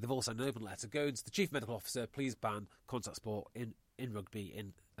academics do. They've all signed an open letter going to the chief medical officer. Please ban contact sport in rugby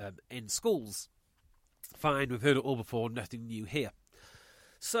in schools. Fine, we've heard it all before. Nothing new here.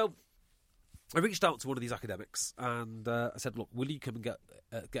 So I reached out to one of these academics and I said, "Look, will you come and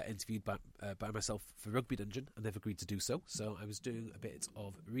get interviewed by myself for Rugby Dungeon?" And they've agreed to do so. So I was doing a bit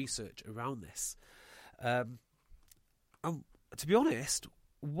of research around this. And to be honest,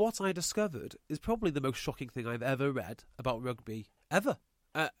 what I discovered is probably the most shocking thing I've ever read about rugby ever.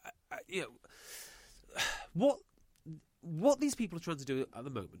 What these people are trying to do at the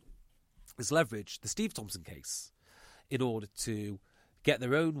moment is leverage the Steve Thompson case in order to get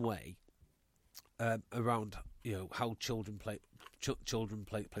their own way around how children play sport.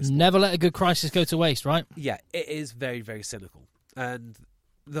 never let a good crisis go to waste, right? Yeah, it is very, very cynical. And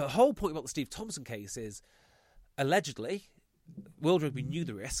the whole point about the Steve Thompson case is, allegedly, World Rugby knew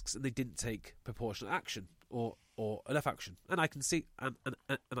the risks and they didn't take proportionate action or enough action, and I can see and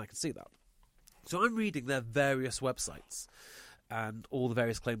I can see that. So I'm reading their various websites and all the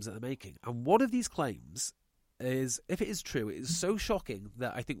various claims that they're making, and one of these claims is, if it is true, it is so shocking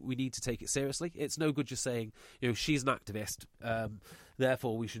that I think we need to take it seriously. It's no good just saying, she's an activist,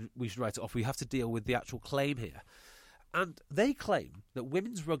 therefore we should write it off. We have to deal with the actual claim here. And they claim that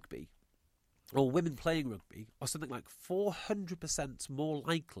women's rugby, or women playing rugby, are something like 400% more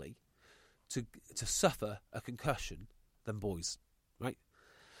likely to suffer a concussion than boys, right?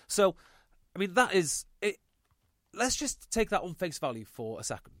 So, I mean, that is it. Let's just take that on face value for a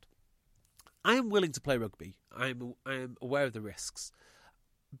second. I am willing to play rugby. I am aware of the risks.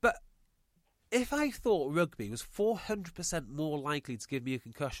 But if I thought rugby was 400% more likely to give me a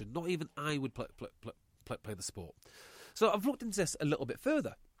concussion, not even I would play the sport. So I've looked into this a little bit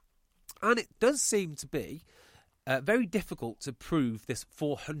further. And it does seem to be very difficult to prove this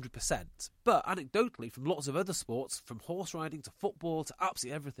 400%. But anecdotally, from lots of other sports, from horse riding to football to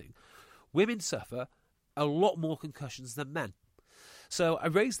absolutely everything, women suffer a lot more concussions than men. So I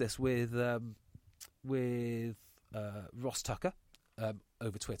raised this with Ross Tucker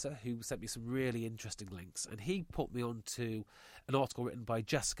over Twitter, who sent me some really interesting links, and he put me on to an article written by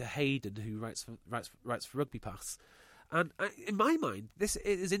Jessica Hayden, who writes for Rugby Pass. And in my mind, this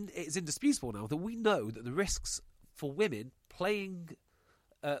is indisputable now that we know that the risks for women playing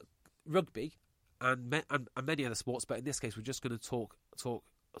rugby and many other sports, but in this case we're just going to talk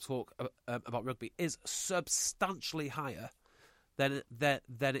about rugby, is substantially higher than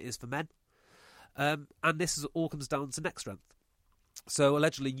it is for men. And this all comes down to neck strength. So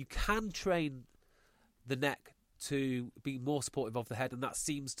allegedly you can train the neck to be more supportive of the head, and that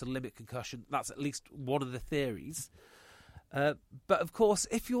seems to limit concussion. That's at least one of the theories. But of course,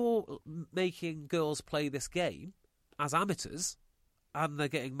 if you're making girls play this game as amateurs and they're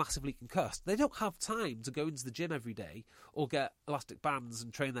getting massively concussed, they don't have time to go into the gym every day or get elastic bands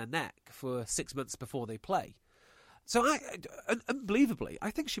and train their neck for 6 months before they play. So unbelievably,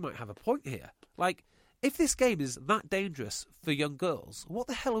 I think she might have a point here. Like, if this game is that dangerous for young girls, what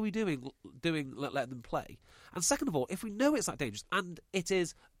the hell are we doing letting them play? And second of all, if we know it's that dangerous and it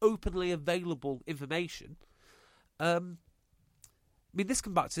is openly available information, I mean, this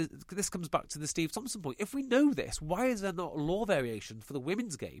comes back to the Steve Thompson point. If we know this, why is there not a law variation for the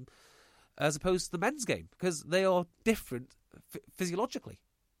women's game as opposed to the men's game? Because they are different physiologically.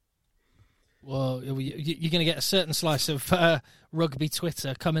 Well, you're going to get a certain slice of rugby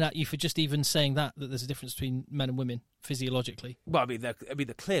Twitter coming at you for just even saying that there's a difference between men and women physiologically. Well, I mean, there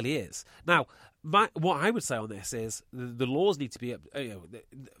clearly is. Now, what I would say on this is the laws need to be,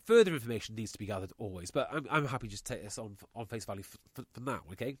 further information needs to be gathered always. But I'm happy to just take this on face value for now.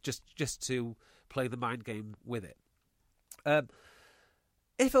 Okay, just to play the mind game with it.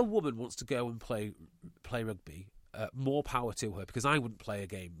 If a woman wants to go and play rugby, more power to her, because I wouldn't play a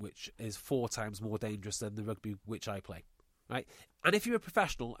game which is 4 times more dangerous than the rugby which I play, right? And if you're a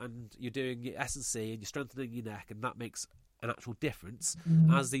professional and you're doing your S&C and you're strengthening your neck, and that makes an actual difference,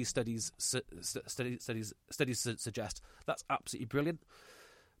 as these studies suggest, that's absolutely brilliant.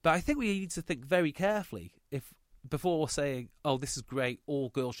 But I think we need to think very carefully before saying, "Oh, this is great. All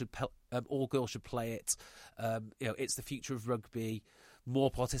girls should play it. It's the future of rugby.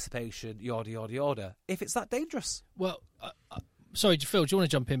 More participation, yada yada yada." If it's that dangerous, well, sorry, Phil, do you want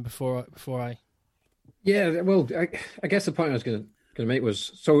to jump in before I? Yeah, well, I guess the point I was going to make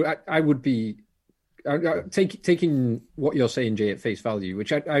was, so I would be taking what you're saying, Jay, at face value,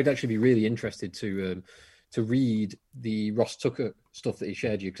 which I'd actually be really interested to read the Ross Tucker stuff that he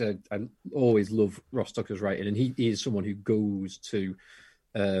shared you, because I always love Ross Tucker's writing, and he is someone who goes to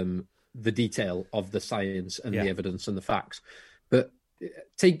the detail of the science and the evidence and the facts. But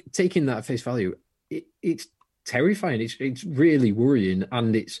taking that at face value, it's terrifying. It's really worrying.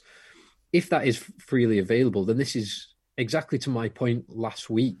 And if that is freely available, then this is exactly to my point last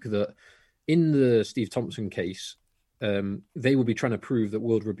week that in the Steve Thompson case, they will be trying to prove that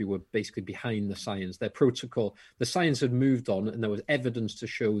World Rugby were basically behind the science. Their protocol, the science had moved on, and there was evidence to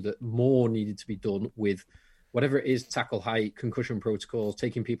show that more needed to be done with whatever it is, tackle height, concussion protocols,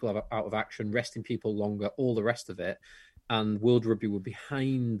 taking people out of action, resting people longer, all the rest of it. And World Rugby were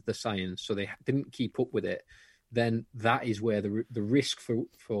behind the science, so they didn't keep up with it. Then that is where the risk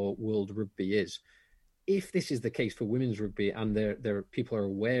for World Rugby is. If this is the case for women's rugby and there people are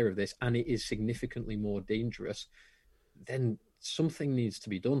aware of this and it is significantly more dangerous, then something needs to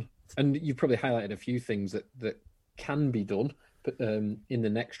be done. And you probably highlighted a few things that can be done in the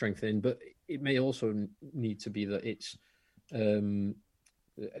neck strengthening, but it may also need to be that it's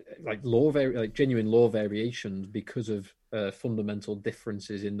like genuine law variations because of fundamental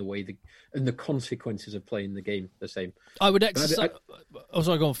differences in the way and the consequences of playing the game the same. I would exercise.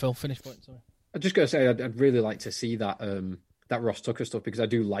 Sorry, go on, Phil. Finish point. Sorry. I just got to say, I'd really like to see that Ross Tucker stuff because I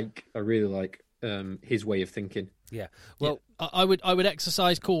really like his way of thinking. Yeah. Well, I would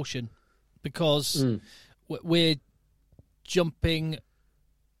exercise caution because we're jumping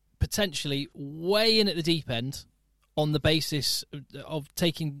potentially way in at the deep end on the basis of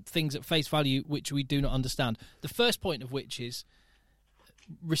taking things at face value which we do not understand. The first point of which is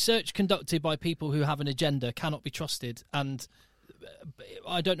research conducted by people who have an agenda cannot be trusted, and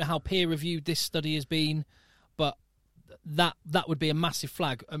I don't know how peer-reviewed this study has been, but that would be a massive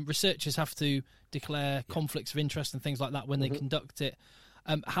flag. Researchers have to declare conflicts of interest and things like that when they conduct it.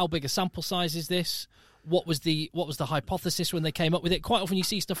 How big a sample size is this? What was the hypothesis when they came up with it? Quite often you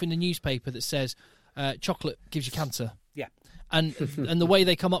see stuff in the newspaper that says chocolate gives you cancer. Yeah. And the way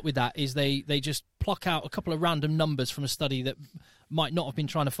they come up with that is they just pluck out a couple of random numbers from a study that might not have been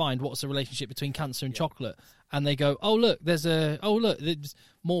trying to find what's the relationship between cancer and chocolate, and they go, there's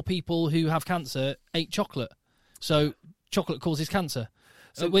more people who have cancer ate chocolate, so chocolate causes cancer.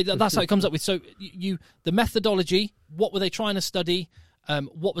 So that's how it comes up with. So the methodology, what were they trying to study?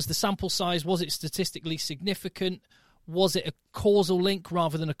 What was the sample size? Was it statistically significant? Was it a causal link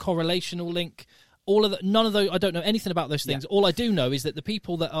rather than a correlational link? All of that, none of those. I don't know anything about those things. Yeah. All I do know is that the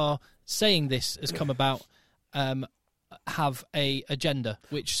people that are saying this has come about have a agenda.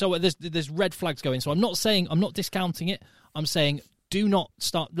 There's red flags going. So I'm not discounting it. I'm saying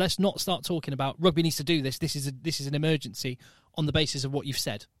let's not start talking about rugby needs to do this. This is an emergency on the basis of what you've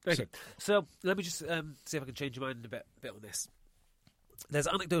said. Okay. So let me just see if I can change your mind a bit on this. There's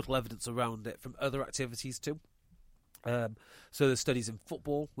anecdotal evidence around it from other activities too. So there's studies in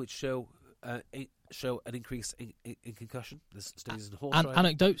football which show an increase in concussion. There's studies in horse riding.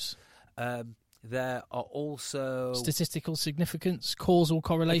 Anecdotes. There are also statistical significance, causal,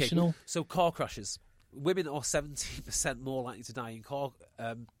 correlational. Okay. So car crashes. Women are 70% more likely to die in car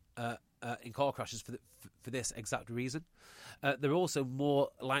crashes for this exact reason. They're also more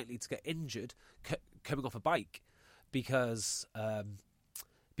likely to get injured coming off a bike because of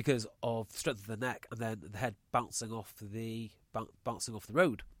strength of the neck and then the head bouncing off the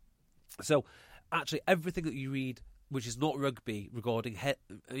road. So actually, everything that you read, which is not rugby, regarding head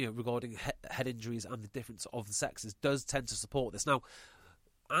injuries and the difference of the sexes, does tend to support this. Now,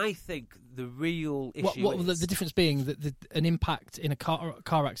 I think the real issue is the difference being that an impact in a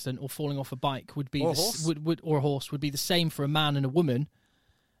car accident or falling off a bike would be or a horse would be the same for a man and a woman,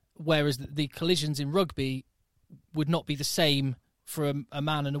 whereas the collisions in rugby would not be the same for a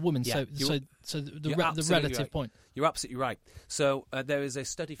man and a woman. Yeah, so the relative right. point. You're absolutely right. So there is a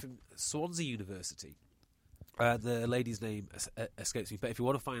study from Swansea University. The lady's name escapes me, but if you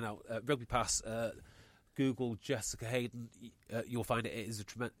want to find out, Rugby Pass, Google Jessica Hayden, you'll find it. It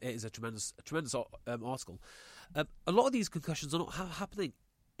is a tremendous article. A lot of these concussions are not happening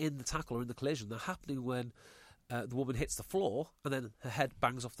in the tackle or in the collision. They're happening when the woman hits the floor and then her head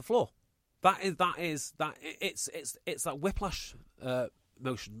bangs off the floor. It's that whiplash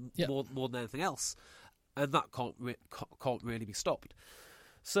motion more than anything else, and that can't really be stopped.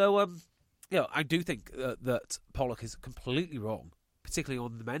 So I do think that Pollock is completely wrong, particularly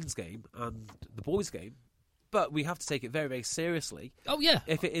on the men's game and the boys' game. But we have to take it very, very seriously. Oh yeah,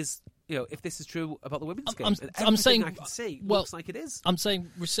 if it is, if this is true about the women's game, I'm saying I can see looks like it is. I'm saying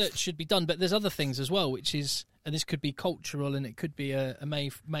research should be done, but there's other things as well, which is, and this could be cultural, and it could be a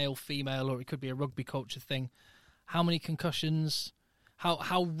male, female, or it could be a rugby culture thing. How many concussions?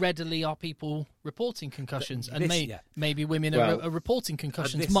 How readily are people reporting concussions? Maybe women are reporting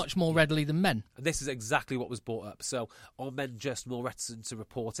concussions much more readily than men. And this is exactly what was brought up. So are men just more reticent to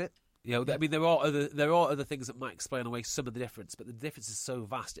report it? You know, I mean, there are other things that might explain away some of the difference, but the difference is so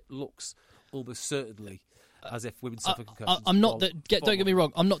vast. It looks almost certainly as if women suffer concussions. I'm not. Don't get me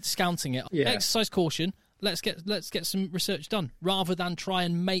wrong. I'm not discounting it. Yeah. Exercise caution. Let's get some research done rather than try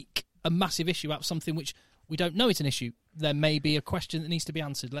and make a massive issue out of something which we don't know it's an issue. There may be a question that needs to be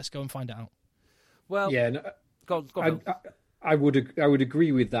answered. Let's go and find it out. Well, yeah, no, go on. I would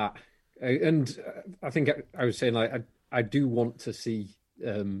agree with that, and I think I was saying like I do want to see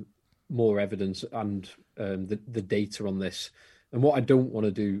more evidence and the data on this. And what I don't want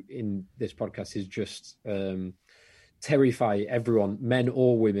to do in this podcast is just terrify everyone, men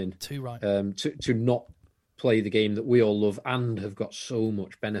or women, Too right. to not play the game that we all love and have got so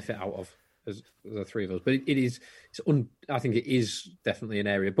much benefit out of as the three of us. But I think it is definitely an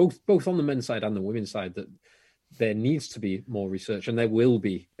area, both on the men's side and the women's side, that there needs to be more research, and there will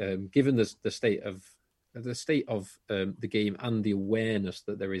be, given the state of the game and the awareness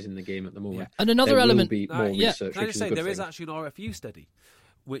that there is in the game at the moment. And another element, will be more research. Can I just say there is actually an RFU study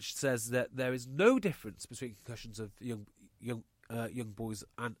which says that there is no difference between concussions of young boys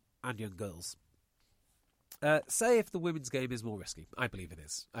and young girls. Say if the women's game is more risky. I believe it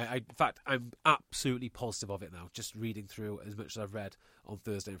is. In fact, I'm absolutely positive of it now, just reading through as much as I've read on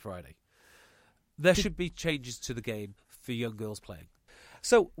Thursday and Friday. There should be changes to the game for young girls playing.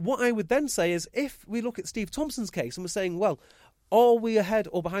 So what I would then say is, if we look at Steve Thompson's case and we're saying, well, are we ahead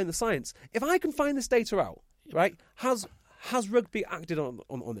or behind the science? If I can find this data out, right, has rugby acted on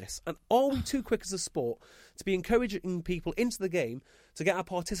this? And are we too quick as a sport to be encouraging people into the game to get our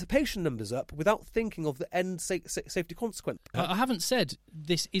participation numbers up without thinking of the end safety consequence? I haven't said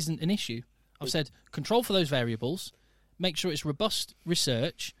this isn't an issue. I've said control for those variables, make sure it's robust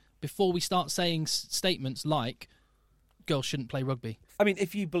research before we start saying statements like girls shouldn't play rugby. I mean,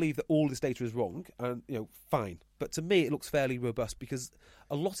 if you believe that all this data is wrong, fine. But to me, it looks fairly robust because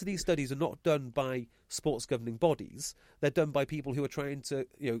a lot of these studies are not done by sports governing bodies. They're done by people who are trying to,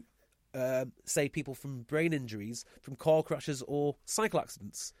 save people from brain injuries, from car crashes or cycle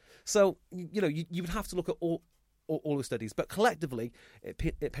accidents. So, you would have to look at all the studies. But collectively,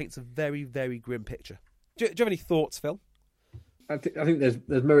 it paints a very, very grim picture. Do you have any thoughts, Phil? I think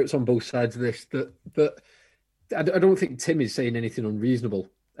there's merits on both sides of this, but I don't think Tim is saying anything unreasonable.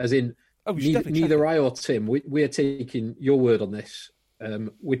 As in, neither I or Tim, we are taking your word on this.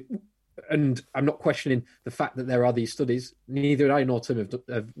 And I'm not questioning the fact that there are these studies. Neither I nor Tim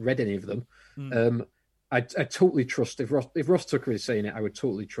have read any of them. I totally trust, if Ross Tucker is saying it, I would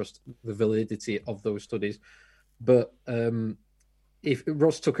totally trust the validity of those studies. But if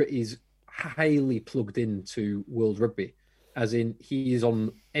Ross Tucker is highly plugged into World Rugby, as in he is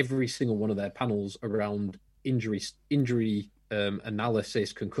on every single one of their panels around injury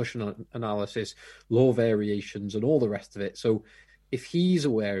analysis, concussion analysis, law variations, and all the rest of it. So if he's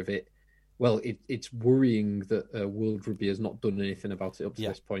aware of it, well, it's worrying that World Rugby has not done anything about it up to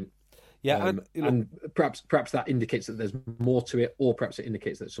this point. Yeah, and perhaps that indicates that there's more to it, or perhaps it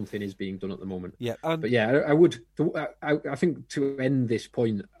indicates that something is being done at the moment. Yeah, but yeah, I think to end this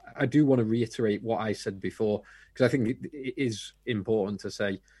point, I do want to reiterate what I said before, because I think it is important to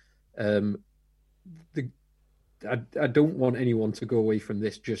say, I don't want anyone to go away from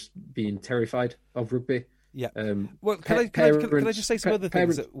this just being terrified of rugby. Yeah. Well, can I just say some other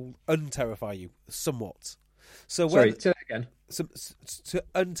things that will unterrify you somewhat? So sorry, say that again. To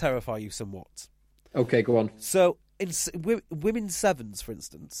unterrify you somewhat. Okay, go on. So in women's sevens, for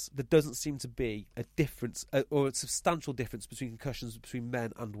instance, there doesn't seem to be a difference or a substantial difference between concussions between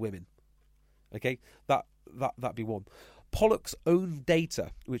men and women. Okay, that'd be one. Pollock's own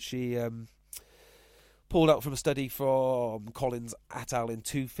data, which he pulled out from a study from Collins et al. in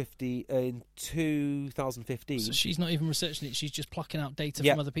 2015. So she's not even researching it; she's just plucking out data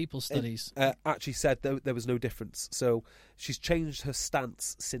from other people's studies. Actually, said there was no difference. So she's changed her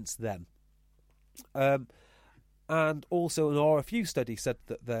stance since then. And also, an RFU study said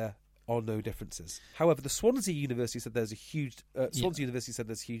that there are no differences. However, the Swansea University said there's a huge. University said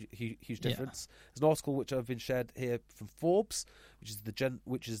there's huge difference. There's an article which I've been shared here from Forbes, which is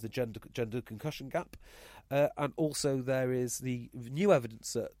the gender concussion gap, and also there is the new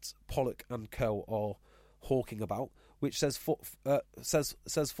evidence that Pollock and co are hawking about, which says 4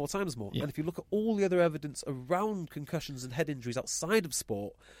 times more. Yeah. And if you look at all the other evidence around concussions and head injuries outside of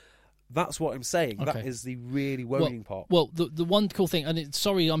sport, that's what I'm saying. Okay. That is the really worrying part. Well, the one cool thing, and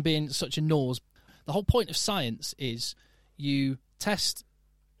sorry I'm being such a nose, the whole point of science is you test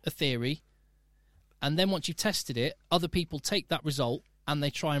a theory, and then once you've tested it, other people take that result and they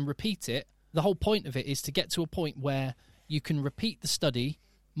try and repeat it. The whole point of it is to get to a point where you can repeat the study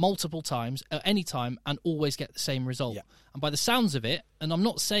multiple times at any time and always get the same result. Yeah. And by the sounds of it, and I'm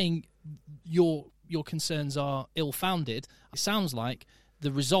not saying your concerns are ill-founded, it sounds like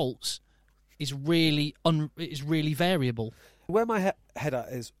the results is really variable. Where my head at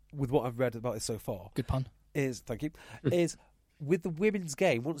is with what I've read about it so far. Good pun. Thank you. Is with the women's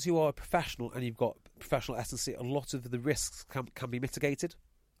game, once you are a professional and you've got professional S&C, a lot of the risks can be mitigated.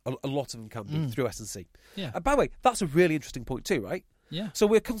 A lot of them can be through S&C. Yeah. By the way, that's a really interesting point too, right? Yeah. So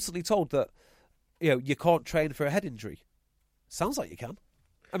we're constantly told that you can't train for a head injury. Sounds like you can.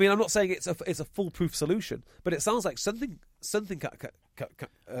 I mean, I'm not saying it's a foolproof solution, but it sounds like something can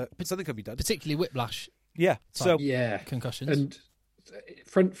be done. Particularly whiplash. Yeah. So concussions. And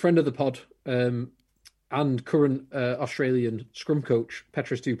friend of the pod, and current Australian scrum coach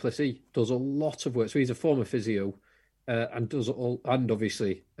Petrus du Plessis does a lot of work. So he's a former physio and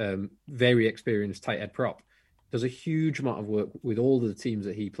obviously very experienced tight head prop. Does a huge amount of work with all of the teams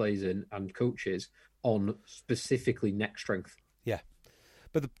that he plays in and coaches on specifically neck strength. Yeah.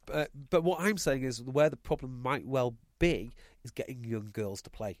 But what I'm saying is where the problem might well be is getting young girls to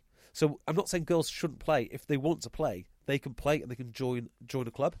play. So I'm not saying girls shouldn't play. If they want to play, they can play and they can join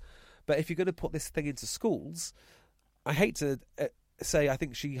a club. But if you're going to put this thing into schools, I hate to say I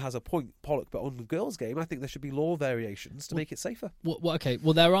think she has a point, Pollock, but on the girls' game, I think there should be law variations to make it safer. Okay.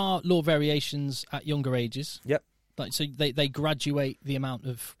 Well, there are law variations at younger ages. Yep. So they graduate the amount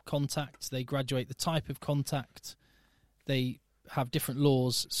of contact, they graduate the type of contact, they have different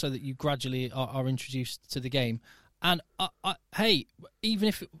laws so that you gradually are introduced to the game. And hey, even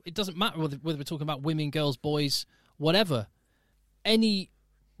if it doesn't matter whether we're talking about women, girls, boys, whatever, any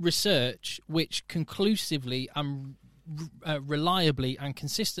research which conclusively and reliably and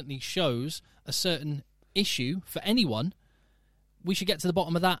consistently shows a certain issue for anyone, we should get to the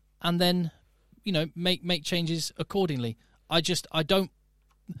bottom of that and then make changes accordingly. I don't.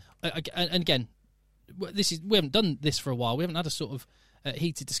 And again, we haven't done this for a while. We haven't had a sort of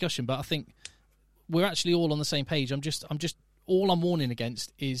heated discussion, but I think we're actually all on the same page. I'm just all I'm warning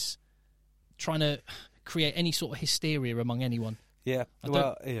against is trying to create any sort of hysteria among anyone. Yeah,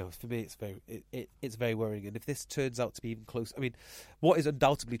 well, for me, it's very worrying. And if this turns out to be even close, I mean, what is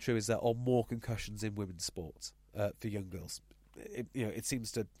undoubtedly true is there are more concussions in women's sports for young girls. It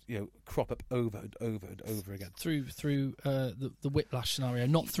seems to crop up over and over and over again through the whiplash scenario,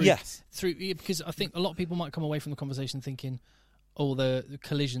 not through because I think a lot of people might come away from the conversation thinking, oh, the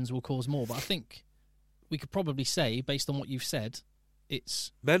collisions will cause more, but I think we could probably say, based on what you've said,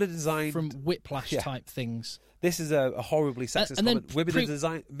 it's men are designed from whiplash type things. This is a horribly sexist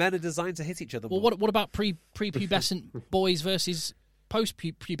comment. Men are designed to hit each other. Well, more. What about prepubescent boys versus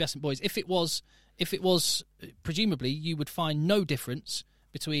post-pubescent boys? If it was, presumably you would find no difference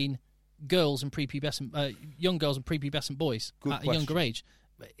between girls and prepubescent, young girls and prepubescent boys at a younger age.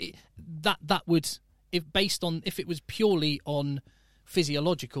 That would, if it was purely on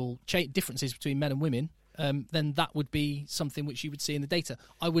physiological differences between men and women, then that would be something which you would see in the data.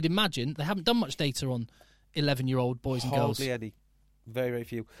 I would imagine they haven't done much data on 11-year-old boys and girls. Hardly any, very, very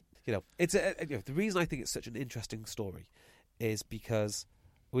few. It's the reason I think it's such an interesting story is because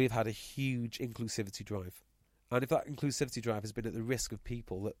we've had a huge inclusivity drive. And if that inclusivity drive has been at the risk of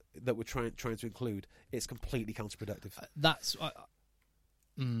people that we're trying to include, it's completely counterproductive. That's why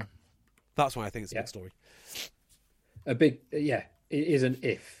I think it's a good story. It is an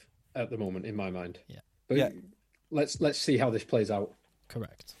if at the moment in my mind. Yeah. But let's see how this plays out.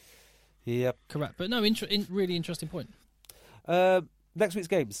 Correct. Yep. Correct. But no, really interesting point. Next week's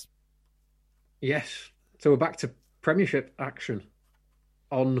games. Yes. So we're back to Premiership action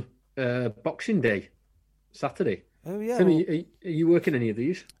on Boxing Day, Saturday. Oh, yeah. Tim, are you working any of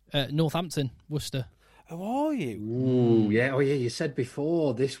these? Northampton, Worcester. How are you? Ooh, yeah. Oh, yeah, you said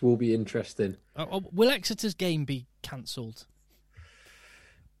before this will be interesting. Will Exeter's game be cancelled?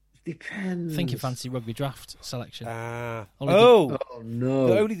 Depends. I think you fancy rugby draft selection. no!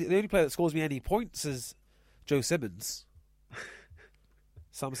 The only player that scores me any points is Joe Simmons.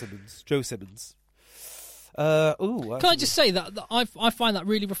 Sam Simmons. Joe Simmons. Can I just say that I find that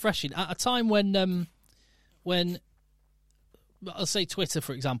really refreshing at a time when I'll say Twitter,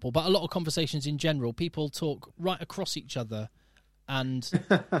 for example, but a lot of conversations in general, people talk right across each other and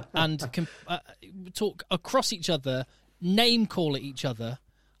talk across each other, name call at each other.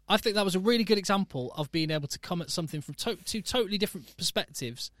 I think that was a really good example of being able to come at something from two totally different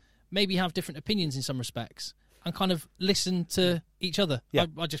perspectives, maybe have different opinions in some respects, and kind of listen to each other. Yeah.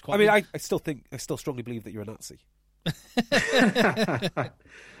 I just quite. I still strongly believe that you're a Nazi. I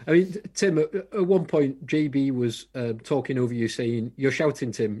mean, Tim, at one point, JB was talking over you, saying, "You're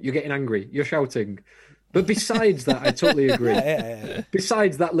shouting, Tim. You're getting angry. You're shouting." But besides that, I totally agree. Yeah.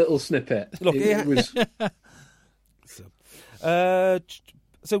 Besides that little snippet, look, it was.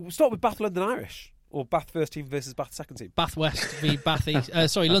 So we'll start with Bath London Irish, or Bath first team versus Bath second team. Bath West v Bath East.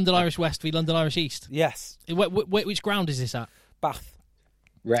 London Irish West v London Irish East. Yes. Which ground is this at? Bath.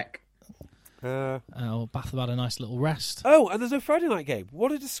 Wreck. Bath have had a nice little rest. Oh, and there's no Friday night game.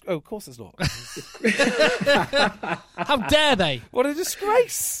 What a oh, of course there's not. How dare they? What a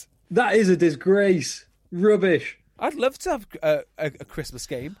disgrace. That is a disgrace. Rubbish. I'd love to have a Christmas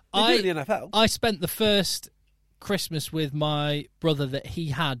game. They do it in the NFL. I spent the first Christmas with my brother that he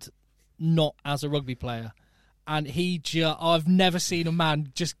had not as a rugby player. And I've never seen a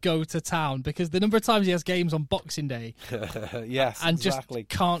man just go to town, because the number of times he has games on Boxing Day Yes, and exactly.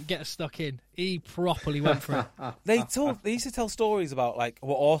 just can't get stuck in. He properly went for it. They used to tell stories about like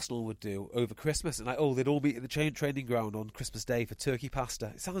what Arsenal would do over Christmas, and like, they'd all meet at the training ground on Christmas Day for turkey pasta.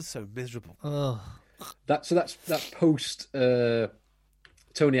 It sounds so miserable. That's post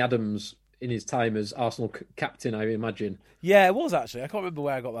Tony Adams in his time as Arsenal captain, I imagine. Yeah, it was actually. I can't remember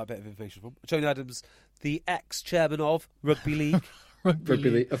where I got that bit of information from. Tony Adams, the ex-chairman of Rugby League. Rugby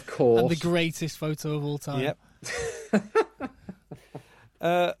League, of course. And the greatest photo of all time. Yep.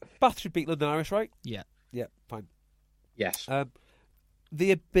 Bath should beat London Irish, right? Yeah. Yeah, fine. Yes.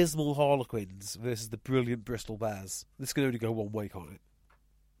 The abysmal Harlequins versus the brilliant Bristol Bears. This can only go one way, can't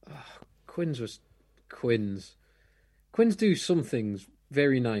it? Quins was Quins. Quins do some things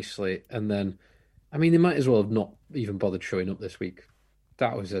very nicely, and then, I mean, they might as well have not even bothered showing up this week.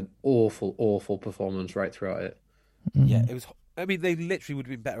 That was an awful, awful performance right throughout it. Yeah, it was. I mean, they literally would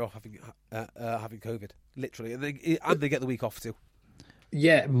have been better off having COVID, literally, and they get the week off too.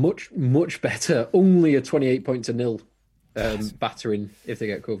 Yeah, much, much better. Only a 28-0 battering if they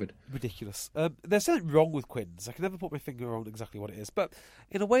get COVID. Ridiculous. There's something wrong with Quins. I can never put my finger on exactly what it is, but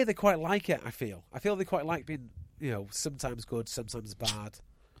in a way, they quite like it. I feel they quite like being, sometimes good, sometimes bad.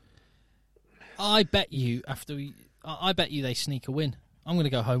 I bet you they sneak a win. I'm going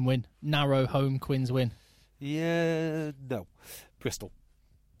to go home win. Narrow home Quins win. Yeah, no. Bristol.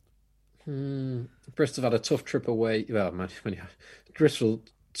 Bristol have had a tough trip away. Well, Bristol,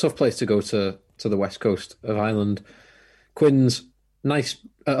 tough place to go to the west coast of Ireland. Quins, nice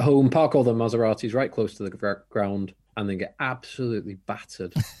at home, park all their Maseratis right close to the ground, and then get absolutely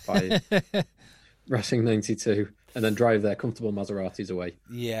battered by Racing 92, and then drive their comfortable Maseratis away.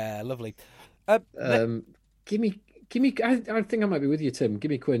 Yeah, lovely. Give me. I think I might be with you, Tim. Give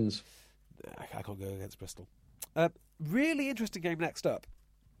me Quins. I can't go against Bristol. Really interesting game next up.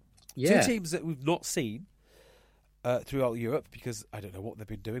 Yeah. Two teams that we've not seen throughout Europe, because I don't know what they've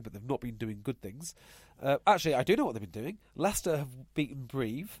been doing, but they've not been doing good things. Actually, I do know what they've been doing. Leicester have beaten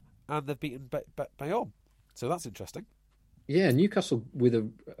Brive, and they've beaten Bayonne. So that's interesting. Yeah, Newcastle, with a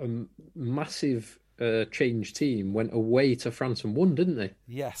massive change team, went away to France and won, didn't they?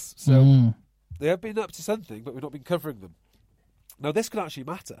 Yes. So they have been up to something, but we've not been covering them. Now, this could actually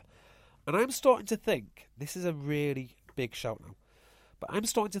matter. And I'm starting to think, this is a really big shout now, but I'm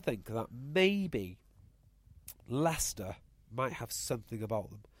starting to think that maybe Leicester might have something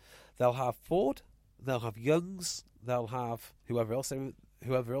about them. They'll have Ford, they'll have Youngs, they'll have whoever else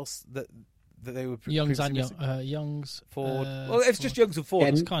that they were Youngs and missing. Youngs, Ford. Well, it's just Youngs and Ford.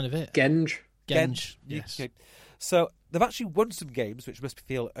 That's kind of it. Genge. Yes. Okay. So they've actually won some games, which must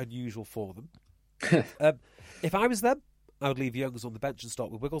feel unusual for them. If I was them, I would leave Youngs on the bench and start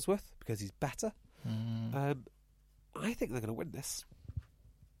with Wigglesworth because he's better. I think they're going to win this.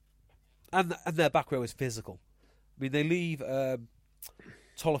 And their back row is physical. I mean, they leave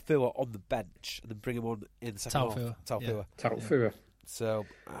Tolofua on the bench and then bring him on in the second half. Taufua. Yeah. So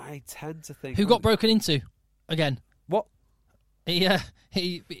I tend to think... Who got broken into again? What? He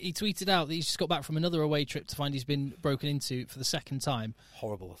tweeted out that he's just got back from another away trip to find he's been broken into for the second time.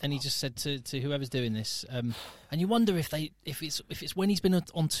 Horrible. And he just said to whoever's doing this, and you wonder if it's when he's been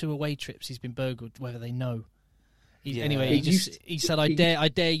on 2 away trips he's been burgled, whether they know. Anyway, he said, "I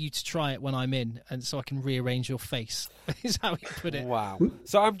dare you to try it when I'm in, and so I can rearrange your face." Is how he put it. Wow.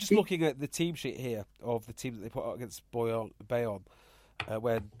 So I'm just looking at the team sheet here of the team that they put out against Bayonne,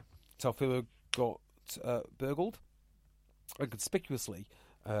 when Taufua got burgled. And conspicuously,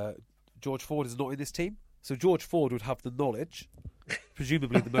 George Ford is not in this team. So George Ford would have the knowledge,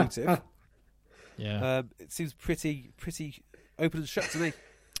 presumably the motive. Yeah. It seems pretty open and shut to me.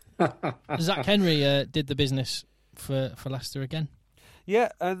 Zach Henry did the business for Leicester again. Yeah,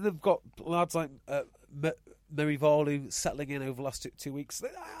 and they've got lads like Merivalu settling in over the last 2 weeks.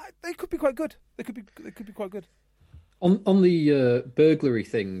 They could be quite good. They could be quite good. On the burglary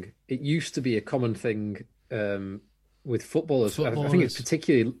thing, it used to be a common thing with footballers. I think it's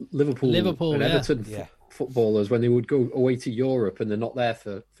particularly Liverpool and Everton footballers, when they would go away to Europe and they're not there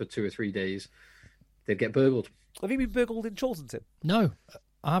for 2 or 3 days, they'd get burgled. Have you been burgled in Chorlton, Tim? No.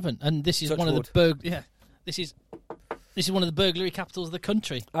 I haven't. And this is Touch one wood. of the This is one of the burglary capitals of the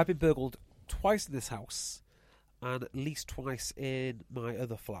country. I've been burgled twice in this house, and at least twice in my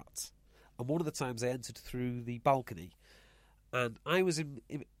other flat. And one of the times I entered through the balcony, and I was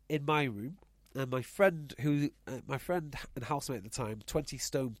in my room, and my friend and housemate at the time, 20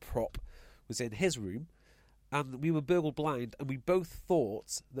 Stone Prop, was in his room, and we were burgled blind, and we both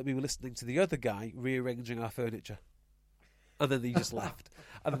thought that we were listening to the other guy rearranging our furniture. And then he just left.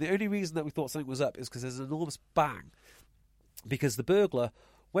 And the only reason that we thought something was up is because there's an enormous bang, because the burglar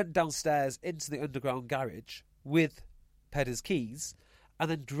went downstairs into the underground garage with Pedder's keys,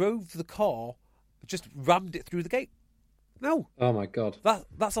 and then drove the car, just rammed it through the gate. No. Oh my God.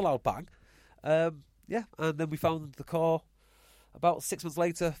 That's a loud bang. Yeah, and then we found the car about 6 months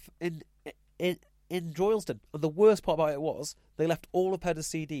later in Droylsden. And the worst part about it was they left all of Pedder's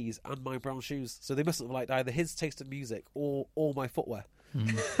CDs and my brown shoes. So they mustn't have liked either his taste in music or my footwear.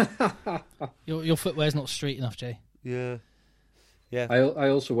 Your footwear's not street enough, Jay. Yeah. Yeah. I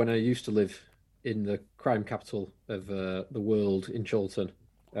also, when I used to live in the crime capital of the world in Chorlton,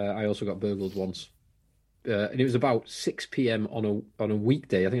 I also got burgled once. And it was about 6 p.m. on a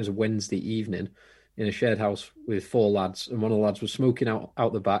weekday. I think it was a Wednesday evening in a shared house with 4 lads, and one of the lads was smoking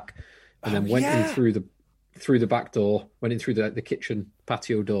out the back, and then went in through the back door, went in through the kitchen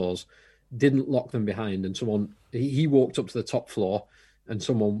patio doors, didn't lock them behind, and someone he walked up to the top floor, and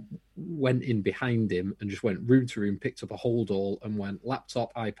someone went in behind him and just went room to room, picked up a hold all, and went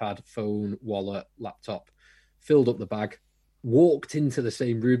laptop, iPad, phone, wallet, laptop, filled up the bag, walked into the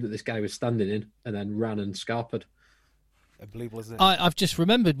same room that this guy was standing in, and then ran and scarpered. Unbelievable, isn't it? I've just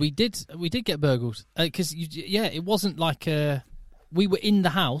remembered we did get burgled because it wasn't like we were in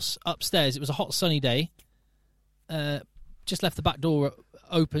the house upstairs. It was a hot sunny day. Just left the back door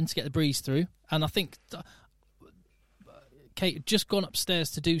open to get the breeze through, and I think Kate had just gone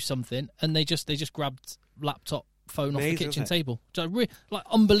upstairs to do something, and they just grabbed laptop, phone off the kitchen table. So like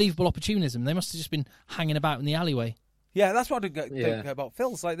unbelievable opportunism. They must have just been hanging about in the alleyway. Yeah, that's what I don't get about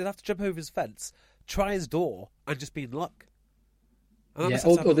Phil's. Like, they'd have to jump over his fence, try his door, and just be in luck.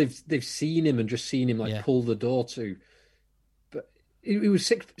 Or they've seen him and just seen him pull the door to. But it was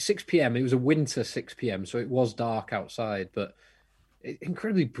 6 p.m. It was a winter 6 p.m, so it was dark outside, but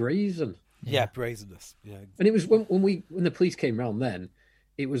incredibly brazen. Yeah, brazenness. Yeah, and it was when the police came round. Then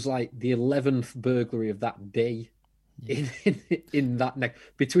it was like the 11th burglary of that day. In that neck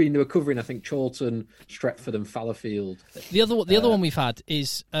between, they were covering, I think, Chorlton, Stretford, and Fallowfield. The other one we've had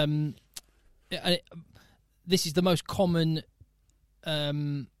is this is the most common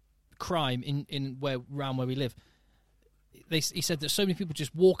crime in around where we live. He said that so many people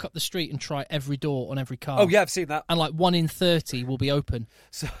just walk up the street and try every door on every car. Oh yeah, I've seen that. And like 1 in 30 will be open.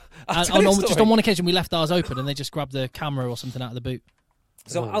 So just on one occasion we left ours open and they just grabbed the camera or something out of the boot.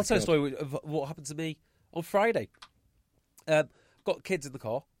 So I'll tell a story of what happened to me on Friday. Got kids in the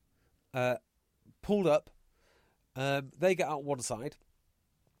car, pulled up. They get out one side,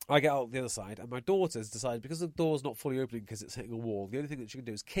 I get out the other side, and my daughter's decided, because the door's not fully opening because it's hitting a wall, the only thing that she can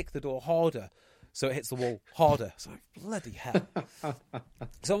do is kick the door harder so it hits the wall harder. So like, bloody hell.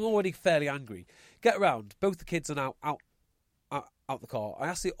 So I'm already fairly angry. Get around. Both the kids are now out the car. I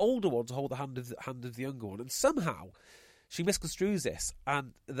asked the older one to hold the hand of the younger one, and somehow she misconstrues this,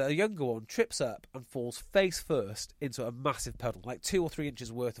 and the younger one trips up and falls face first into a massive puddle, like 2 or 3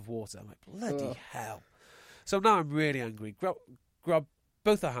 inches worth of water. I'm like, bloody hell. So now I'm really angry. Grab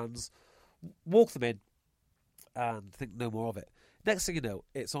both her hands, walk them in, and think no more of it. Next thing you know,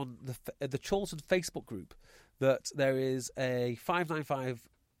 it's on the Chorlton Facebook group that there is a 595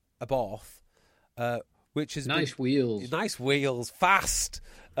 Abarth, which is nice wheels, fast,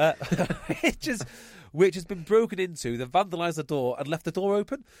 which has been broken into. They've vandalised the door and left the door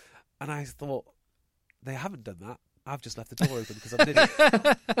open. And I thought, they haven't done that. I've just left the door open because I'm an idiot.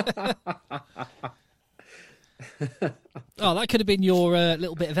 Oh, that could have been your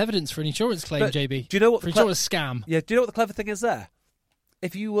little bit of evidence for an insurance claim, but JB. Do you know what for insurance scam? Yeah. Do you know what the clever thing is there?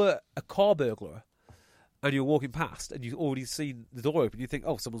 If you were a car burglar and you're walking past and you've already seen the door open, you think,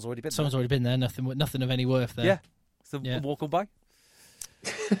 oh, someone's already been there. Nothing of any worth there. Yeah. So walk on by.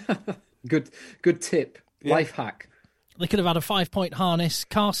 Good tip. Yeah. Life hack. They could have had a 5-point harness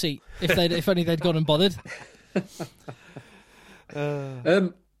car seat if only they'd gone and bothered.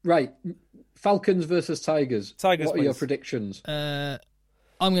 Right. Falcons versus Tigers. What please. Are your predictions? I'm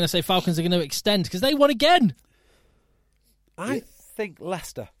going to say Falcons are going to extend because they won again. I think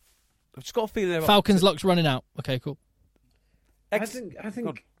Leicester. I've just got a feeling Falcons' luck's running out. Okay, cool. I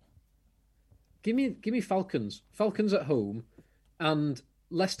think. Give me Falcons. Falcons at home, and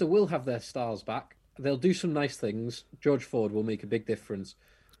Leicester will have their stars back. they'll do some nice things. George Ford will make a big difference.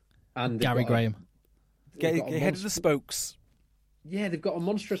 And Gary Graham. Get ahead of the spokes. Yeah, they've got a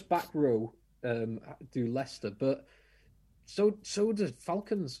monstrous back row, do Leicester, but so do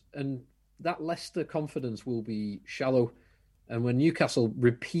Falcons. And that Leicester confidence will be shallow. And when Newcastle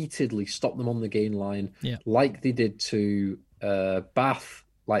repeatedly stop them on the gain line, like they did to Bath,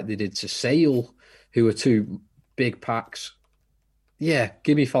 like they did to Sale, who are two big packs,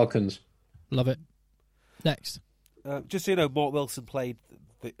 give me Falcons. Love it. Next. Just so you know, Mark Wilson played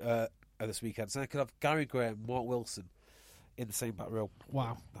this weekend, so I could have Gary Graham, Mark Wilson in the same back row.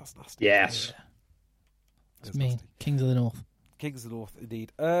 Wow. That's nasty. Yes. It's mean. Nasty. Kings of the North. Kings of the North,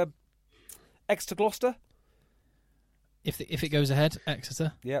 indeed. Exeter Gloucester. If it goes ahead,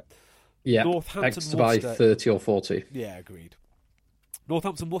 Exeter. Yep. Yeah. Northampton Exeter by 30 or 40. Yeah, agreed.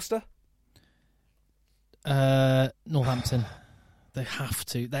 Northampton Worcester. Northampton. They have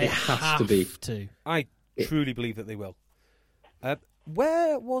to. They have to be. I truly believe that they will.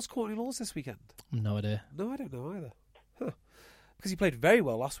 Where was Courtney Laws this weekend? No idea. No, I don't know either. Because he played very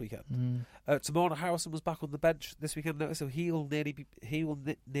well last weekend. Tamana Harrison was back on the bench this weekend, so he'll nearly be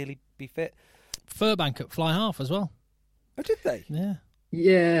fit. Furbank at fly half as well. Oh, did they? Yeah.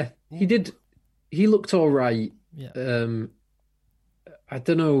 Yeah, he did. He looked all right. Yeah. I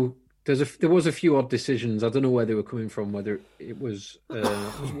don't know. There was a few odd decisions. I don't know where they were coming from. Whether it was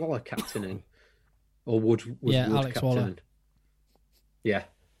Waller captaining or Wood Alex captaining. Waller. Yeah.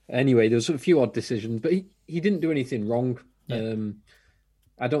 Anyway, there was a few odd decisions, but he didn't do anything wrong. Yeah.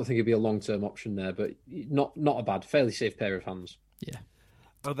 I don't think it'd be a long-term option there, but not a bad, fairly safe pair of hands. Yeah.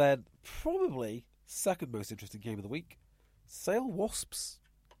 And then probably second most interesting game of the week, Sale Wasps.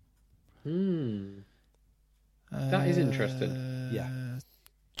 That is interesting. Yeah.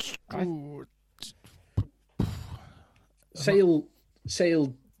 Sale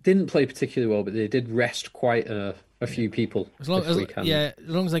didn't play particularly well, but they did rest quite a few people as long this weekend. As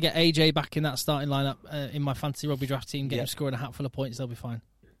long as I get AJ back in that starting lineup in my fantasy rugby draft team, get him scoring a hatful of points, they'll be fine.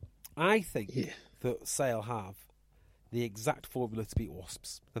 I think that Sale have the exact formula to beat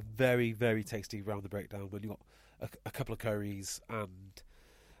Wasps. They're very, very tasty around the breakdown when you've got a couple of curries and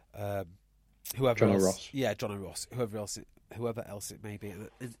whoever John else. Ross. Yeah, John Ross. Whoever else it may be. And,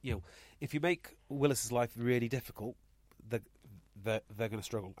 if you make Willis's life really difficult, they're going to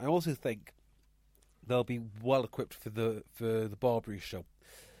struggle. I also think they'll be well equipped for the Barbary show.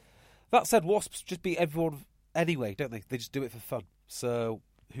 That said, Wasps just beat everyone anyway, don't they? They just do it for fun. So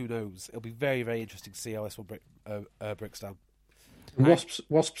who knows? It'll be very, very interesting to see how this one breaks down.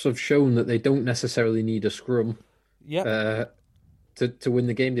 Wasps have shown that they don't necessarily need a scrum. Yeah. To win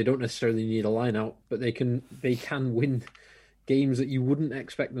the game, they don't necessarily need a line out, but they can win games that you wouldn't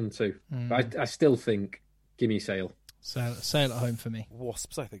expect them to. But I still think, give me Sale. Sale at home for me.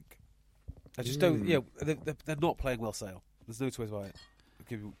 Wasps, I think. I just don't. They're not playing well. Sale. There's no two ways about it.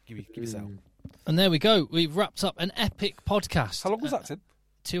 Give me Sale. And there we go. We've wrapped up an epic podcast. How long was that, Tim?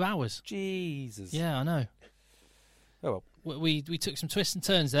 2 hours. Jesus. Yeah, I know. Oh well. We took some twists and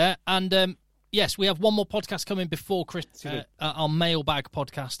turns there, and yes, we have one more podcast coming before our mailbag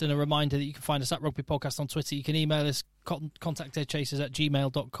podcast. And a reminder that you can find us at Rugby Podcast on Twitter. You can email us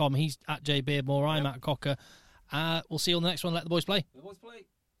contactedchasers@gmail.com. He's at jbeardmore. I'm at Cocker. We'll see you on the next one. Let the boys play. The boys play.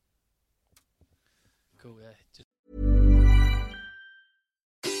 Cool. Yeah.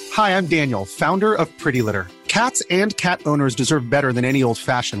 Hi, I'm Daniel, founder of Pretty Litter. Cats and cat owners deserve better than any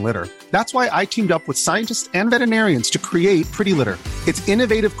old-fashioned litter. That's why I teamed up with scientists and veterinarians to create Pretty Litter. Its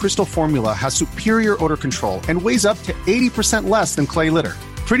innovative crystal formula has superior odor control and weighs up to 80% less than clay litter.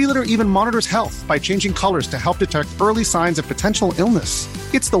 Pretty Litter even monitors health by changing colors to help detect early signs of potential illness.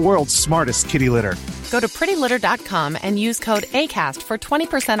 It's the world's smartest kitty litter. Go to prettylitter.com and use code ACAST for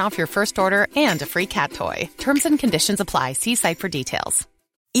 20% off your first order and a free cat toy. Terms and conditions apply. See site for details.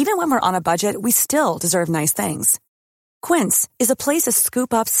 Even when we're on a budget, we still deserve nice things. Quince is a place to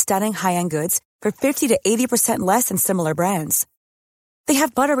scoop up stunning high-end goods for 50 to 80% less than similar brands. They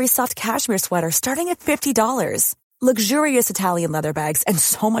have buttery soft cashmere sweaters starting at $50, luxurious Italian leather bags, and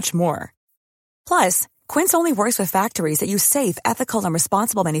so much more. Plus, Quince only works with factories that use safe, ethical, and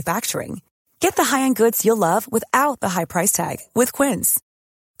responsible manufacturing. Get the high-end goods you'll love without the high price tag with Quince.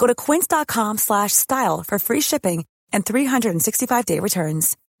 Go to quince.com/style for free shipping and 365-day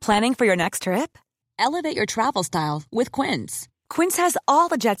returns. Planning for your next trip? Elevate your travel style with Quince. Quince has all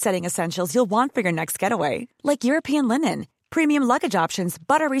the jet-setting essentials you'll want for your next getaway, like European linen, premium luggage options,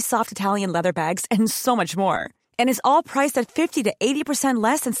 buttery soft Italian leather bags, and so much more. And is all priced at 50 to 80%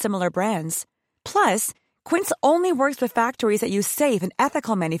 less than similar brands. Plus, Quince only works with factories that use safe and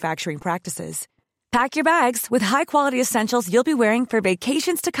ethical manufacturing practices. Pack your bags with high-quality essentials you'll be wearing for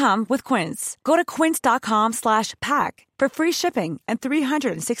vacations to come with Quince. Go to quince.com/pack for free shipping and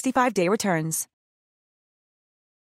 365-day returns.